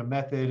frameworks and a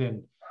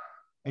method,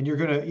 and you're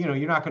going to,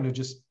 you're not going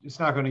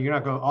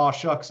to, oh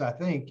shucks, I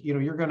think,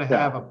 you're going to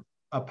have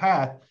a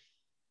path,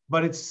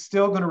 but it's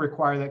still going to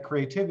require that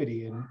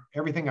creativity. And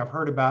everything I've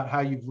heard about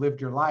how you've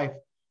lived your life,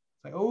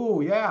 it's like,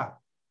 oh yeah,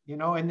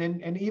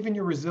 and even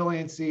your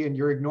resiliency, and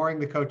you're ignoring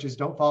the coaches,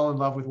 don't fall in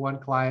love with one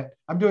client.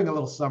 I'm doing a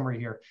little summary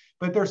here,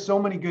 but there's so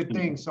many good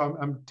things. So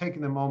I'm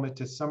taking the moment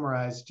to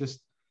summarize,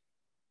 just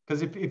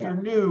because if you're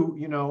new,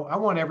 I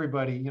want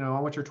everybody, I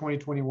want your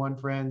 2021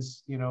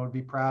 friends, to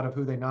be proud of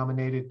who they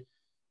nominated.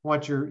 I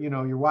want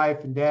your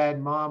wife and dad,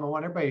 and mom, I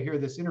want everybody to hear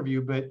this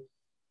interview, but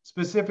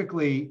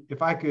specifically,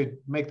 if I could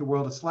make the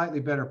world a slightly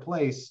better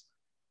place,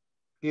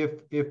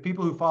 if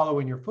people who follow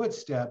in your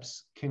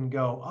footsteps can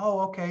go,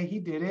 oh, okay, he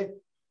did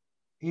it.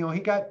 He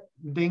got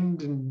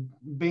dinged and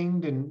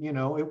binged, and,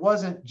 it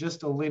wasn't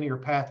just a linear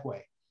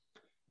pathway.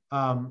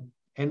 And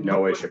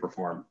no way, shape, or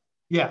form.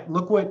 Yeah.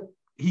 Look what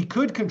he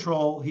could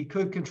control. He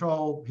could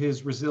control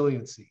his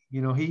resiliency.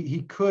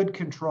 He could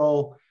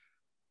control,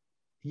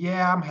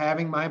 I'm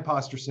having my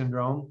imposter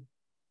syndrome,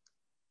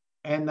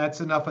 and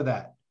that's enough of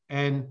that.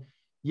 And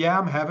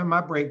I'm having my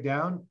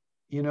breakdown,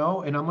 and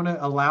I'm going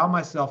to allow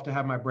myself to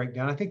have my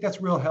breakdown. I think that's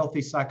real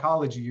healthy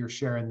psychology you're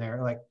sharing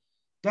there. Like,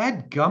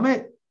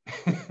 dadgummit,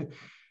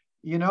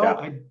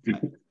 like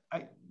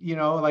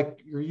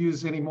you're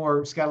use any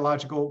more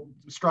scatological,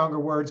 stronger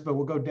words, but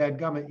we'll go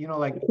dadgummit,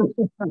 like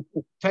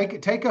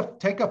take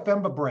a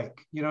FEMBA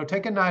break,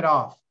 take a night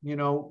off,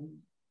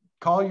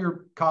 call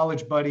your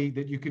college buddy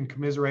that you can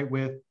commiserate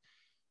with,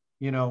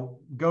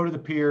 go to the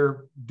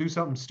pier, do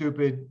something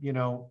stupid,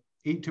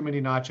 eat too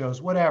many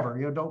nachos,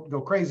 whatever, don't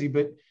go crazy,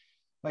 but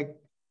like,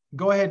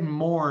 go ahead and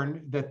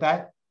mourn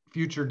that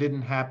future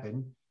didn't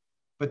happen,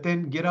 but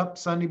then get up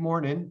Sunday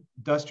morning,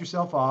 dust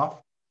yourself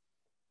off.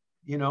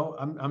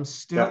 I'm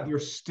still,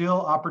 there's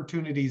still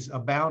opportunities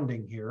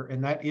abounding here.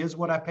 And that is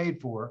what I paid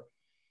for.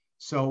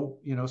 So,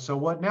 so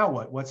what now,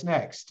 what's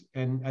next?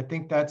 And I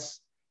think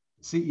that's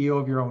CEO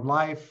of your own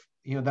life.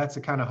 That's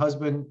the kind of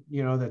husband,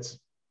 that's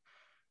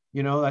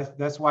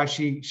why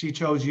she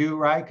chose you,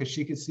 right? Because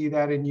she could see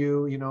that in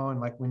you,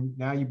 and like when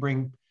now you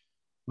bring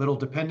little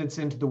dependents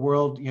into the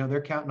world,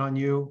 they're counting on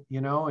you,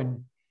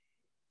 and,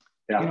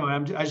 I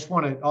just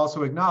want to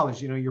also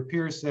acknowledge, your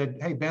peers said,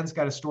 hey, Ben's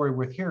got a story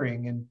worth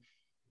hearing. And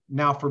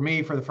now for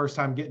me, for the first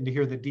time getting to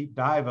hear the deep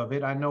dive of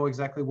it, I know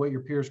exactly what your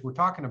peers were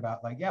talking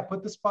about. Like,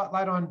 put the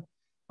spotlight on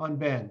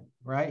Ben,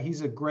 right? He's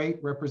a great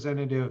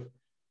representative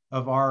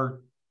of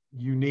our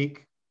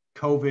unique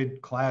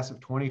COVID class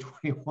of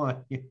 2021,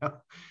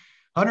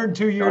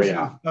 102 years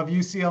of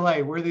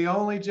UCLA. We're the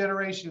only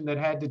generation that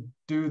had to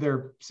do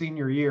their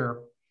senior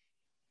year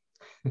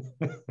in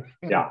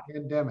the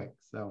pandemic.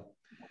 So,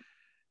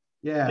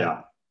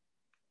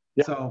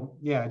 So,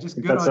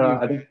 just good on you.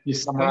 I think you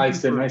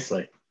summarized it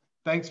nicely.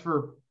 Thank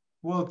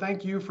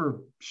you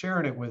for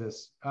sharing it with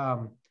us.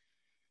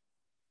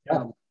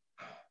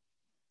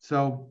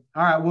 So, all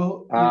right.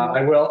 Well,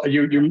 I will.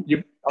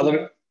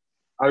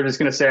 I was just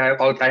going to say,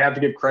 I have to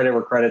give credit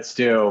where credit's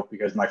due,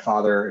 because my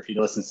father, if he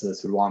listens to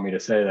this, would want me to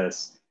say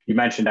this. You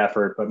mentioned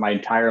effort, but my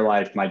entire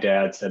life, my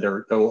dad said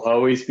there will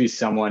always be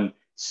someone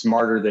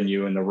smarter than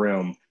you in the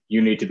room.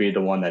 You need to be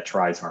the one that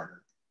tries harder.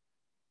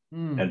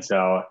 And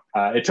so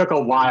it took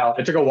a while.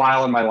 It took a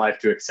while in my life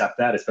to accept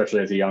that, especially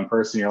as a young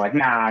person. You're like,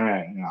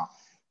 no.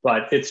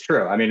 But it's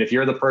true. I mean, if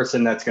you're the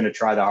person that's going to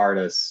try the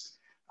hardest,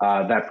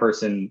 that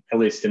person, at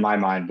least in my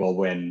mind, will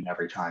win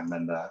every time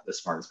than the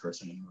smartest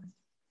person in the room.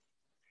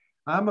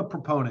 I'm a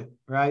proponent,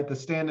 right? The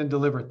stand and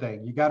deliver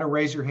thing. You got to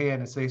raise your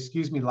hand and say,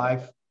 excuse me,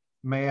 life,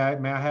 may I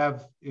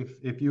have,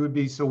 if you would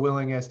be so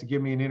willing as to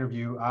give me an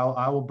interview,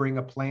 I will bring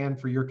a plan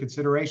for your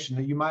consideration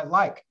that you might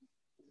like.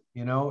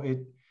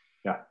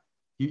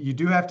 You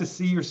do have to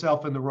see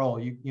yourself in the role,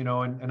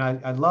 and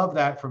I love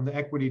that from the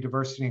equity,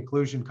 diversity,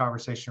 inclusion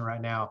conversation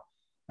right now.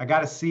 I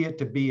got to see it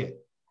to be it.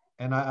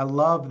 And I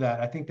love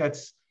that. I think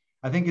it's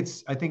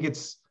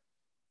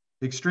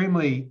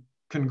extremely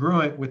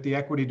congruent with the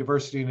equity,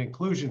 diversity, and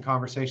inclusion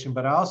conversation,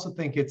 but I also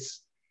think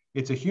it's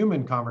a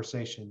human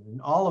conversation,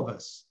 and all of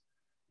us,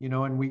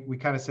 and we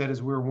kind of said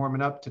as we were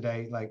warming up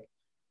today, like,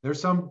 There's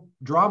some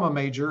drama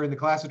major in the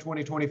class of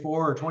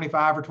 2024 or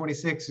 25 or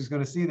 26 who's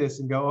going to see this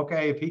and go,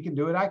 okay, if he can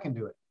do it, I can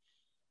do it.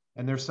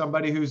 And there's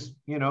somebody who's,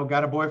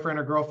 got a boyfriend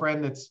or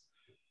girlfriend that's,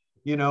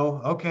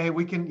 okay,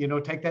 we can,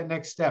 take that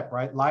next step,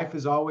 right? Life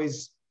is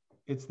always,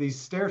 it's these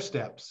stair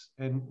steps,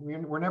 and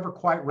we're never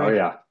quite ready. Oh,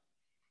 yeah.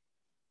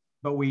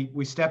 But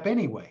we step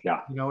anyway.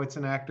 Yeah. It's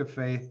an act of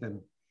faith,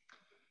 and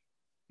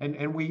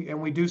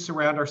we do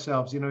surround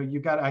ourselves.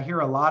 I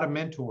hear a lot of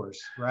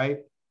mentors, right?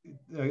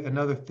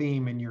 Another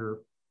theme in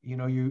your,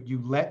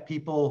 you let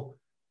people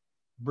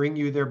bring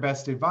you their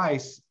best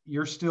advice.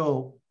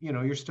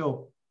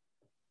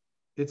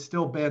 It's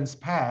still Ben's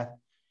path,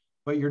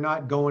 but you're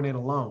not going it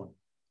alone.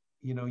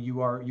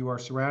 You are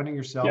surrounding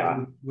yourself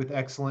with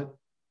excellent,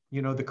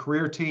 the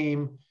career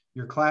team,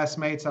 your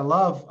classmates. I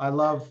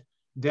love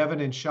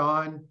Devin and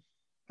Sean.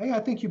 Hey, I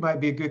think you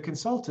might be a good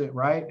consultant,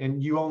 right?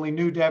 And you only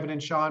knew Devin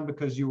and Sean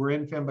because you were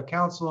in FEMBA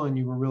Council and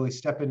you were really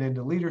stepping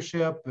into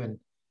leadership. And,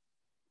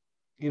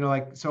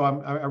 so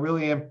I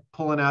really am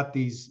pulling out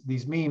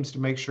these memes to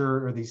make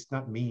sure, or these,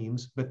 not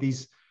memes, but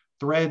these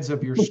threads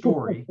of your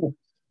story,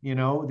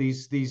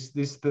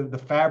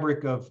 the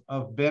fabric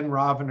of Ben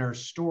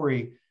Rovner's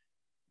story,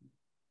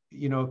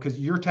 because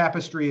your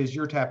tapestry is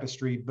your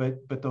tapestry,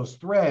 but those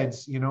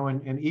threads,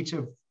 and each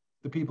of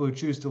the people who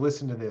choose to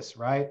listen to this,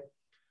 right?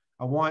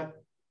 I want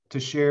to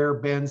share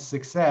Ben's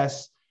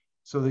success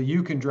so that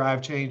you can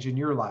drive change in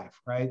your life,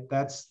 right?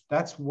 That's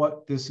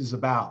what this is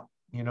about.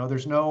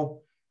 There's no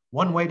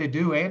one way to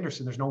do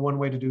Anderson. There's no one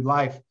way to do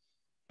life.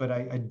 But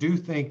I do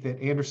think that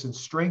Anderson's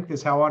strength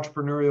is how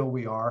entrepreneurial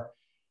we are.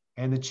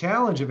 And the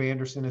challenge of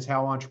Anderson is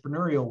how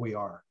entrepreneurial we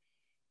are.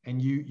 And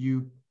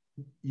you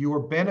are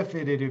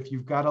benefited if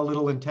you've got a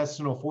little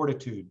intestinal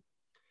fortitude.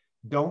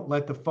 Don't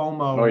let the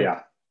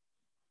FOMO,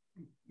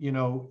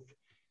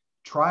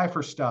 try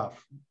for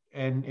stuff.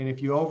 And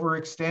if you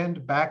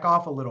overextend, back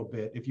off a little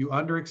bit. If you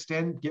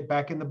underextend, get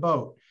back in the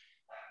boat.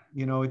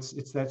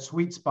 It's that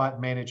sweet spot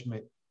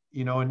management,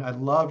 and I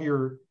love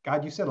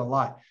God, you said a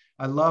lot.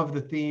 I love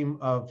the theme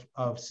of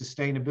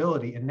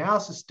sustainability, and now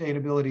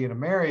sustainability in a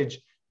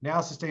marriage,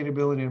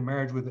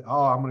 with,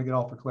 I'm going to get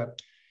off a clip.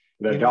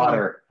 The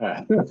daughter.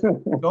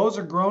 Those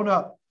are grown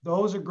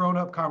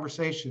up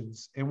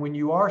conversations. And when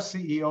you are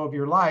CEO of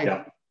your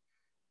life,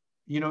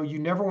 you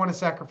never want to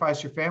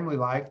sacrifice your family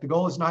life. The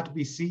goal is not to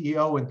be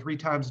CEO and 3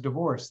 times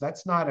divorced.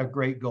 That's not a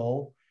great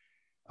goal.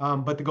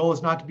 But the goal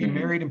is not to be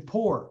married and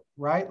poor,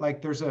 right?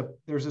 Like there's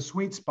a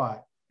sweet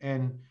spot.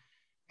 And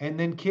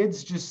then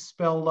kids just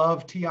spell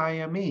love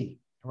TIME,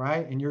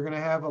 right? And you're going to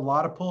have a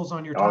lot of pulls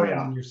on your time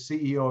when you're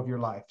CEO of your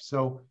life.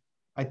 So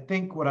I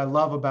think what I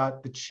love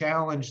about the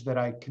challenge that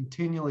I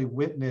continually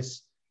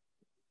witness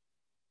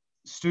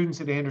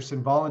students at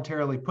Anderson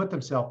voluntarily put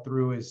themselves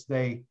through is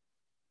they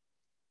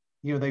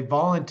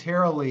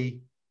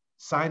voluntarily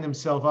sign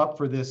themselves up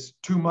for this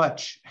too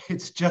much.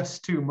 It's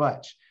just too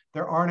much.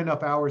 There aren't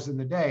enough hours in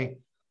the day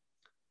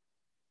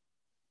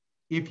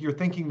if you're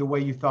thinking the way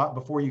you thought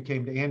before you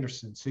came to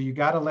Anderson. So you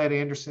got to let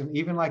Anderson,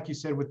 even like you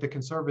said with the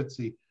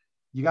conservancy,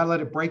 you got to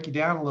let it break you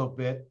down a little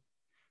bit,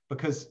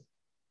 because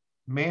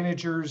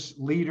managers,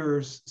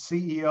 leaders,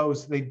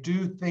 CEOs, they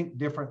do think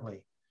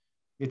differently.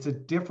 It's a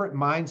different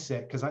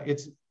mindset, because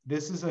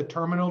this is a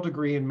terminal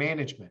degree in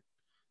management.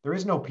 There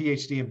is no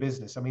PhD in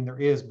business. I mean, there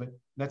is, but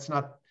that's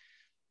not,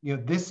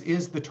 this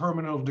is the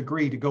terminal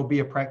degree to go be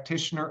a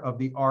practitioner of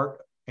the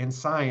art and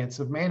science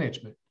of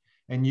management.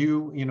 And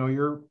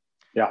you're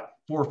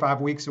 4 or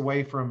 5 weeks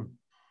away from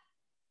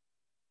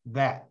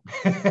that.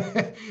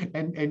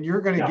 and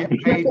you're going to get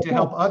paid to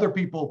help other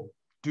people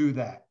do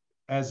that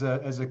as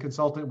a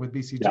consultant with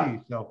BCG. Yeah.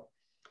 So, all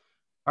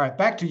right,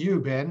 back to you,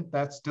 Ben.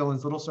 That's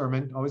Dylan's little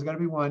sermon. Always got to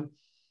be one.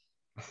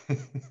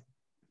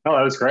 Oh,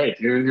 that was great.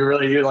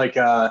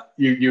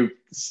 You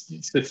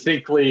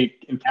succinctly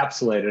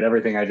encapsulated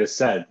everything I just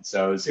said.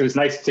 So it was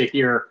nice to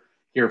hear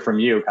from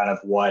you kind of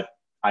what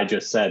I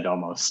just said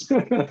almost.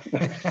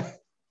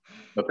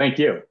 But thank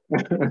you.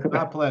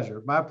 My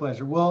pleasure.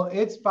 Well,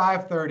 it's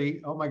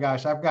 5:30. Oh my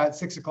gosh, I've got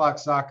 6 o'clock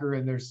soccer,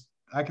 and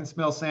I can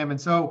smell salmon.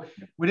 So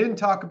we didn't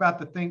talk about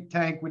the think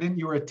tank.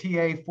 You were a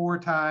TA 4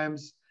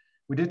 times.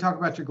 We did talk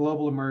about your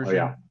global immersion. Oh,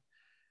 yeah.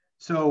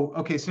 So,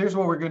 okay, so here's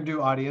what we're going to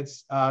do,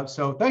 audience.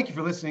 So thank you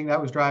for listening.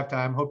 That was Drive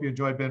Time. Hope you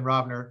enjoyed Ben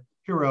Rovner,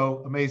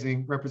 hero,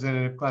 amazing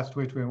representative, class of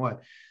 2021.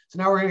 So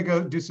now we're going to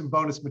go do some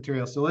bonus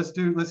material. So let's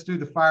do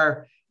the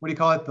fire, what do you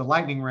call it? The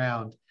lightning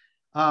round.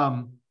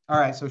 All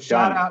right, so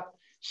shout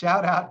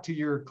out to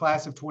your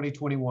class of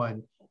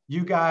 2021.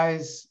 You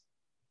guys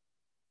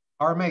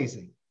are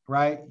amazing,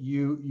 right?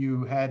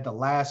 You had the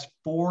last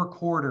 4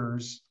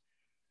 quarters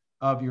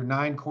of your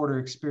 9-quarter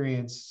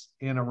experience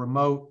in a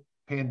remote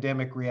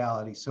pandemic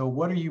reality. So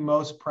what are you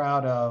most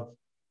proud of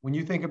when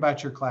you think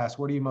about your class?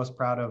 What are you most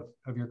proud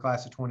of your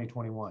class of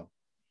 2021?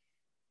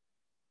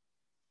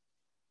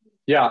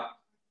 Yeah,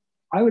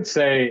 I would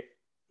say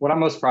what I'm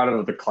most proud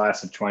of the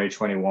class of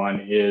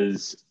 2021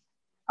 is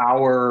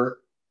our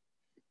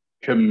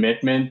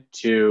commitment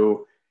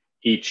to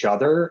each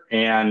other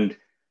and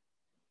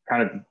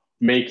kind of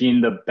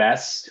making the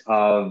best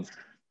of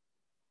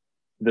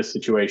the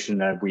situation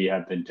that we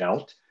have been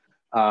dealt.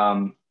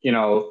 You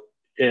know,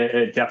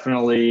 it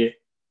definitely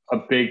a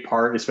big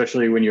part,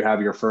 especially when you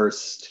have your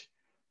first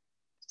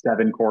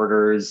 7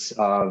 quarters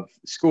of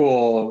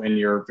school and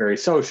you're very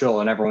social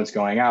and everyone's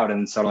going out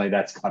and suddenly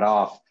that's cut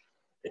off.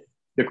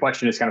 The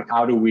question is kind of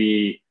how do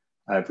we,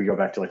 if we go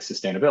back to like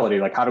sustainability,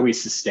 like how do we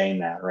sustain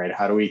that, right?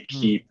 How do we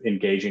keep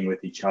engaging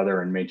with each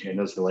other and maintain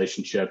those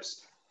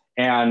relationships?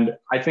 And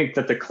I think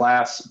that the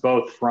class,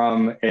 both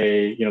from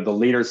the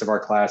leaders of our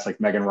class, like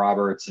Megan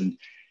Roberts and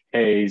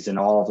Hayes and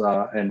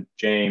and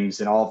James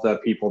and all of the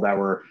people that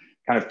were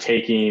kind of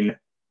taking,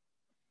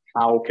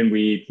 how can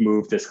we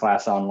move this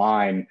class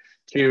online,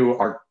 to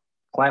our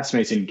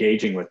classmates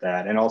engaging with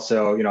that. And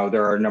also, you know,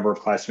 there are a number of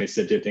classmates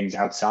that did things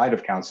outside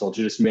of council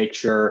to just make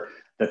sure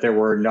that there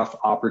were enough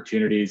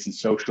opportunities and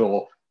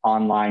social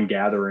online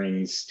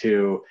gatherings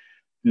to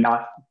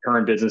not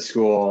turn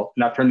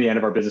the end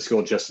of our business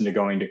school just into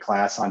going to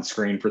class on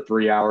screen for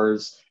 3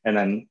 hours and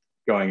then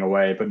going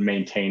away, but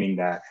maintaining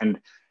that. And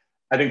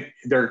I think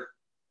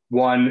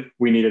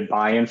we needed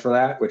buy-in for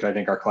that, which I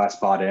think our class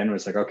bought in. It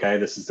was like, okay,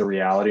 this is the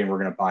reality and we're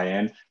going to buy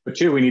in. But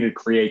 2, we needed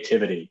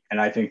creativity.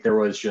 And I think there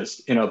was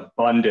just an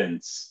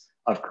abundance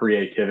of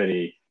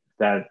creativity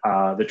that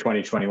the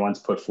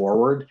 2021s put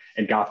forward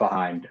and got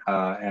behind.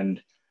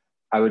 And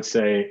I would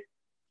say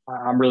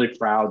I'm really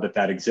proud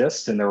that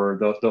exists. And there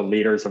were the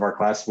leaders of our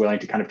class willing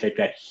to kind of take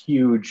that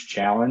huge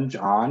challenge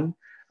on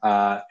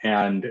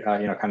and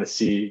kind of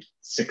see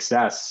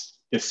success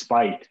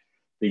despite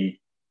the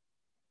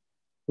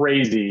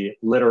crazy,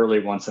 literally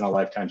once in a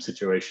lifetime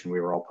situation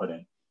we were all put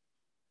in.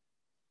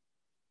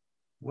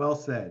 Well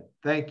said.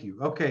 Thank you.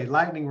 Okay,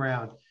 lightning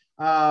round.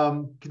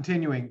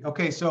 Continuing.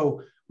 Okay,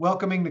 so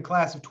welcoming the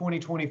class of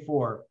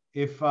 2024.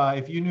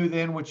 If you knew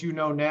then what you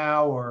know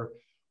now, or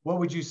what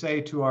would you say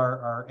to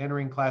our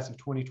entering class of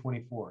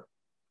 2024?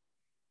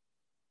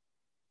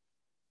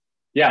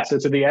 Yeah, so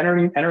to the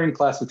entering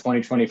class of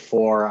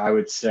 2024, I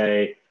would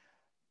say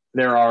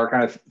there are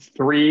kind of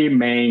 3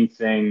 main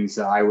things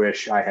that I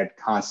wish I had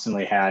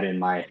constantly had in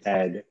my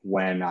head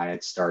when I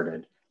had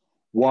started.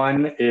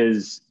 One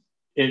is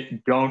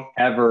don't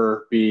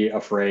ever be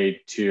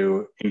afraid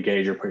to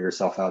engage or put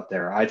yourself out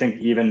there. I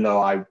think even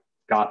though I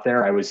got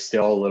there, I was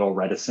still a little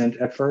reticent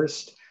at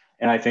first.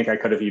 And I think I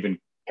could have even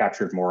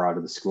captured more out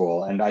of the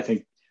school. And I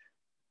think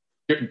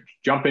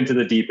jump into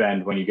the deep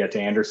end when you get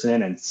to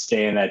Anderson and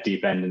stay in that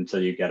deep end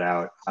until you get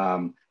out.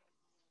 I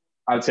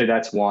would say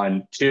that's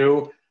 1.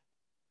 2,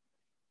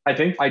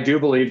 I do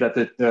believe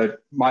that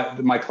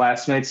my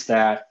classmates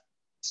that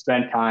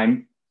spent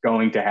time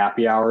going to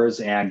happy hours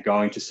and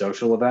going to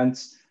social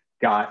events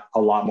got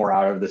a lot more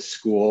out of the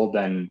school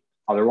than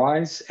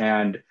otherwise.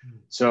 And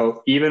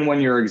so even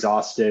when you're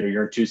exhausted or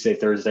you're in Tuesday,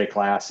 Thursday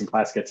class and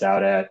class gets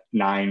out at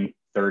 9:30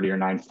 or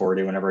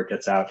 9:40, whenever it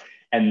gets out,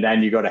 and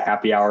then you go to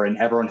happy hour and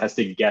everyone has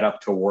to get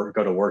up to work,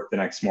 go to work the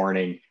next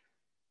morning,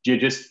 you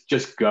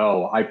just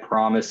go. I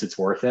promise it's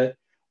worth it.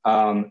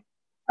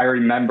 I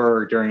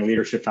remember during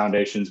Leadership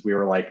Foundations, we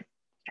were like,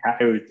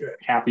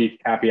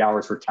 happy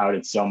hours were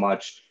touted so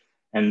much.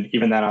 And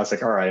even then I was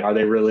like, all right, are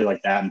they really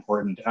like that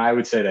important? And I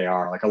would say they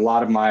are. Like a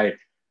lot of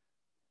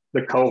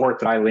the cohort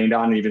that I leaned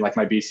on, and even like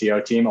my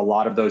BCO team, a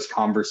lot of those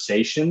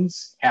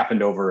conversations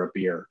happened over a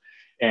beer.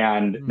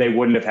 And they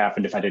wouldn't have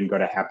happened if I didn't go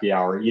to happy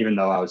hour, even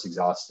though I was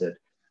exhausted.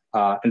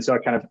 And so I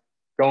kind of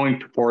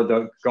going for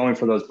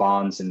those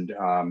bonds and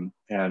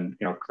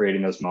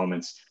creating those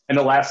moments. And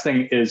the last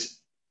thing is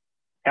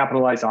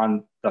capitalize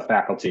on the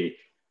faculty.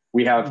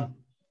 We have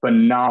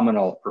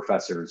phenomenal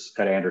professors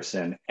at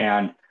Anderson,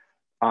 and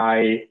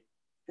I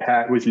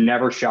was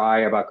never shy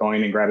about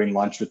going and grabbing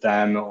lunch with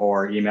them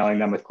or emailing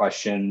them with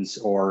questions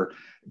or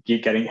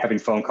having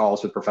phone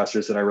calls with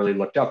professors that I really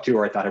looked up to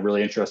or I thought had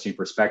really interesting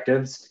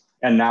perspectives.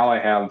 And now I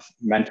have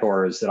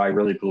mentors that I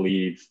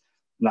really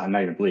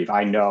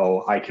I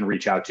know I can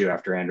reach out to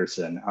after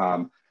Anderson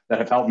that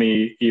have helped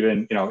me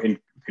even, in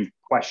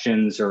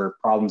questions or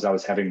problems I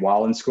was having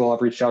while in school.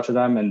 I've reached out to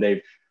them,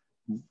 and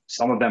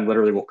some of them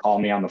literally will call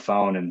me on the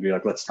phone and be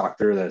like, let's talk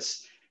through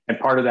this. And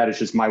part of that is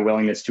just my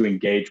willingness to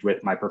engage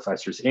with my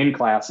professors in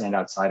class and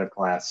outside of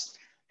class.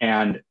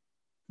 And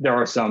there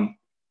are some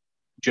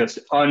just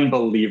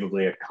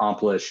unbelievably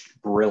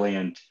accomplished,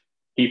 brilliant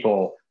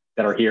people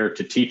that are here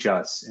to teach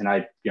us. And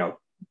I,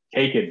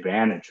 take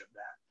advantage of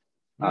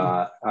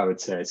that, I would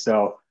say.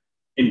 So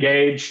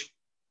engage,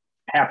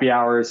 happy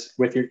hours,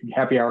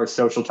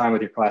 social time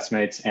with your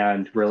classmates,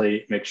 and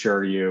really make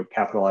sure you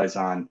capitalize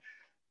on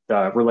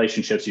the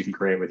relationships you can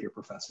create with your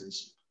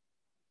professors.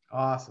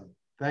 Awesome.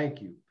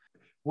 Thank you.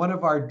 One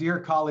of our dear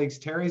colleagues,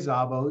 Terry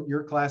Szabo,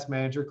 your class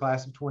manager,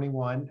 class of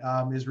 21,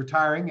 is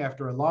retiring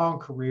after a long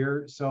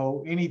career.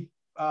 So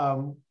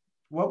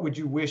what would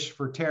you wish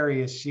for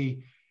Terry as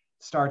she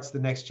starts the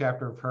next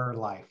chapter of her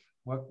life?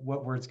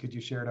 What words could you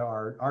share to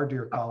our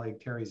dear colleague,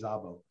 Terry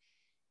Szabo?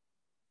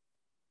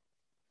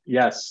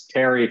 Yes,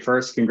 Terry,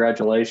 first,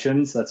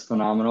 congratulations. That's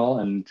phenomenal.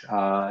 And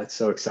it's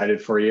so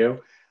excited for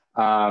you.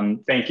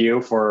 Thank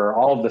you for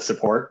all of the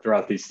support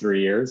throughout these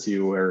 3 years.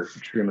 You were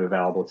extremely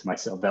valuable to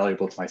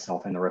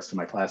myself and the rest of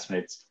my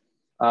classmates.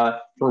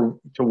 To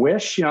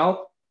wish,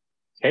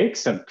 take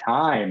some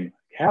time,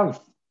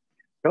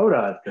 go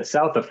to the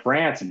south of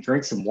France and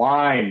drink some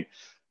wine.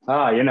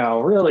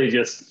 Really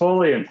just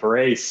fully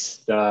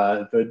embrace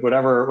the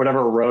whatever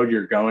road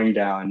you're going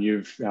down.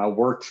 You've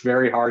worked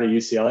very hard at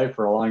UCLA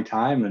for a long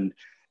time, and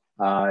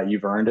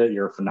you've earned it.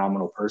 You're a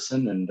phenomenal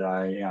person, and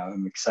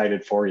I'm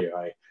excited for you.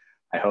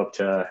 I hope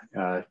to,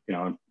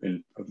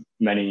 in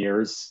many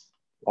years,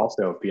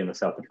 also be in the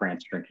south of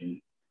France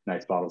drinking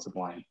nice bottles of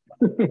wine.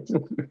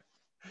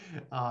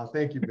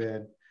 Thank you,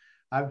 Ben.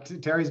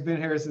 Terry's been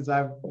here since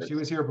she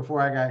was here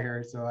before I got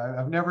here. So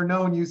I've never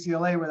known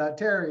UCLA without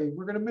Terry.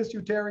 We're going to miss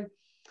you, Terry.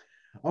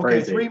 Okay,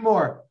 crazy. Three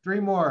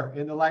more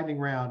in the lightning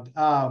round.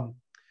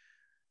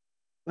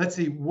 Let's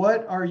see,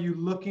 what are you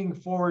looking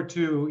forward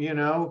to?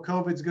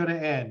 COVID's going to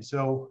end.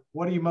 So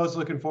what are you most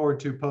looking forward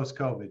to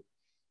post-COVID?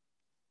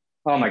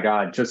 Oh my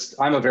God,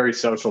 I'm a very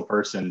social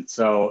person.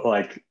 So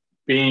like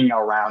being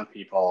around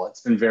people,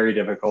 it's been very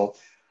difficult.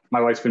 My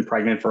wife's been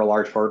pregnant for a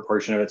large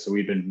portion of it, so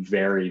we've been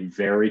very,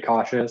 very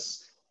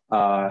cautious.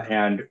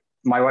 And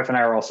my wife and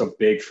I are also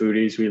big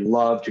foodies. We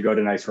love to go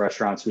to nice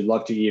restaurants. We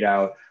love to eat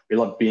out. We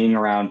love being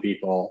around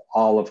people,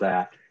 all of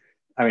that.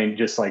 I mean,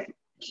 just like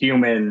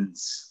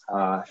humans,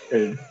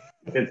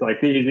 it's like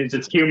it's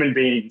just human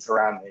beings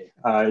around me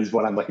is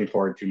what I'm looking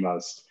forward to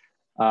most.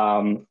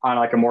 On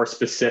like a more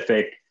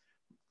specific,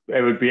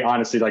 it would be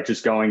honestly like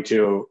just going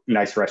to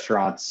nice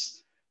restaurants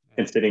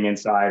and sitting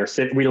inside,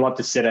 we love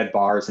to sit at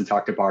bars and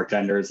talk to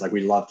bartenders. Like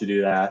we love to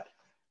do that.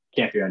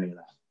 Can't do any of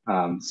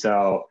that.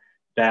 So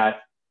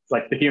that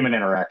like the human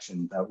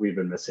interaction that we've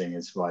been missing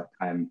is what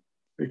I'm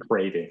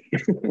craving.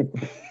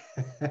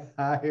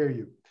 I hear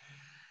you.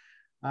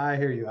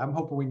 I'm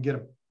hoping we can get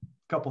a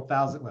couple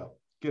thousand,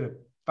 get a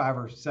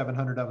 500 or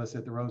 700 of us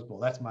at the Rose Bowl.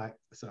 That's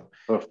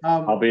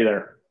I'll be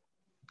there.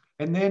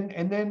 And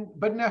then,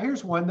 but now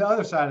here's the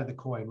other side of the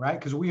coin, right?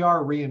 Because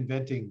we're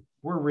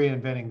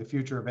reinventing the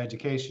future of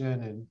education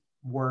and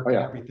work and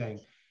everything.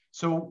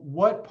 So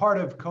what part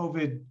of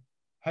COVID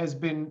has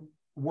been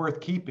worth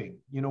keeping?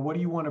 What do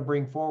you want to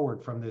bring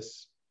forward from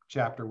this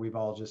chapter we've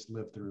all just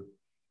lived through?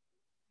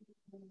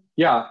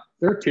 Yeah,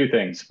 there are two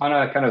things. On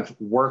a kind of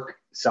work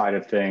side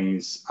of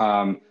things,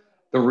 the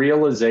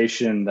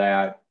realization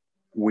that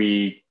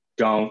we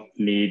don't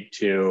need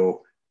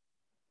to,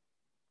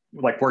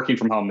 like working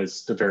from home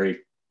is a very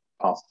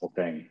possible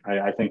thing.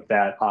 I think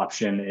that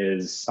option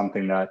is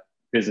something that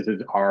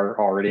businesses are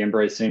already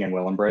embracing and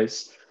will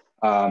embrace.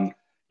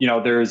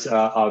 There's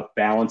a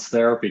balance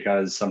there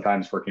because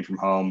sometimes working from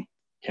home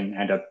can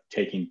end up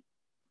taking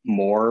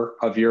more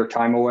of your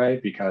time away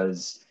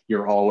because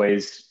you're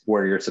always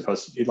where you're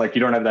supposed to, like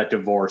you don't have that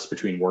divorce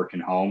between work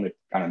and home. It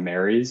kind of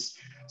marries.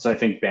 So I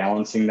think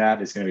balancing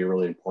that is going to be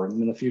really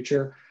important in the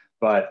future.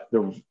 But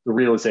the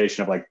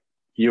realization of like,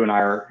 you and I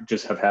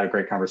have had a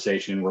great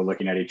conversation. We're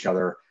looking at each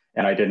other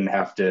and I didn't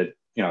have to,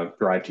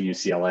 drive to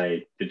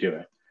UCLA to do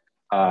it.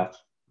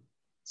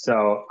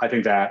 So I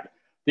think that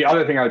the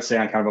other thing I would say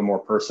on kind of a more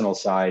personal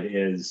side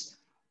is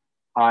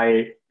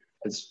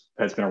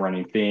has been a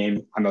running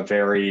theme. I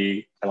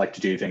like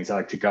to do things. I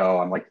like to go.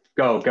 I'm like,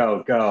 go,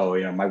 go,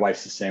 go. My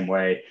wife's the same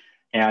way.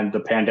 And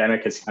the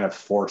pandemic has kind of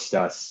forced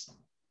us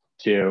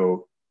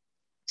to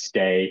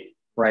stay,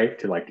 right?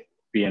 To like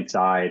be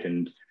inside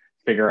and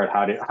figure out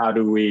how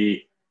do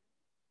we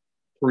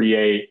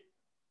create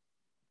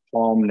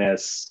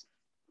calmness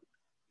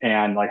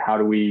and like how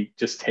do we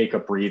just take a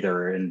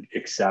breather and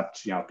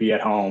accept, be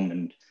at home.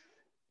 And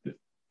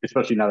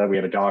especially now that we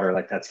have a daughter,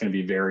 like that's going to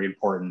be very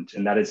important.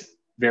 And that is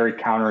very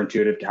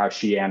counterintuitive to how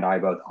she and I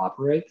both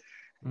operate.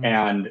 Mm-hmm.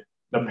 And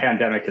the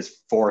pandemic has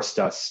forced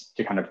us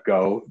to kind of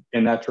go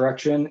in that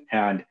direction.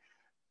 And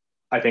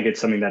I think it's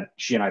something that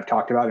she and I have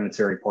talked about, and it's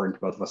very important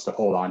to both of us to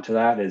hold on to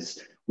that,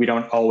 is we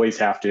don't always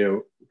have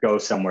to go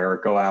somewhere or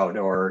go out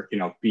or,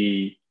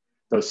 be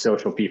those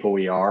social people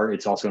we are.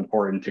 It's also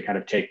important to kind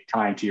of take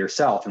time to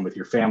yourself and with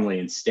your family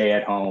and stay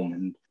at home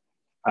and,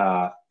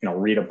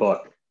 read a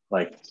book.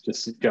 Like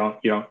just don't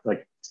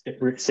like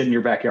sit in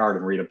your backyard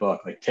and read a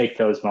book. Like take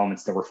those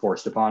moments that were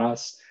forced upon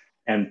us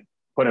and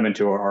put them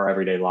into our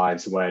everyday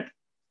lives when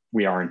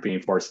we aren't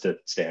being forced to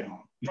stay at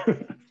home.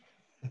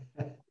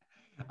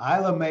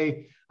 Isla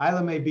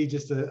may be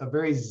just a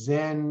very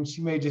zen.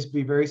 She may just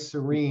be very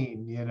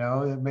serene.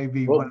 It may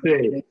be.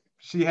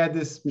 She had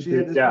this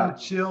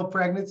chill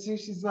pregnancy.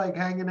 She's like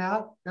hanging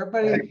out.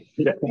 Everybody,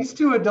 these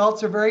two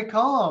adults are very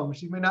calm.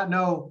 She may not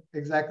know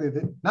exactly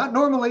that. Not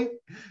normally.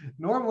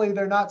 Normally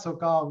they're not so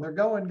calm. They're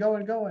going.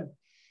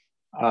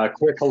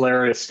 Quick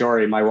hilarious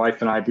story. My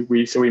wife and I,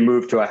 we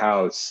moved to a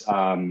house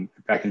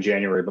back in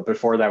January, but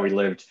before that we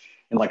lived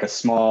in like a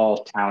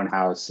small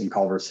townhouse in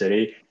Culver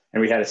City,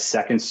 and we had a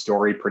second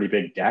story, pretty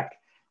big deck.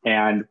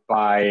 And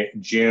by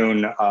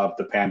June of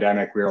the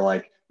pandemic, we were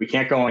like, we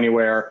can't go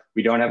anywhere.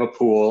 We don't have a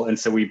pool. And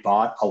so we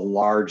bought a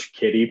large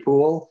kiddie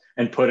pool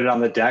and put it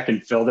on the deck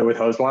and filled it with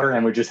hose water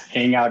and would just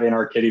hang out in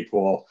our kiddie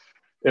pool.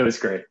 It was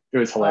great. It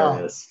was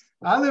hilarious.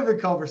 I live in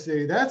Culver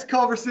City. That's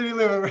Culver City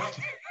living right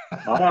there.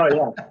 Oh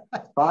yeah,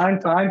 fine,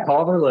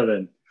 Culver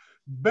living.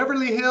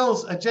 Beverly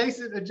Hills,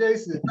 adjacent.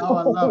 Oh,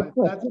 I love it.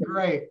 That's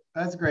great.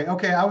 That's great.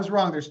 Okay, I was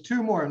wrong. There's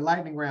two more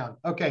lightning round.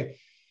 Okay,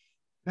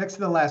 next to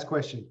the last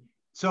question.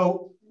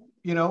 So,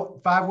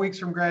 5 weeks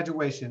from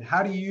graduation,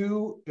 how do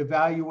you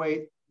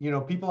evaluate,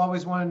 people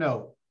always want to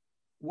know,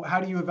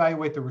 how do you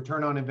evaluate the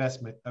return on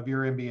investment of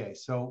your MBA?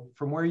 So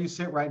from where you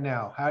sit right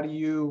now, how do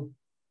you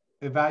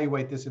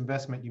evaluate this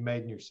investment you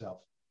made in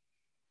yourself?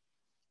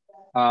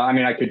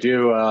 I could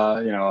do,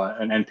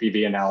 an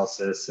NPV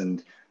analysis,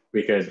 and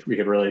we could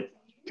really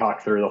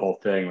talk through the whole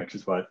thing, which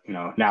is what,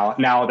 now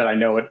that I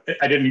know it,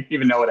 I didn't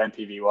even know what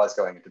NPV was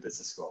going into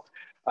business school.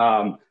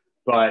 I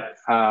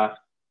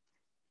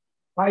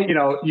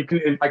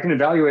can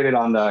evaluate it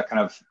on the kind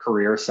of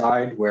career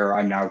side, where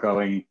I'm now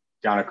going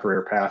down a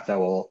career path that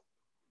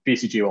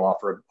BCG will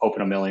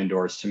open a million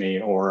doors to me,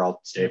 or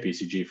I'll stay at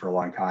BCG for a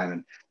long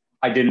time.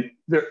 And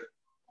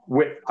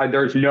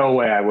there's no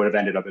way I would have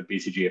ended up at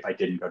BCG if I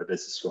didn't go to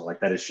business school. Like,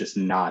 that is just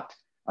not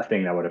a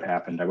thing that would have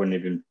happened. I wouldn't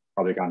even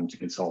probably gone into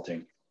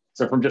consulting.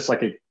 So from just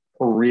like a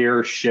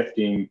career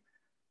shifting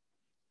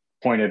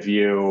point of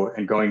view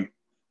and going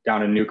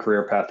down a new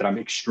career path that I'm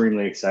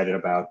extremely excited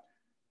about,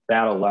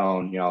 that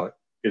alone,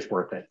 is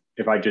worth it.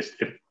 If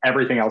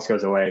everything else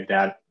goes away,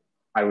 that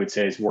I would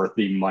say is worth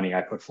the money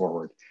I put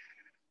forward.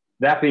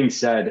 That being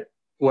said,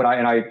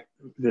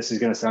 this is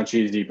going to sound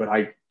cheesy, but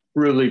I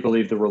really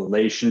believe the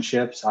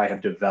relationships I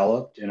have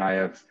developed and I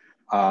have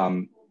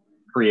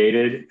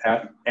created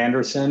at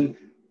Anderson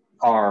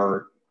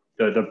are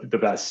the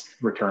best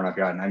return I've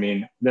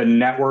gotten. The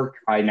network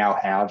I now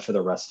have for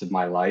the rest of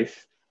my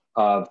life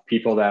of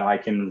people that I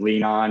can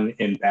lean on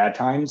in bad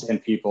times,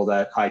 and people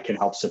that I can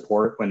help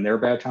support when they're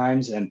bad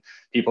times, and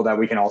people that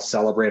we can all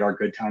celebrate our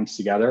good times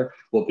together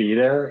will be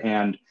there.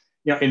 And,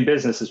 in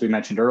business, as we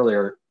mentioned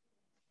earlier,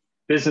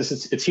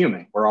 business, it's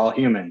human. We're all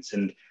humans.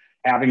 And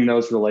having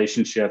those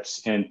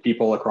relationships and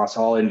people across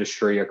all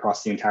industry,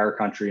 across the entire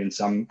country, in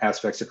some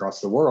aspects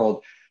across the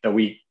world, that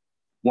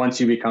once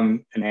you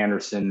become an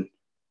Anderson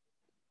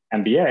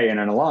MBA and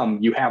an alum,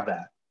 you have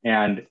that.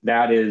 And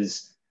that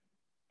is,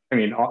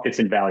 it's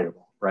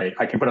invaluable, right?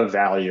 I can put a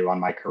value on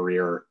my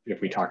career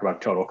if we talk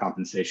about total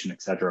compensation,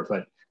 et cetera,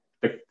 but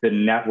the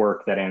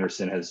network that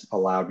Anderson has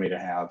allowed me to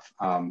have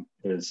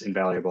is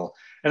invaluable.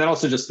 And then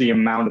also just the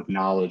amount of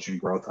knowledge and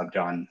growth I've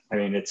done.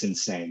 It's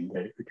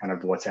insane, kind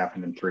of what's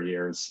happened in 3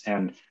 years.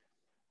 And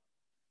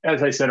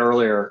as I said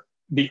earlier,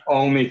 the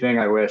only thing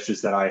I wish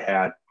is that I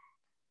had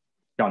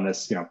done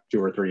this, 2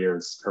 or 3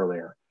 years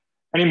earlier.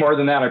 Any more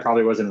than that, I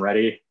probably wasn't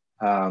ready.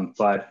 I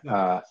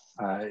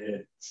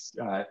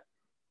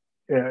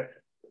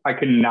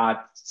could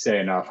not say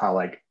enough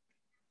how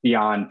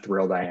beyond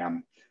thrilled I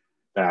am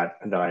that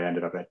I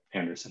ended up at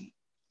Anderson.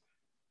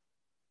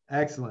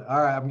 Excellent.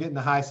 All right, I'm getting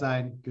the high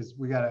sign because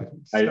we got to.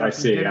 I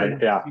see.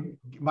 Yeah.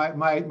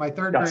 My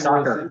third grader.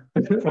 Soccer.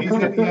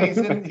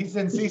 He's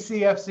in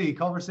CCFC,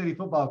 Culver City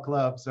Football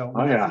Club. So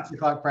we got 6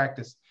 o'clock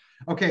practice.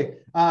 Okay.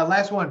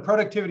 Last one.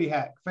 Productivity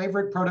hack.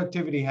 Favorite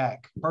productivity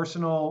hack.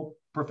 Personal,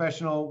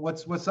 professional.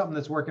 What's something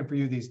that's working for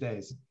you these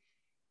days?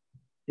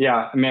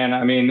 Yeah,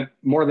 man.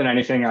 More than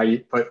anything, I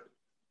think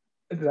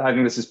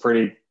this is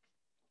pretty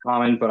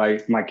common,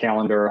 but my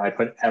calendar, I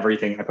put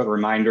everything. I put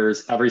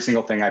reminders, every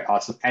single thing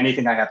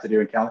anything I have to do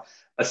in calendar,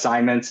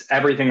 assignments,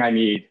 everything I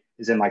need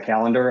is in my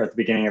calendar. At the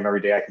beginning of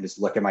every day, I can just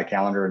look at my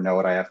calendar and know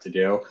what I have to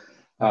do.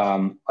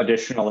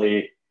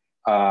 Additionally,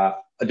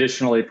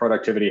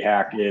 productivity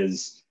hack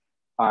is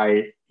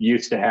I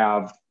used to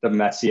have the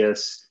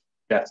messiest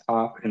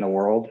desktop in the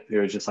world. It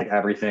was just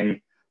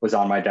everything was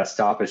on my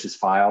desktop. It's just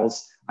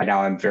files.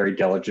 Now I'm very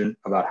diligent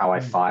about how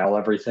I file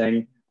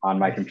everything on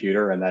my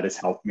computer, and that has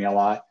helped me a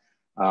lot.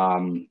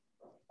 And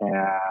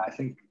I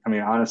think,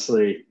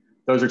 honestly,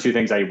 those are 2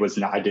 things I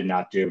did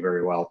not do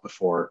very well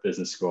before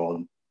business school,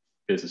 and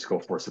business school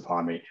forced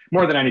upon me.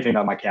 More than anything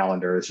on my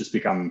calendar, it's just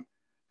become,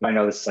 I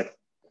know this is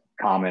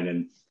common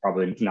and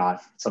probably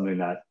not something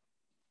that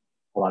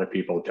a lot of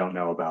people don't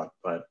know about,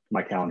 but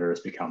my calendar has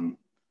become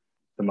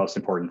the most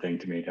important thing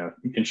to me to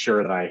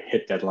ensure that I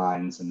hit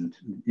deadlines and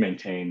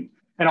maintain.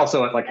 And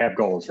also have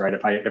goals, right?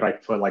 If I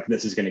put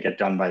this is going to get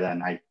done by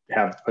then, I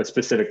have a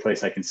specific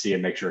place I can see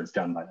and make sure it's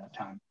done by that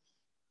time.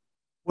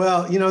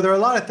 Well, there are a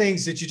lot of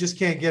things that you just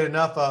can't get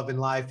enough of in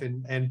life.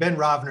 And Ben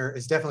Rovner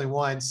is definitely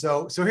one.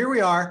 So here we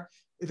are.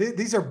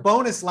 These are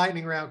bonus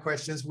lightning round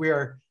questions. We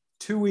are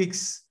 2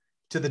 weeks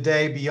to the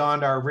day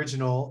beyond our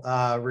original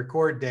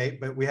record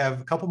date, but we have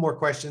a couple more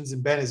questions,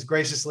 and Ben has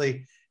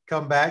graciously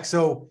come back.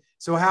 So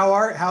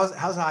how's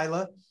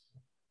Isla?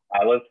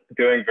 Isla's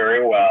doing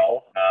very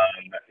well.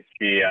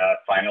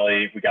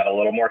 We got a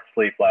little more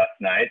sleep last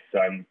night. So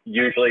I'm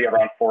usually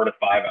around 4 to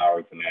 5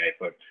 hours a night,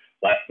 but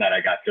last night I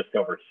got just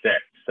over 6.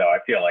 So I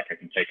feel like I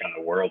can take on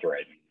the world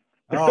right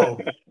now. Oh,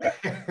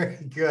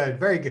 very good.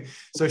 Very good.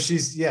 So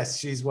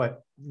she's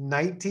what,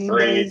 19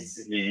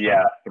 days?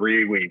 Yeah,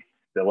 3 weeks,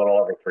 a little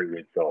over 3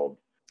 weeks old.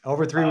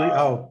 Over 3 weeks.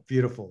 Oh,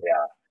 beautiful.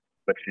 Yeah.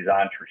 but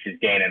she's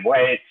gaining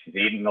weight, she's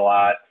eating a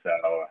lot, so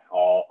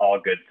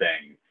all good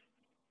things.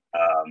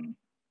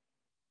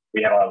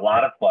 We have a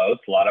lot of clothes,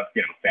 a lot of,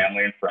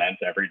 family and friends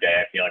every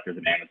day. I feel like there's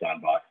an Amazon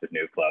box with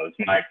new clothes.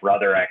 My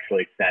brother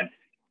actually sent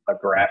a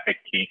graphic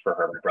tee for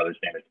her. My brother's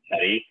name is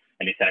Teddy,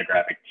 and he sent a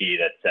graphic tee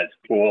that says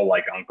 "Cool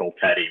like Uncle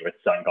Teddy" with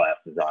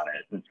sunglasses on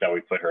it. And so we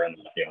put her in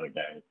that the other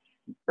day.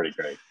 It's pretty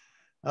great.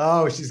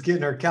 Oh, she's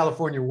getting her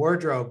California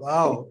wardrobe.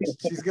 Oh,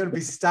 she's going to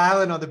be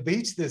styling on the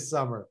beach this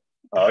summer.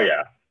 Oh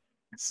yeah,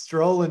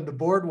 strolling the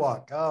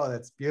boardwalk. Oh,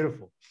 that's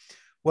beautiful.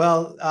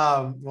 Well,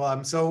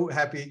 I'm so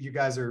happy you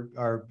guys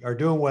are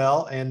doing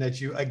well, and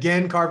that you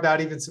again carved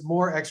out even some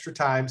more extra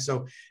time.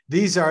 So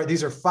these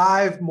are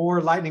 5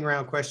 more lightning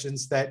round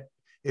questions that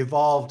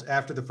evolved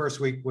after the first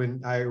week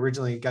when I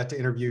originally got to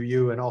interview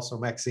you and also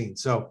Maxine.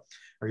 So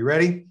are you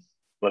ready?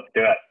 Let's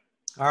do it.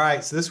 All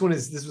right. So this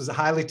was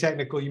highly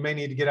technical. You may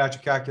need to get out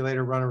your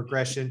calculator, run a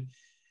regression.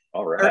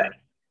 All right.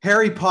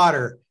 Harry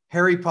Potter,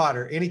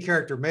 any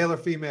character, male or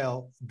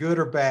female, good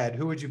or bad,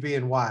 who would you be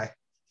and why?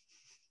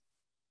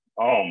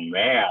 Oh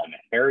man,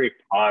 Harry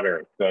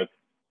Potter. So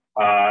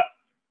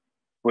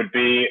would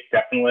be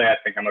definitely, I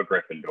think I'm a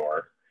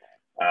Gryffindor.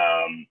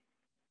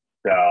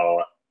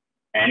 So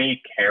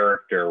any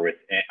character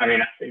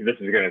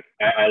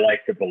I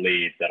like to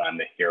believe that I'm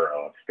the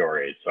hero of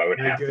stories, so I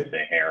would have to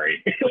say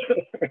Harry.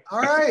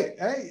 All right.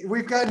 Hey,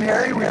 we've gotten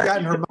Harry, we've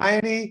gotten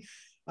Hermione,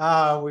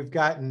 we've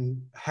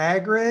gotten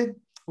Hagrid.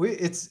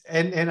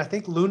 And I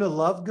think Luna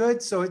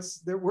Lovegood. So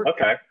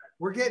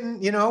we're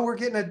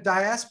getting a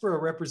diaspora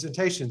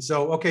representation.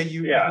 So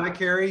like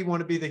Harry, you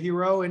want to be the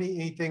hero?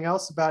 Anything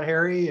else about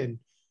Harry? And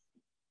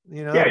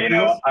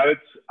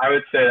I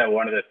would say that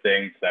one of the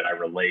things that I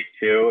relate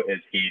to is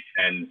he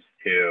tends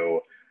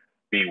to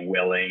be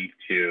willing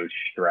to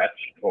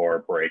stretch or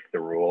break the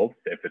rules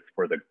if it's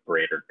for the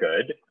greater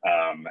good.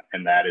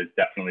 And that is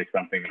definitely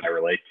something that I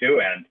relate to.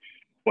 And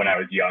when I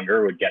was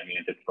younger, would get me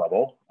into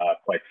trouble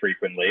quite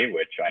frequently,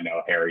 which I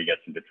know Harry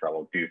gets into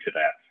trouble due to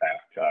that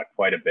fact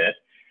quite a bit.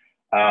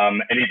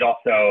 And he's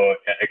also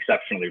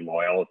exceptionally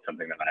loyal. It's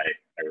something that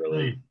I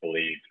really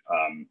believe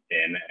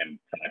in, and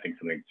I think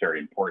something that's very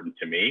important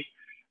to me,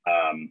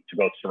 to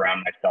both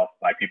surround myself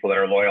by people that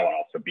are loyal and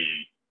also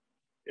be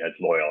as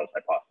loyal as I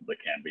possibly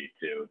can be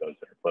to those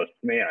that are close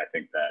to me. And I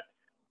think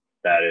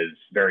that is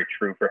very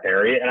true for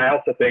Harry. And I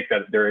also think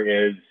that there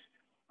is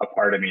a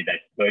part of me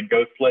that could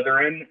go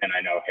Slytherin. And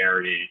I know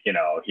Harry, he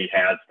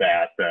has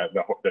that,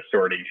 the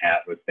sorting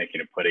hat was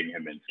thinking of putting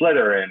him in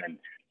Slytherin and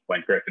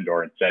went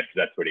Gryffindor instead because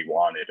that's what he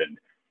wanted. And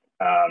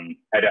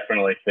I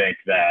definitely think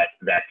that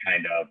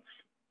kind of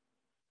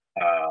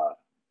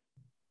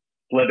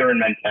Slytherin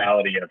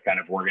mentality of kind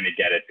of we're going to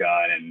get it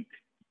done and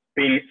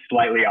being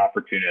slightly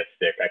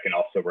opportunistic, I can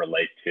also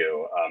relate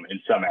to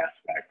in some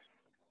aspects.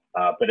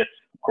 But it's,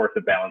 of course,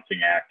 a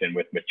balancing act. And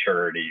with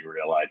maturity, you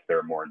realize there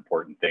are more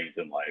important things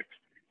in life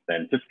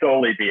than to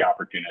solely be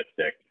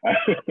opportunistic.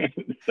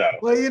 So,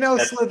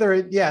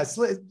 Slytherin,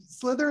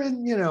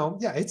 Slytherin,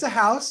 it's a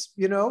house,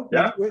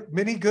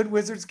 many good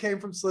wizards came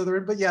from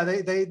Slytherin, but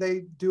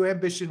they do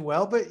ambition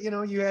well. But,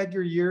 you had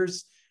your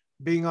years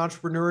being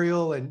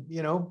entrepreneurial and,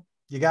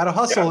 you got to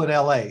hustle in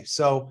LA.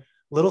 So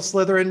little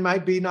Slytherin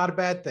might be not a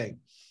bad thing.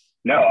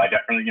 No, I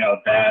definitely,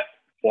 that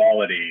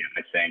quality,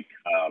 I think,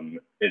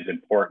 is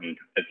important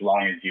as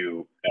long as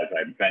you, as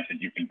I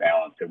mentioned, you can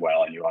balance it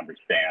well and you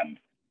understand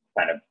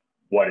kind of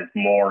what is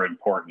more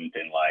important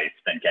in life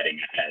than getting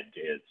ahead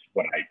is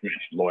what I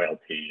mentioned,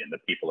 loyalty and the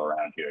people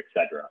around you, et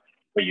cetera.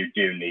 But you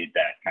do need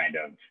that kind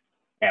of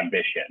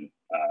ambition,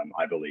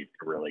 I believe,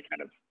 to really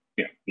kind of,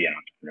 be an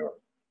entrepreneur.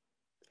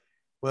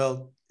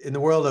 Well, in the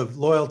world of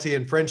loyalty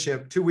and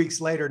friendship, 2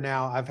 weeks later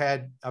now,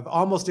 I've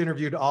almost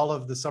interviewed all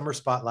of the summer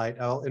spotlight.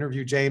 I'll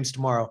interview James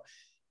tomorrow,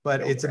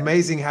 but it's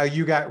amazing how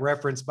you got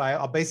referenced by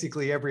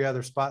basically every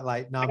other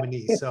spotlight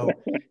nominee. So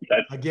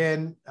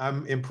again,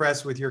 I'm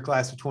impressed with your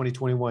class of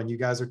 2021. You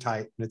guys are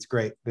tight and it's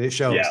great. It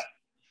shows. Yeah,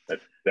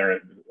 they're a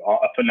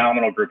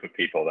phenomenal group of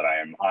people that I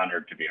am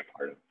honored to be a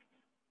part of.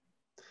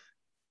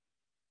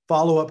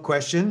 Follow-up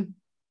question.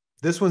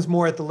 This one's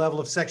more at the level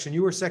of section.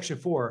 You were section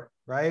 4,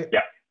 right? Yeah.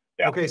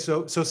 Okay,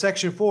 so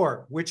section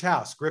 4, which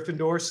house?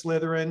 Gryffindor,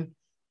 Slytherin,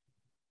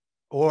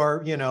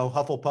 or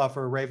Hufflepuff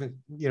or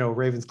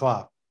Raven's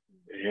Claw?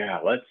 Yeah,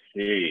 let's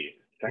see.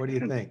 Section what do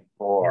you think?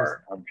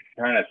 4. I'm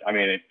trying to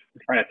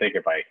think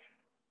if I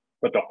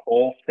put the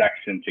whole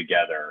section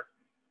together.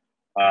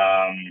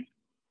 I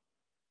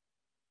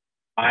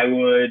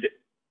would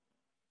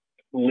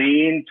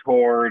lean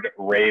toward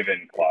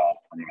Ravenclaw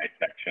for my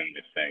section,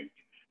 I think.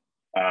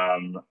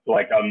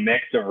 Like a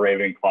mix of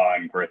Ravenclaw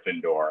and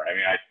Gryffindor. I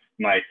mean,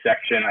 my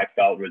section I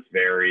felt was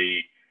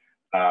very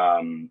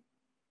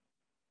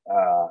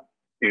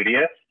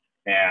studious,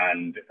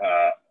 and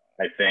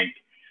I think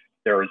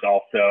there was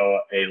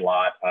also a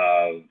lot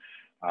of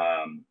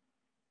I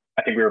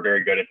think we were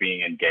very good at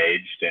being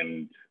engaged,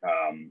 and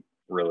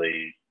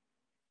really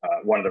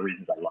one of the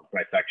reasons I loved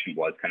my section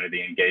was kind of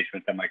the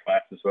engagement that my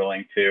class was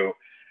willing to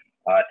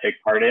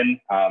take part in.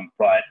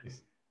 But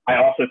I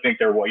also think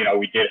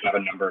we did have a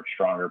number of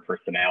stronger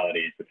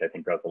personalities, which I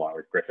think goes along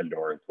with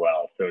Gryffindor as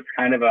well. So it's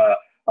kind of a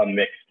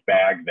mixed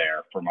bag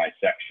there for my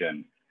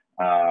section.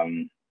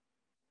 I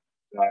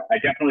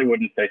definitely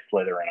wouldn't say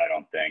Slytherin, I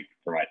don't think,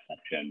 for my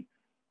section.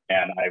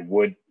 And I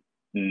would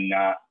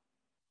not,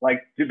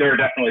 there are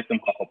definitely some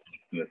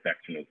Hufflepuffs in the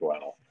section as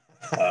well.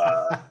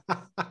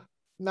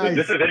 Nice.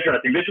 This is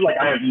interesting. This is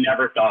I have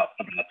never thought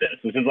about this.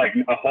 This is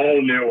a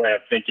whole new way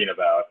of thinking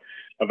about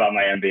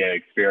my MBA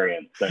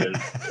experience that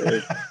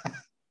is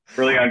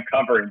really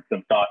uncovering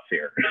some thoughts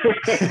here.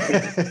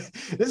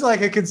 This is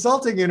like a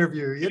consulting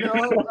interview,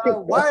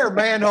 why are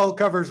manhole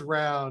covers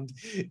round?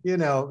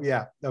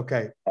 Yeah.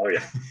 Okay. Oh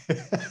yeah.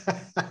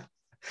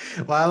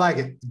 Well, I like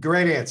it.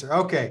 Great answer.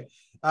 Okay.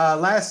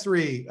 Last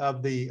three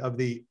of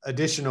the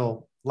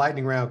additional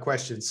lightning round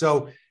questions.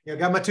 So,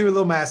 got my two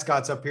little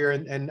mascots up here,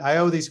 and I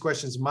owe these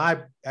questions to my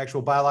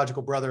actual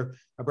biological brother,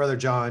 my brother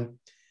John.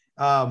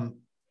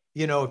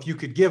 If you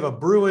could give a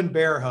Bruin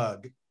bear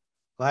hug,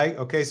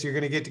 okay, so you're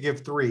going to get to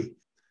give three.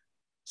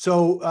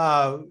 So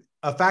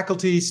a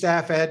faculty,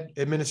 staff,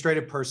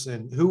 administrative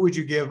person, who would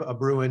you give a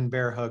Bruin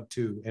bear hug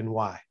to and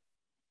why?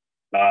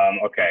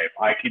 Okay, if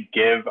I could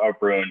give a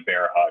Bruin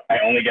bear hug, I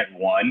only get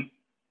one.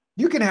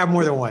 You can have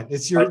more than one.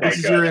 This is your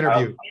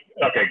interview.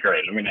 Okay,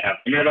 great. I'm gonna have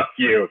a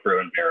few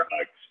Bruin bear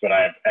hugs, but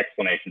I have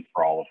explanations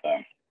for all of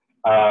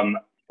them.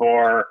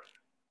 For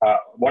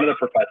one of the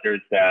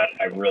professors that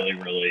I really,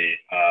 really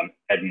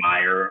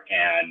admire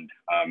and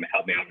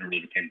helped me out and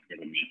really became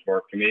a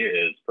mentor to me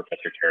is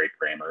Professor Terry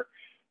Kramer.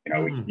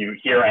 You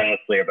hear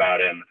endlessly about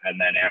him, and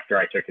then after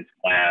I took his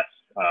class,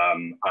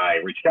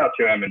 I reached out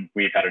to him, and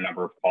we've had a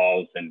number of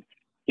calls, and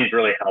he's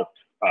really helped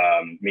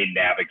me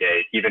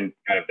navigate even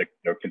kind of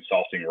the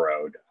consulting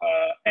road.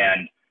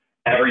 And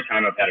every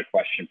time I've had a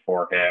question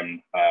for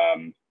him,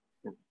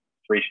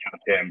 reached out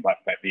to him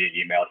via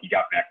email, he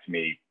got back to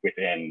me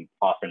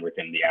often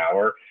within the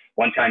hour.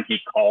 One time he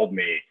called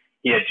me.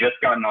 He had just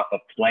gotten off a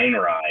plane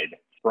ride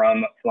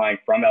flying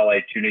from LA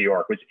to New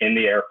York, was in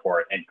the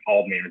airport, and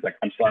called me and was like,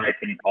 "I'm sorry I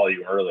couldn't call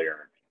you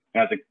earlier."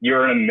 And I was like,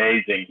 "You're an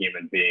amazing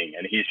human being."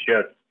 And he's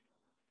just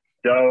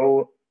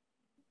so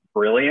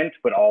brilliant,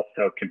 but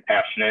also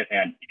compassionate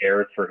and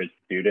cares for his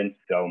students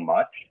so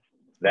much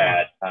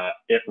that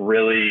it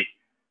really,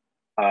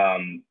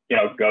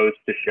 goes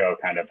to show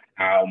kind of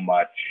how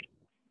much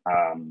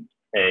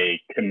a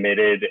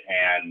committed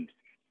and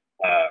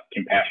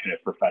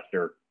compassionate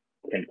professor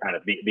can kind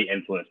of the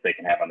influence they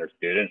can have on their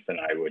students. And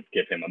I would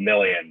give him a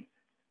million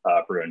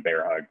Bruin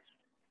bear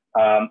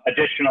hugs.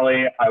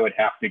 Additionally, I would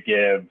have to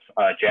give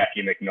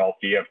Jackie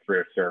McNulty of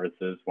Career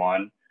Services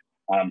one.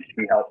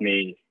 She helped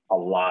me a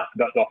lot.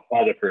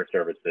 All the career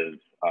services,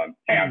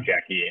 Pam,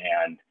 Jackie,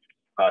 and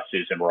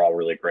Susan were all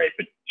really great.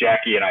 But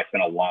Jackie and I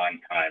spent a long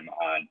time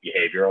on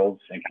behaviorals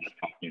and kind of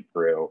talking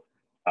through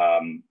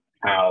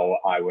how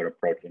I would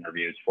approach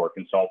interviews for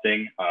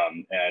consulting.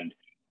 And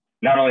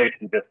not only is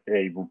she just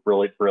a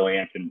really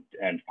brilliant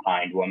and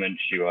kind woman,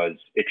 she was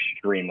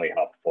extremely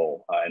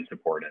helpful and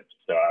supportive.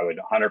 So I would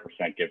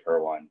 100% give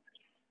her one.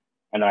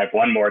 And I have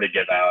one more to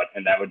give out,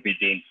 and that would be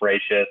Dean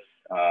Fratius.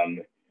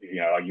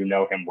 You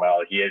know him well.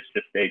 He is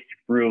just a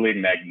truly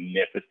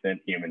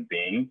magnificent human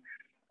being.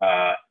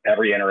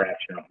 Every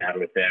interaction I've had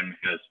with him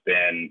has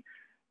been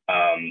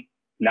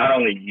not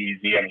only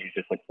easy, I mean, he's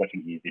just such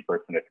an easy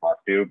person to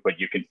talk to, but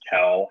you can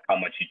tell how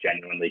much he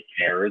genuinely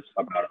cares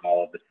about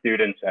all of the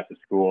students at the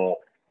school.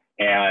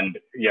 And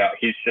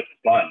he's just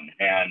fun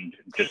and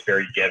just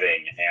very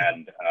giving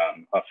and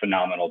a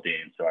phenomenal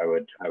dean. So I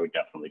would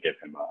definitely give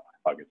him a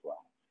hug as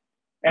well.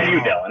 And you,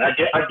 Dylan.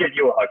 I'd give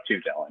you a hug too,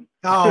 Dylan.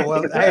 Oh,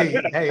 well,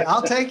 hey,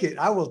 I'll take it.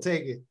 I will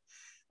take it.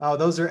 Oh,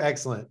 those are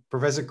excellent.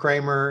 Professor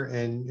Kramer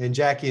and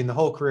Jackie and the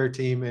whole career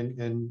team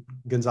and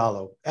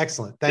Gonzalo.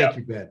 Excellent. Thank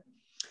you, Ben.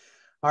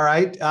 All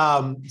right.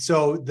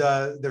 So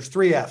there's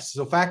 3 F's.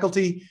 So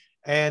faculty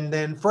and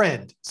then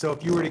friend. So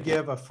if you were to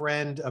give a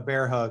friend a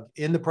bear hug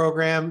in the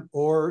program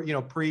or,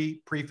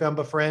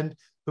 pre-FEMBA friend,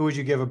 who would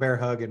you give a bear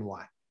hug and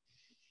why?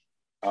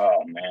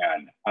 Oh,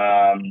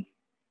 man.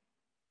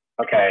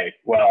 Okay.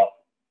 Well,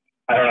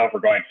 I don't know if we're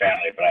going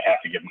family, but I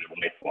have to give my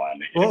wife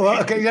one.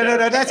 Well, okay, no,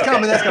 that's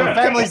coming. That's coming.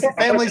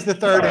 Family's the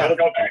third. We'll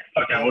go back.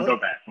 Okay, we'll go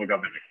back.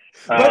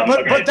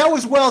 But that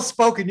was well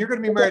spoken. You're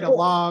going to be married a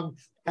long,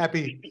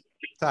 happy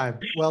time.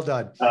 Well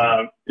done. So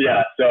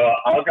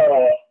I'll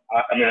go.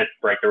 I'm going to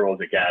break the rules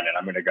again, and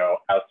I'm going to go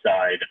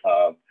outside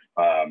of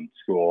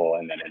school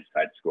and then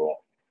inside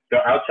school. So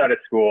outside of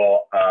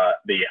school,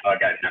 the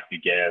hug I'd have to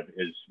give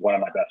is one of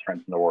my best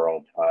friends in the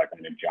world, a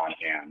guy named John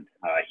Hand.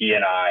 He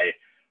and I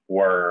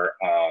were,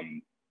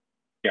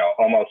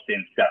 almost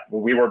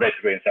we were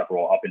basically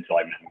inseparable up until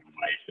I met my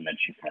wife, and then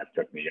she kind of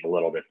took me a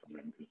little bit from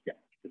him because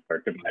to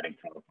start dividing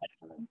some of my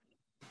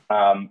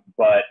time.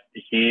 But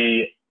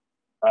he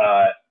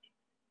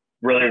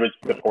really was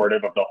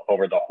supportive of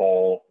over the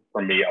whole,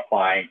 for me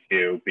applying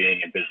to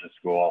being in business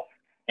school.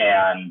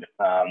 And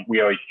we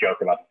always joke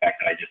about the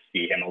fact that I just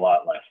see him a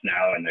lot less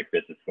now, and the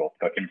business school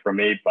took him from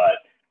me. But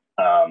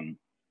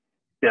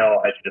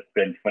still, has just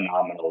been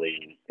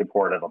phenomenally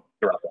supportive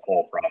throughout the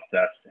whole process.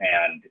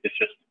 is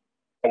just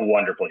a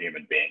wonderful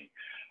human being.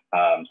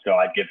 So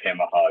I'd give him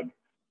a hug.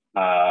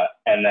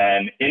 And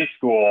then in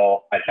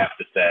school, I'd have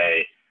to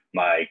say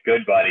my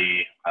good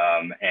buddy,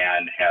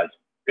 and has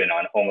been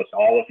on almost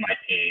all of my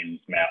teams,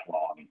 Matt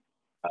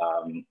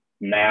Long.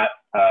 Matt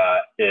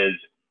is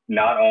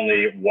not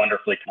only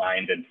wonderfully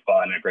kind and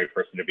fun and a great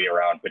person to be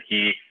around, but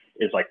he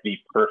is like the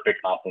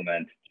perfect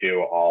complement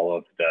to all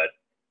of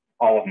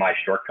my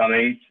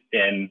shortcomings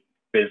in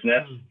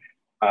business.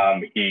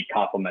 He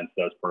complements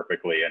those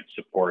perfectly and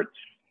supports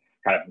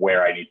kind of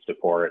where I need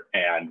support.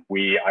 And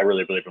I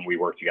really believe when we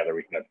work together,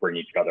 we kind of bring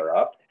each other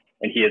up.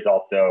 And he is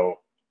also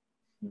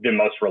the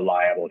most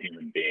reliable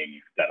human being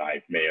that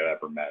I may have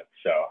ever met.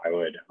 So I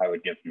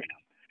would give him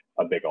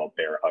a big old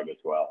bear hug as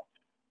well.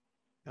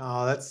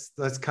 Oh,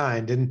 that's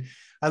kind. And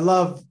I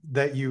love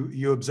that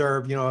you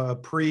observe, a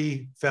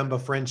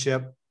pre-FEMBA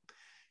friendship,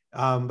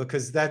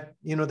 because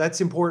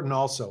that's important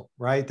also,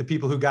 right? The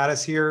people who got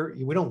us here,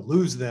 we don't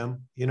lose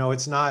them.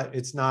 It's not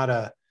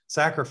a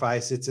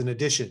sacrifice, it's an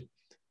addition,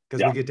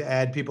 because we get to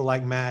add people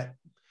like Matt.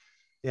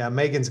 Yeah,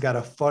 Megan's got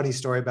a funny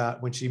story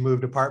about when she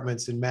moved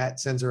apartments and Matt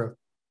sends her a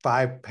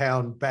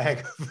 5-pound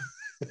bag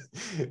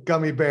of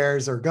gummy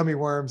bears or gummy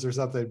worms or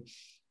something.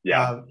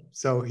 Yeah.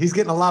 So he's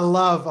getting a lot of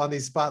love on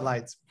these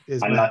spotlights.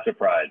 I'm not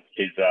surprised.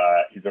 He's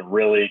a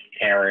really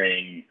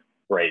caring,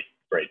 great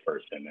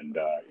person, and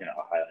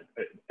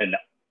and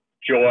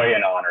joy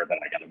and honor that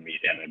I got to meet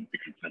him and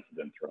become friends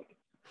with him through.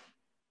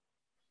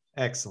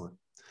 Excellent.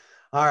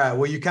 All right.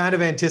 Well, you kind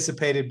of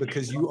anticipated,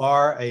 because you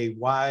are a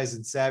wise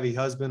and savvy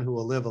husband who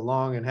will live a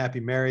long and happy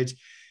marriage.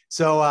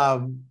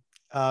 So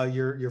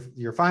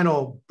your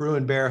final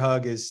Bruin Bear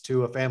hug is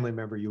to a family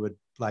member you would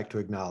like to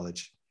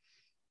acknowledge.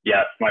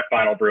 Yes, my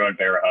final Bruin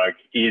Bear hug,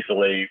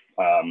 easily,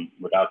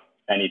 without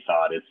any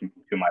thought, is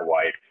to my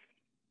wife.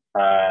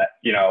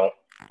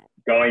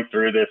 Going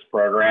through this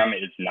program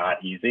is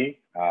not easy.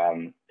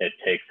 It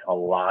takes a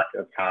lot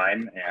of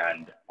time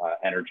and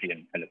energy,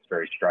 and it's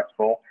very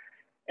stressful.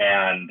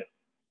 And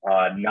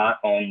not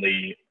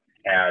only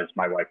has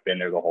my wife been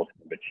there the whole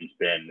time, but she's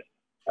been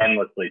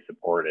endlessly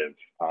supportive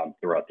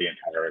throughout the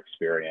entire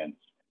experience.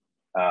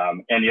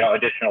 And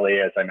additionally,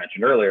 as I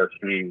mentioned earlier,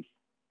 she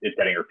is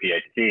getting her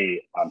PhD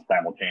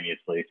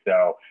simultaneously.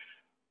 So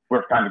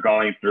we're kind of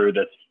going through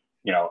this,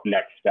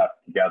 next step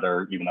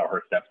together, even though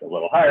her step's a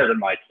little higher than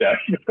my step.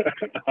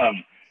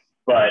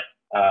 But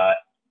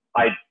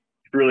I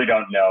truly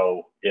don't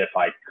know if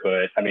I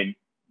could. I mean,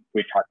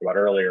 we talked about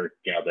earlier,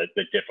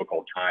 the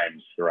difficult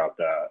times throughout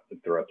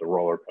the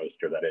roller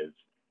coaster that is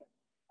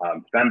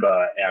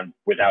FEMBA, and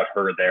without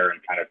her there and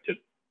kind of to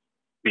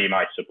be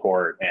my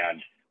support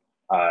and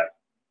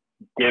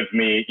give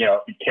me,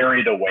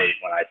 carry the weight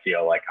when I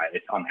feel like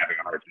I'm having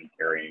a hard time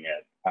carrying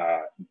it.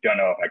 Don't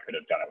know if I could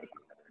have done it without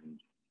her.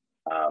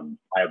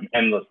 I'm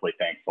endlessly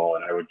thankful,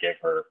 and I would give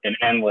her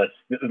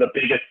the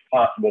biggest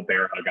possible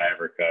bear hug I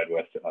ever could,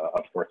 with,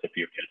 of course, a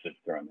few kisses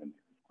thrown in.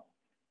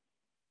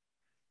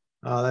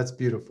 Oh, that's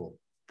beautiful.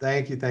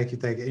 Thank you.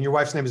 And your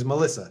wife's name is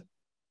Melissa?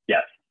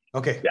 Yes.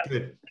 Okay, yes.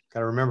 Good.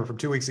 Got to remember from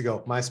 2 weeks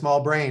ago. My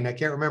small brain, I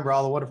can't remember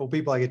all the wonderful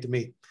people I get to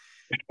meet.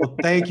 Well,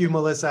 thank you,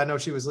 Melissa. I know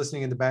she was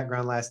listening in the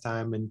background last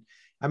time. And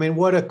I mean,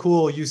 what a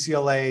cool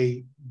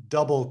UCLA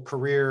double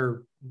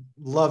career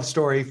love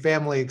story,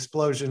 family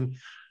explosion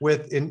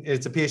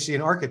it's a PhD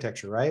in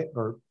architecture, right?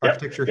 Or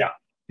architecture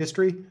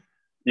history?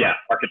 Yeah,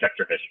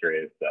 architecture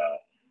history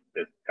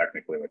is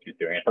technically what she's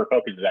doing. And her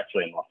focus is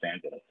actually in Los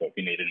Angeles. So if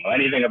you need to know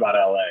anything about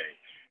LA,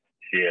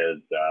 she is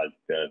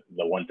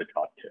the one to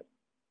talk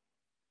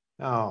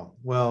to. Oh,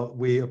 well,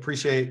 we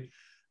appreciate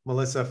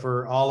Melissa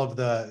for all of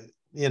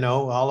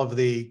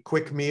the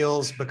quick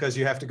meals, because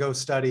you have to go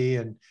study,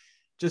 and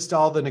just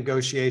all the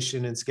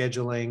negotiation and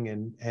scheduling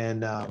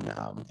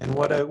and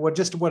what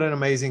an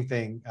amazing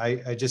thing.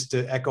 I just,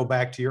 to echo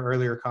back to your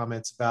earlier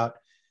comments about,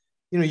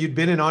 you'd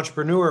been an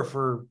entrepreneur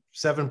for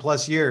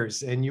 7+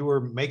 years, and you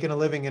were making a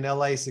living in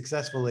LA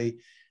successfully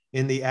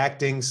in the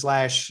acting /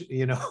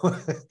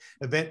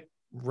 event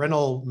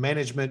rental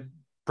management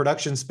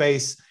production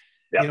space.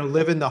 Yep.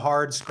 Living the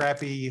hard,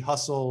 scrappy,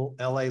 hustle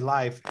LA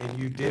life, and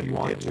you did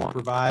want to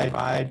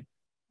provide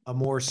a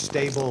more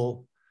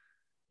stable,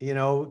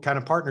 kind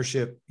of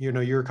partnership,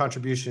 your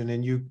contribution,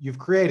 and you've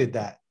created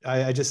that.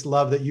 I just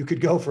love that you could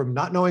go from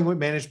not knowing what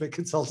management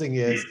consulting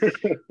is,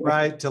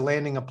 right, to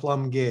landing a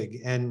plum gig.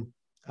 And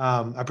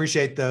I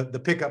appreciate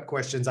the pickup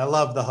questions. I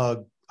love the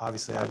hug.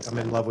 Obviously, I'm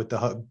in love with the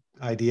hug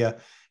idea.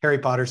 Harry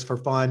Potter's for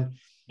fun,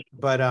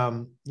 but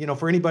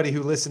for anybody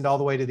who listened all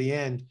the way to the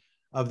end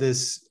of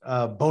this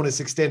bonus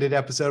extended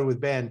episode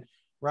with Ben,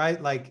 right?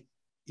 Like,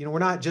 we're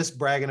not just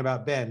bragging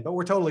about Ben, but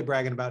we're totally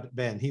bragging about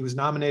Ben. He was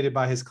nominated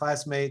by his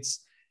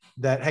classmates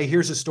that, hey,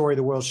 here's a story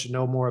the world should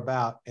know more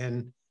about.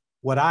 And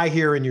what I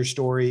hear in your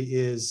story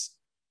is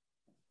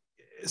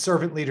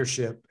servant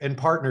leadership and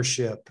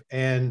partnership,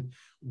 and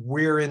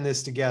we're in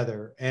this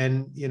together.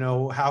 And,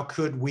 how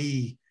could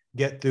we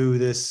get through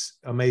this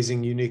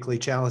amazing, uniquely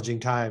challenging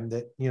time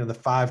that, the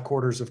 5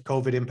 quarters of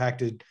COVID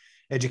impacted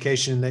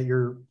education that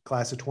your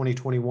class of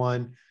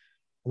 2021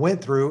 went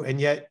through. And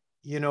yet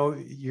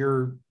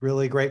you're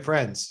really great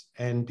friends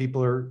and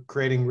people are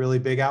creating really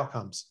big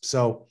outcomes.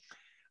 So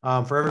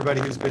for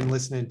everybody who's been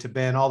listening to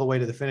Ben all the way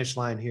to the finish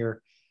line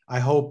here, I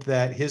hope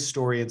that his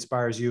story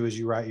inspires you as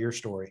you write your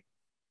story.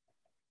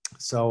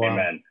 So,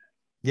 Amen.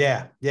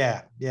 Yeah.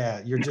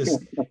 You're just,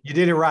 you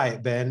did it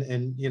right, Ben.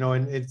 And,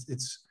 and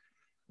it's,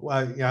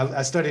 well,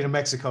 I studied in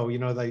Mexico,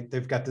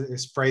 they've got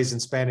this phrase in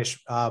Spanish.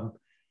 Let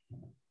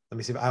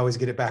me see if I always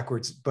get it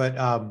backwards, but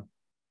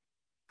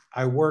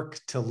I work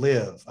to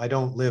live. I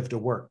don't live to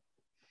work.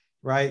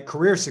 Right.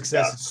 Career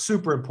success is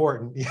super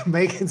important.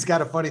 Megan's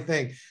got a funny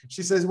thing.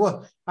 She says,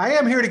 well, I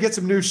am here to get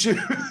some new shoes.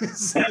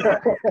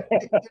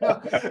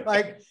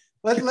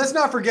 Let's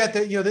not forget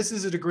that, this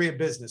is a degree of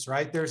business,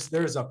 right?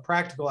 There's a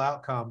practical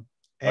outcome.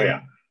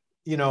 And,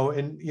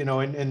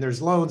 and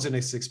there's loans and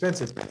it's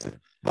expensive.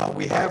 But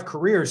we have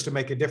careers to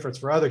make a difference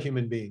for other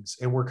human beings.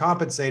 And we're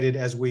compensated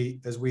as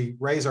we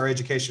raise our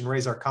education,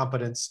 raise our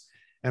competence,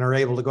 and are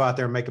able to go out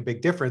there and make a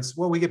big difference.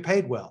 Well, we get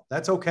paid well.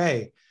 That's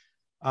okay.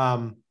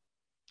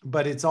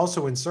 But it's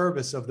also in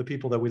service of the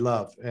people that we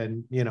love.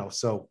 And,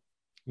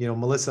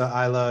 Melissa,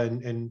 Isla,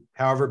 and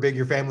however big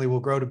your family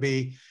will grow to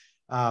be,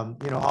 all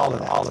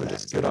of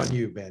this. Good on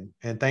you, Ben.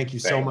 And thank you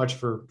so much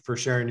for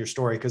sharing your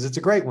story, because it's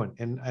a great one.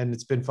 And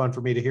it's been fun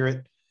for me to hear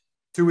it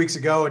 2 weeks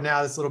ago. And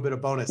now this little bit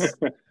of bonus.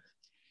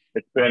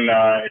 It's been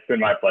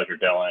my pleasure,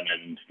 Dylan.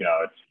 And,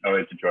 it's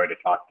always a joy to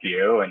talk to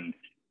you. And,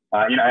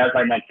 as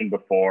I mentioned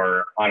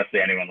before, honestly,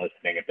 anyone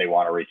listening, if they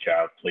want to reach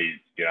out, please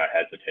do not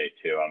hesitate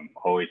to. I'm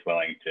always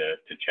willing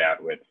to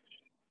chat with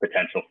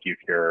potential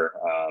future,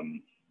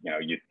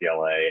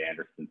 UCLA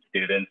Anderson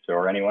students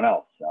or anyone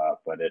else.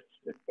 But it's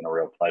been a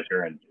real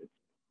pleasure, and it's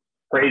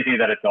crazy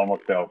that it's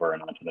almost over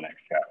and on to the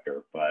next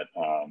chapter. But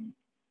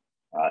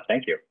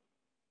thank you.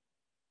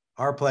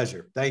 Our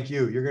pleasure. Thank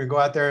you. You're going to go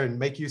out there and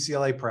make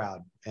UCLA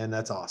proud, and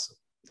that's awesome.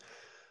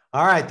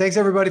 All right. Thanks,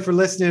 everybody, for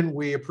listening.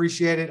 We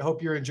appreciate it.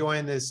 Hope you're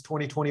enjoying this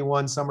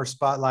 2021 Summer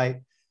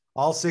Spotlight.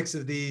 All 6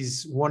 of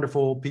these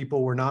wonderful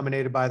people were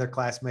nominated by their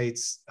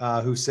classmates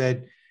who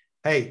said,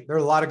 hey, there are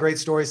a lot of great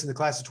stories in the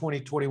class of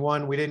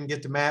 2021. We didn't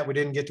get to Matt. We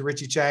didn't get to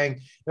Richie Chang.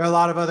 There are a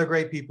lot of other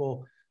great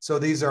people. So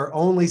these are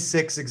only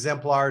 6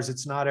 exemplars.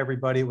 It's not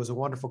everybody. It was a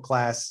wonderful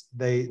class.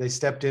 They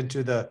stepped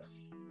into the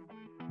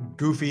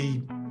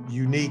goofy,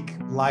 unique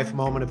life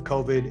moment of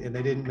COVID, and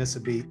they didn't miss a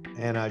beat.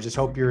 And I just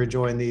hope you're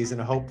enjoying these, and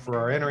I hope for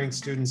our entering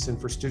students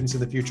and for students in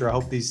the future, I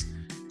hope these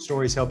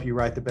stories help you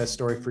write the best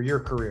story for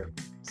your career.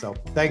 So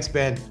thanks,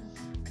 Ben.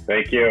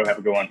 Thank you. Have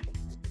a good one.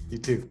 You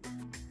too.